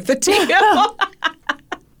that's worth it to you.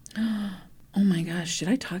 Oh my gosh, did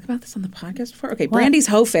I talk about this on the podcast before? Okay, Brandy's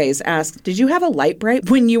Hoe Phase asked, did you have a light bright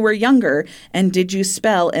when you were younger, and did you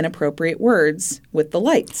spell inappropriate words with the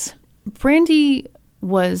lights? Brandy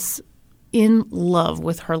was in love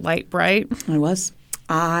with her light bright. I was.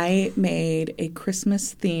 I made a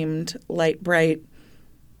Christmas-themed light bright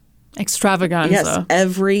extravaganza. Yes,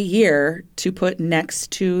 every year to put next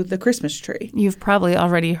to the Christmas tree. You've probably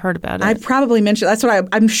already heard about it. I probably mentioned. That's what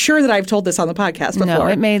I'm sure that I've told this on the podcast before. No,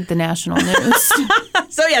 it made the national news.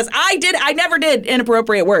 So yes, I did. I never did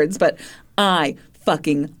inappropriate words, but I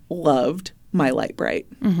fucking loved my light bright.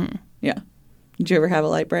 Mm-hmm. Yeah. Did you ever have a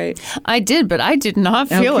light bright? I did, but I did not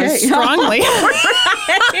feel as strongly.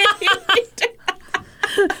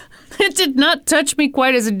 It did not touch me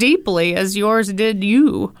quite as deeply as yours did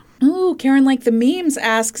you. Ooh, Karen Like the Memes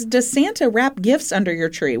asks, does Santa wrap gifts under your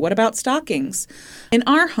tree? What about stockings? In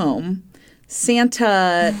our home,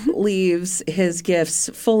 Santa leaves his gifts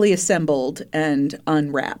fully assembled and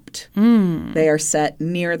unwrapped. Mm. They are set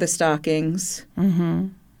near the stockings. Mm-hmm.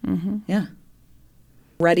 Mm-hmm. Yeah.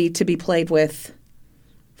 Ready to be played with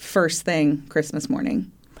first thing Christmas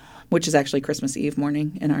morning, which is actually Christmas Eve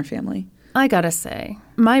morning in our family. I gotta say,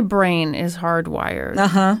 my brain is hardwired.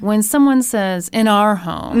 Uh-huh. When someone says, in our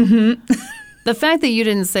home, the fact that you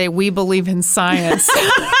didn't say, we believe in science,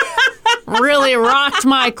 really rocked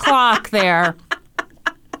my clock there.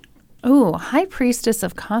 Ooh, High Priestess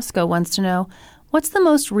of Costco wants to know, what's the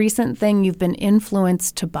most recent thing you've been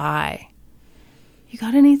influenced to buy? You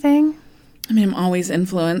got anything? I mean, I'm always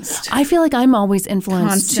influenced. I feel like I'm always influenced,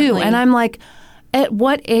 constantly. Too. And I'm like, at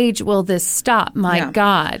what age will this stop? My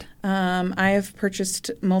God. I have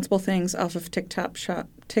purchased multiple things off of TikTok shop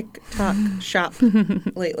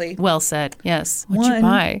lately. Well said. Yes. What'd you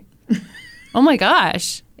buy? Oh my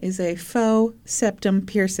gosh. Is a faux septum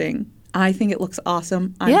piercing. I think it looks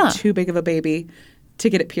awesome. I'm too big of a baby to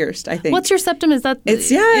get it pierced, I think. What's your septum? Is that it's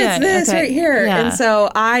this right here. Yeah. And so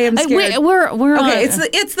I am scared. We're okay,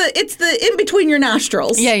 it's the in between your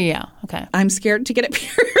nostrils. Yeah. Okay. I'm scared to get it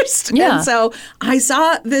pierced. Yeah. And so I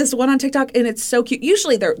saw this one on TikTok and it's so cute.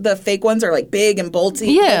 Usually the fake ones are like big and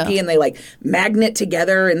bulky and they like magnet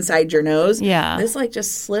together inside your nose. Yeah. This like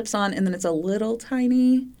just slips on and then it's a little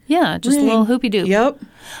tiny just ring. A little hoopy doop. Yep.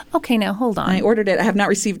 Okay, now hold on. I ordered it. I have not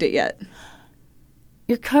received it yet.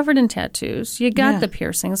 You're covered in tattoos. You got the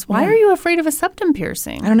piercings. Why are you afraid of a septum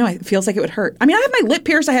piercing? I don't know. It feels like it would hurt. I mean, I have my lip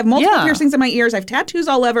pierced. I have multiple piercings in my ears. I have tattoos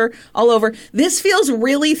all over. This feels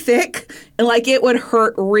really thick and like it would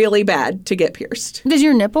hurt really bad to get pierced. Does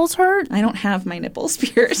your nipples hurt? I don't have my nipples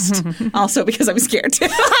pierced. Also because I'm scared to.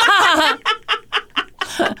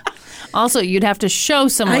 Also, you'd have to show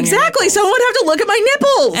someone. Exactly. Someone would have to look at my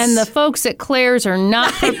nipples. And the folks at Claire's are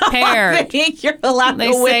not prepared. I think you're allowed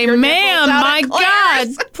they to say, ma'am, my God,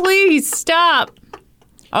 please stop.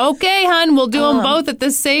 Okay, hon, we'll do them both at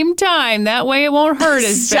the same time. That way it won't hurt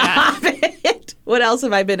as bad. Stop it. What else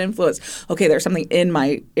have I been influenced? Okay, there's something in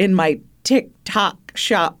my TikTok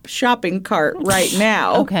shopping cart right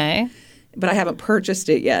now. Okay. But I haven't purchased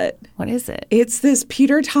it yet. What is it? It's this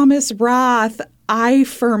Peter Thomas Roth eye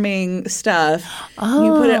firming stuff. Oh.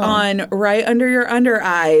 You put it on right under your under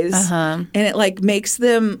eyes, and it like makes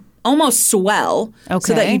them almost swell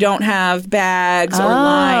so that you don't have bags or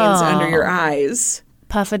lines under your eyes.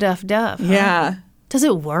 Puff-a-duff-duff. Huh? Yeah. Does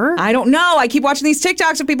it work? I don't know. I keep watching these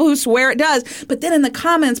TikToks of people who swear it does. But then in the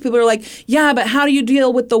comments, people are like, yeah, but how do you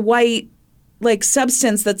deal with the white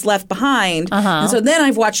substance that's left behind? And so then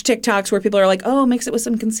I've watched TikToks where people are like, oh, mix it with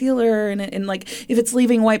some concealer. And like, if it's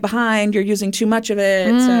leaving white behind, you're using too much of it.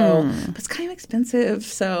 So but it's kind of expensive.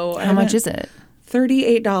 So how much is it?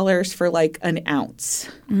 $38 for like an ounce.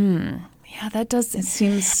 Yeah, that does. It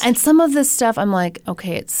seems. And some of this stuff, I'm like,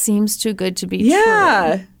 okay, it seems too good to be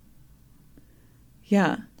true.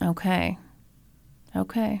 Yeah. Okay.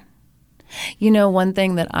 You know, one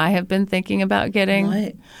thing that I have been thinking about getting.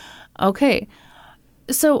 What? Okay.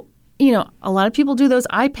 So, you know, a lot of people do those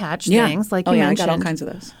eye patch things, like you mentioned. I got all kinds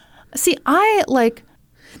of those. See, I like.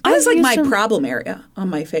 That is like my problem area on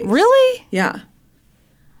my face. Really? Yeah.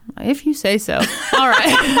 If you say so. All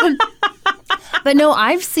right. But no,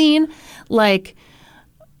 I've seen like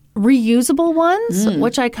reusable ones,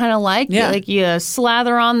 which I kind of like. Yeah. Like you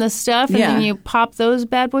slather on the stuff and then you pop those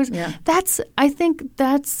bad boys. Yeah. I think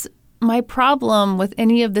that's my problem with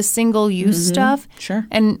any of the single-use stuff. Sure.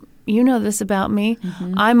 And you know this about me.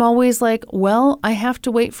 I'm always like, well, I have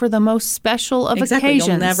to wait for the most special of occasions.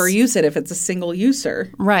 You'll never use it if it's a single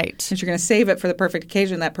user. Right. Since you're going to save it for the perfect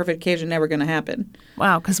occasion, that perfect occasion never going to happen.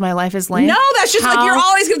 Wow, because my life is lame. No, that's just like you're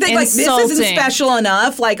always going to think insulting. like, this isn't special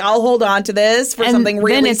enough. Like, I'll hold on to this for something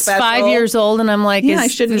really then it's special. 5 years old and I'm like, I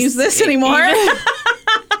shouldn't use this anymore.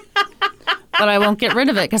 But I won't get rid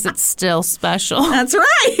of it because it's still special. That's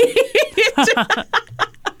right.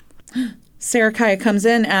 Sarah Kaya comes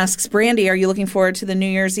in, asks, Brandy, are you looking forward to the New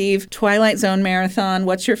Year's Eve Twilight Zone marathon?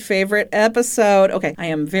 What's your favorite episode? Okay, I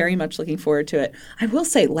am very much looking forward to it. I will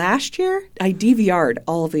say, last year, I DVR'd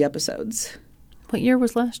all of the episodes. What year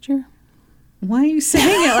was last year? Why are you saying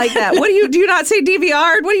it like that? Do you not say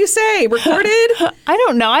DVR'd? What do you say? Recorded? I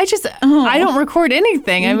don't know. I don't record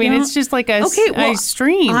anything. I mean, it's just like I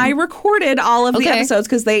stream. I recorded all of the episodes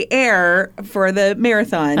because they air for the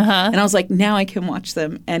marathon. And I was like, now I can watch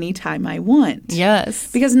them anytime I want.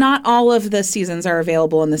 Yes. Because not all of the seasons are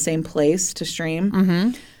available in the same place to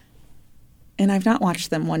stream. And I've not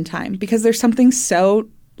watched them one time because there's something so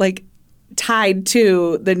like tied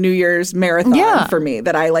to the New Year's marathon for me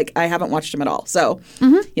that I haven't watched them at all. So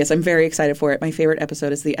yes, I'm very excited for it. My favorite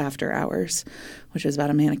episode is the After Hours, which is about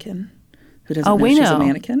a mannequin who doesn't know she's a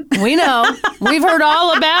mannequin. We know. We've heard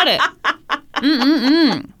all about it.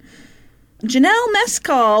 Janelle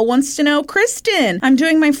Mescal wants to know, Kristen, I'm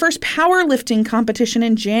doing my first powerlifting competition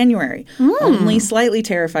in January. Only slightly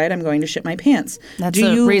terrified I'm going to shit my pants. That's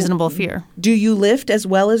a reasonable fear. Do you lift as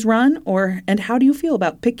well as run? And how do you feel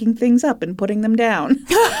about picking things up and putting them down?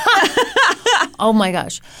 Oh my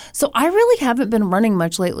gosh. So I really haven't been running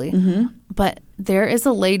much lately. But there is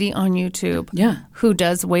a lady on YouTube who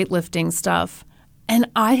does weightlifting stuff. And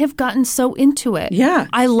I have gotten so into it. Yeah.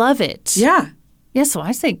 I love it. Yeah. Yeah, so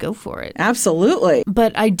I say go for it. Absolutely.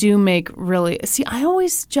 But I do I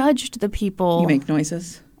always judged the people. You make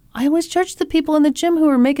noises? I always judged the people in the gym who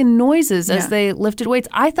were making noises as they lifted weights.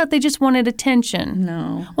 I thought they just wanted attention.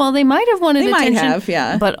 No. Well, they might have wanted attention. They might have,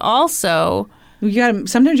 yeah. But also...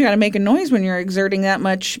 sometimes you got to make a noise when you're exerting that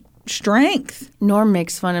much strength. Norm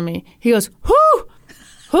makes fun of me. He goes, whoo!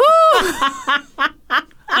 Whoo!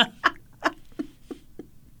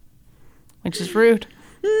 Which is rude.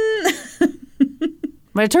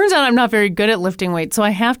 But it turns out I'm not very good at lifting weights, so I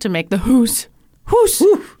have to make the whoos. Whoos.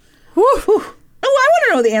 Woo. Woo. Oh, I want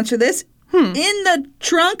to know the answer to this. In the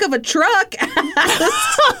trunk of a truck,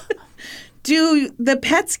 do the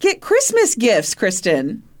pets get Christmas gifts,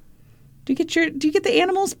 Kristen? Do you get the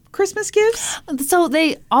animals Christmas gifts? So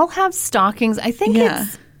they all have stockings. I think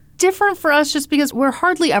it's different for us just because we're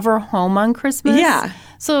hardly ever home on Christmas. Yeah.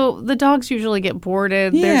 So the dogs usually get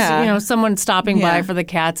boarded. Yeah. There's someone stopping by for the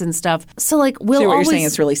cats and stuff. So we'll you're always saying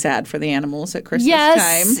it's really sad for the animals at Christmas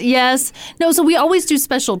time. Yes. No, so we always do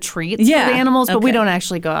special treats for the animals, but we don't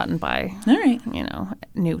actually go out and buy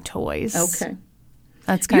new toys. Okay.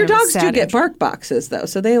 That's kind Your of a dogs sad do get age. bark boxes though,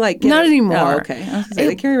 so they get Not anymore. Oh, okay. I was gonna say,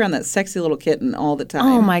 they carry around that sexy little kitten all the time.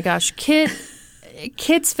 Oh my gosh,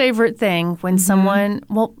 Kit's favorite thing when someone,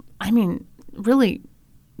 really,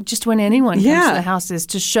 just when anyone comes to the house is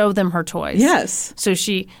to show them her toys. Yes. So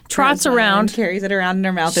she trots around, carries it around in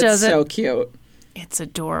her mouth. It's so cute. It's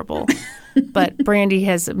adorable. But Brandy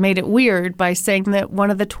has made it weird by saying that one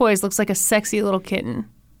of the toys looks like a sexy little kitten.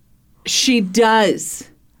 She does.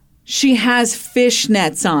 She has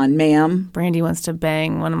fishnets on, ma'am. Brandy wants to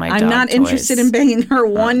bang one of my dog I'm not toys. interested in banging her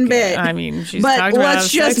one bit. I mean, she's but talked about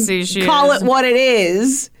let's how just sexy she call is. it what it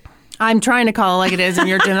is. I'm trying to call it like it is, and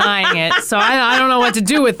you're denying it. So I don't know what to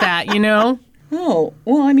do with that, you know? Oh,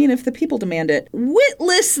 well, I mean, if the people demand it.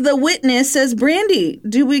 Witless the Witness says, Brandy,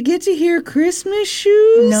 do we get to hear Christmas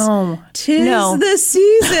shoes? No. 'Tis No. the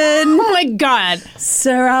season. Oh, my God.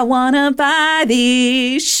 Sir, I want to buy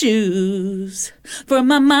these shoes for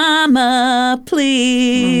my mama,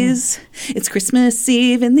 please. It's Christmas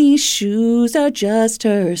Eve and these shoes are just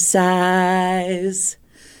her size.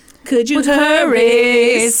 Could you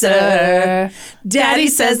hurry, sir? Daddy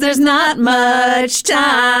says there's not much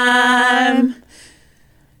time.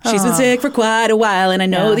 She's been sick for quite a while, and I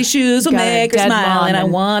know these shoes will make her smile, and I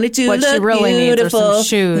want it to what look she really beautiful. needs are some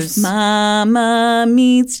shoes. If Mama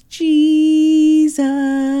meets Jesus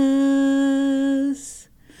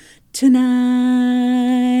tonight.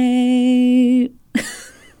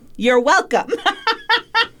 You're welcome.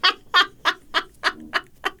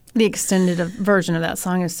 The extended version of that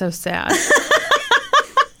song is so sad.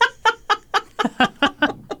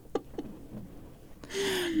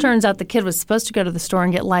 Turns out the kid was supposed to go to the store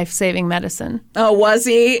and get life-saving medicine. Oh, was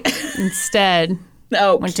he? Instead,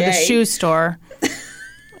 Okay. went to the shoe store,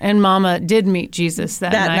 and Mama did meet Jesus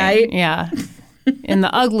that night? Yeah. In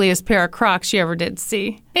the ugliest pair of Crocs she ever did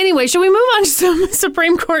see. Anyway, should we move on to some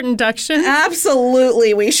Supreme Court induction?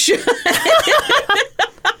 Absolutely, we should.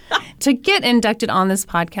 To get inducted on this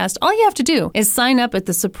podcast, all you have to do is sign up at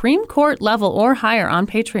the Supreme Court level or higher on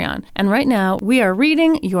Patreon. And right now, we are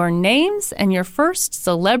reading your names and your first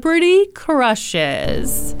celebrity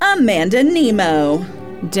crushes. Amanda Nemo.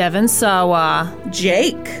 Devin Sawa.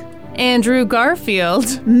 Jake. Andrew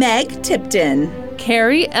Garfield. Meg Tipton.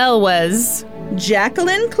 Carrie Elwes.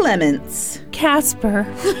 Jacqueline Clements. Casper.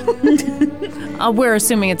 We're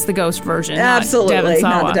assuming it's the ghost version. Absolutely, not Devin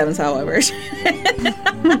Sawa. not the Devin Sawa version.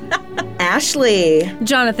 Ashley.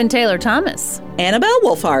 Jonathan Taylor Thomas. Annabelle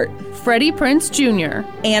Wolfhart. Freddie Prinze Jr.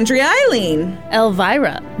 Andrea Eileen.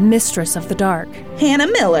 Elvira, Mistress of the Dark. Hannah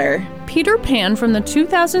Miller. Peter Pan from the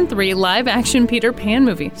 2003 live-action Peter Pan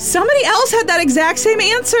movie. Somebody else had that exact same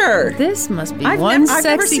answer. This must be I've one never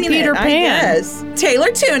sexy seen Peter it, Pan. I guess.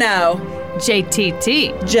 Taylor Tuno.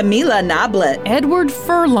 JTT. Jamila Noblet. Edward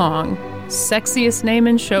Furlong. Sexiest name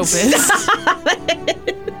in showbiz.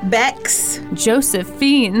 Bex. Joseph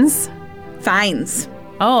Fiennes. Fines.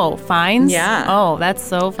 Oh, Fines? Yeah. Oh, that's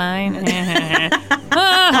so fine.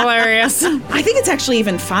 Hilarious. I think it's actually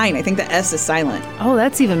even fine. I think the S is silent. Oh,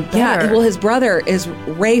 that's even better. Yeah, well, his brother is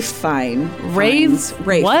Rafe Fine. Rafe?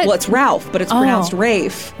 Rafe. What? Well, it's Ralph, but it's pronounced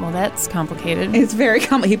Rafe. Well, that's complicated. It's very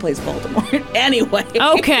common. He plays Voldemort. Anyway.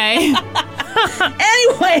 Okay.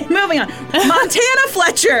 Anyway, moving on. Montana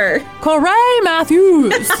Fletcher. Corey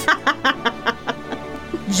Matthews.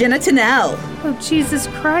 Jenna Tennell. Oh, Jesus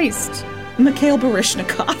Christ. Mikhail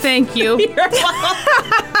Baryshnikov. Thank you. You're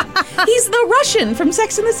welcome. He's the Russian from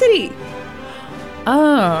Sex and the City.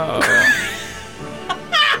 Oh.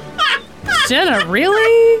 Jenna,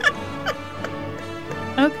 really?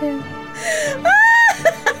 Okay.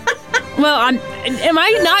 Well, am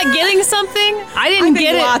I not getting something? I didn't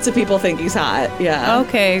get it. Lots of people think he's hot. Yeah.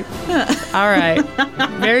 Okay. All right.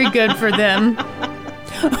 Very good for them.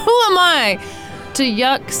 Who am I to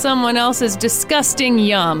yuck someone else's disgusting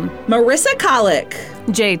yum? Marissa Colick.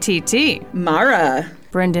 JTT. Mara.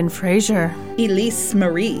 Brendan Fraser. Elise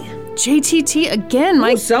Marie. JTT again,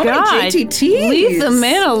 my so God. many JTTs. Leave the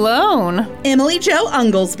man alone. Emily Jo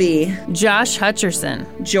Unglesby. Josh Hutcherson.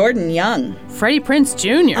 Jordan Young. Freddie Prinze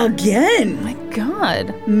Jr. Again. My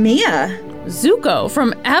God. Mia. Zuko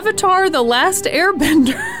from Avatar: The Last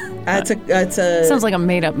Airbender. That's a Sounds like a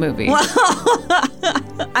made-up movie.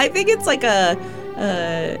 I think it's like a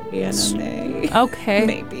anime. Okay.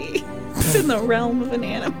 Maybe. It's in the realm of an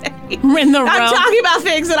anime. In the I'm realm. talking about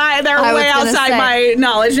things that are way outside my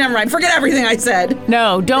knowledge. Never mind. Forget everything I said.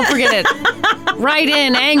 No, don't forget it. Write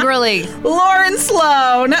in angrily. Lauren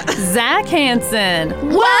Sloan. Zach Hansen.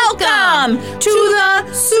 Welcome to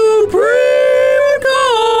the Supreme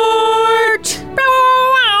Court.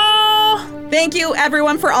 Thank you,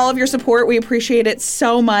 everyone, for all of your support. We appreciate it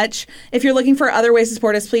so much. If you're looking for other ways to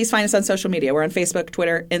support us, please find us on social media. We're on Facebook,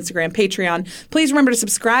 Twitter, Instagram, Patreon. Please remember to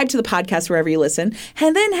subscribe to the podcast wherever you listen.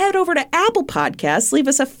 And then head over to Apple Podcasts, leave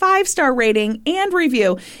us a 5-star rating and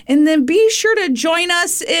review. And then be sure to join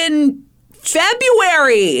us in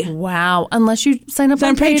February. Wow. Unless you sign up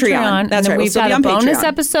on Patreon. That's right. We've got a bonus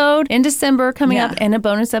episode in December coming up and a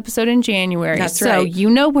bonus episode in January. That's right. So you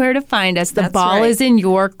know where to find us. The ball is in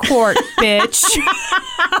your court, bitch.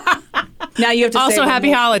 Now you have to say Also, when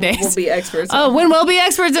happy holidays. We'll be experts. Oh, when we'll be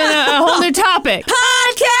experts in a whole new topic.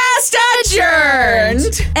 Podcast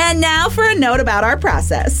adjourned. And now for a note about our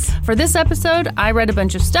process. For this episode, I read a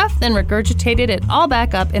bunch of stuff, then regurgitated it all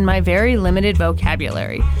back up in my very limited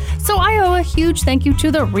vocabulary. So I owe a huge thank you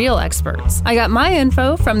to the real experts. I got my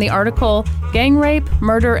info from the article Gang Rape,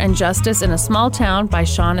 Murder, and Justice in a Small Town by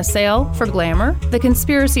Sean Assail for Glamour, The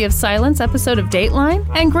Conspiracy of Silence episode of Dateline,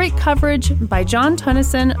 and great coverage by John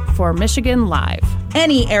Tunnison for Michigan Live.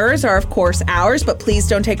 Any errors are, of course, ours, but please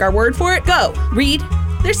don't take our word for it. Go read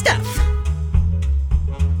their stuff.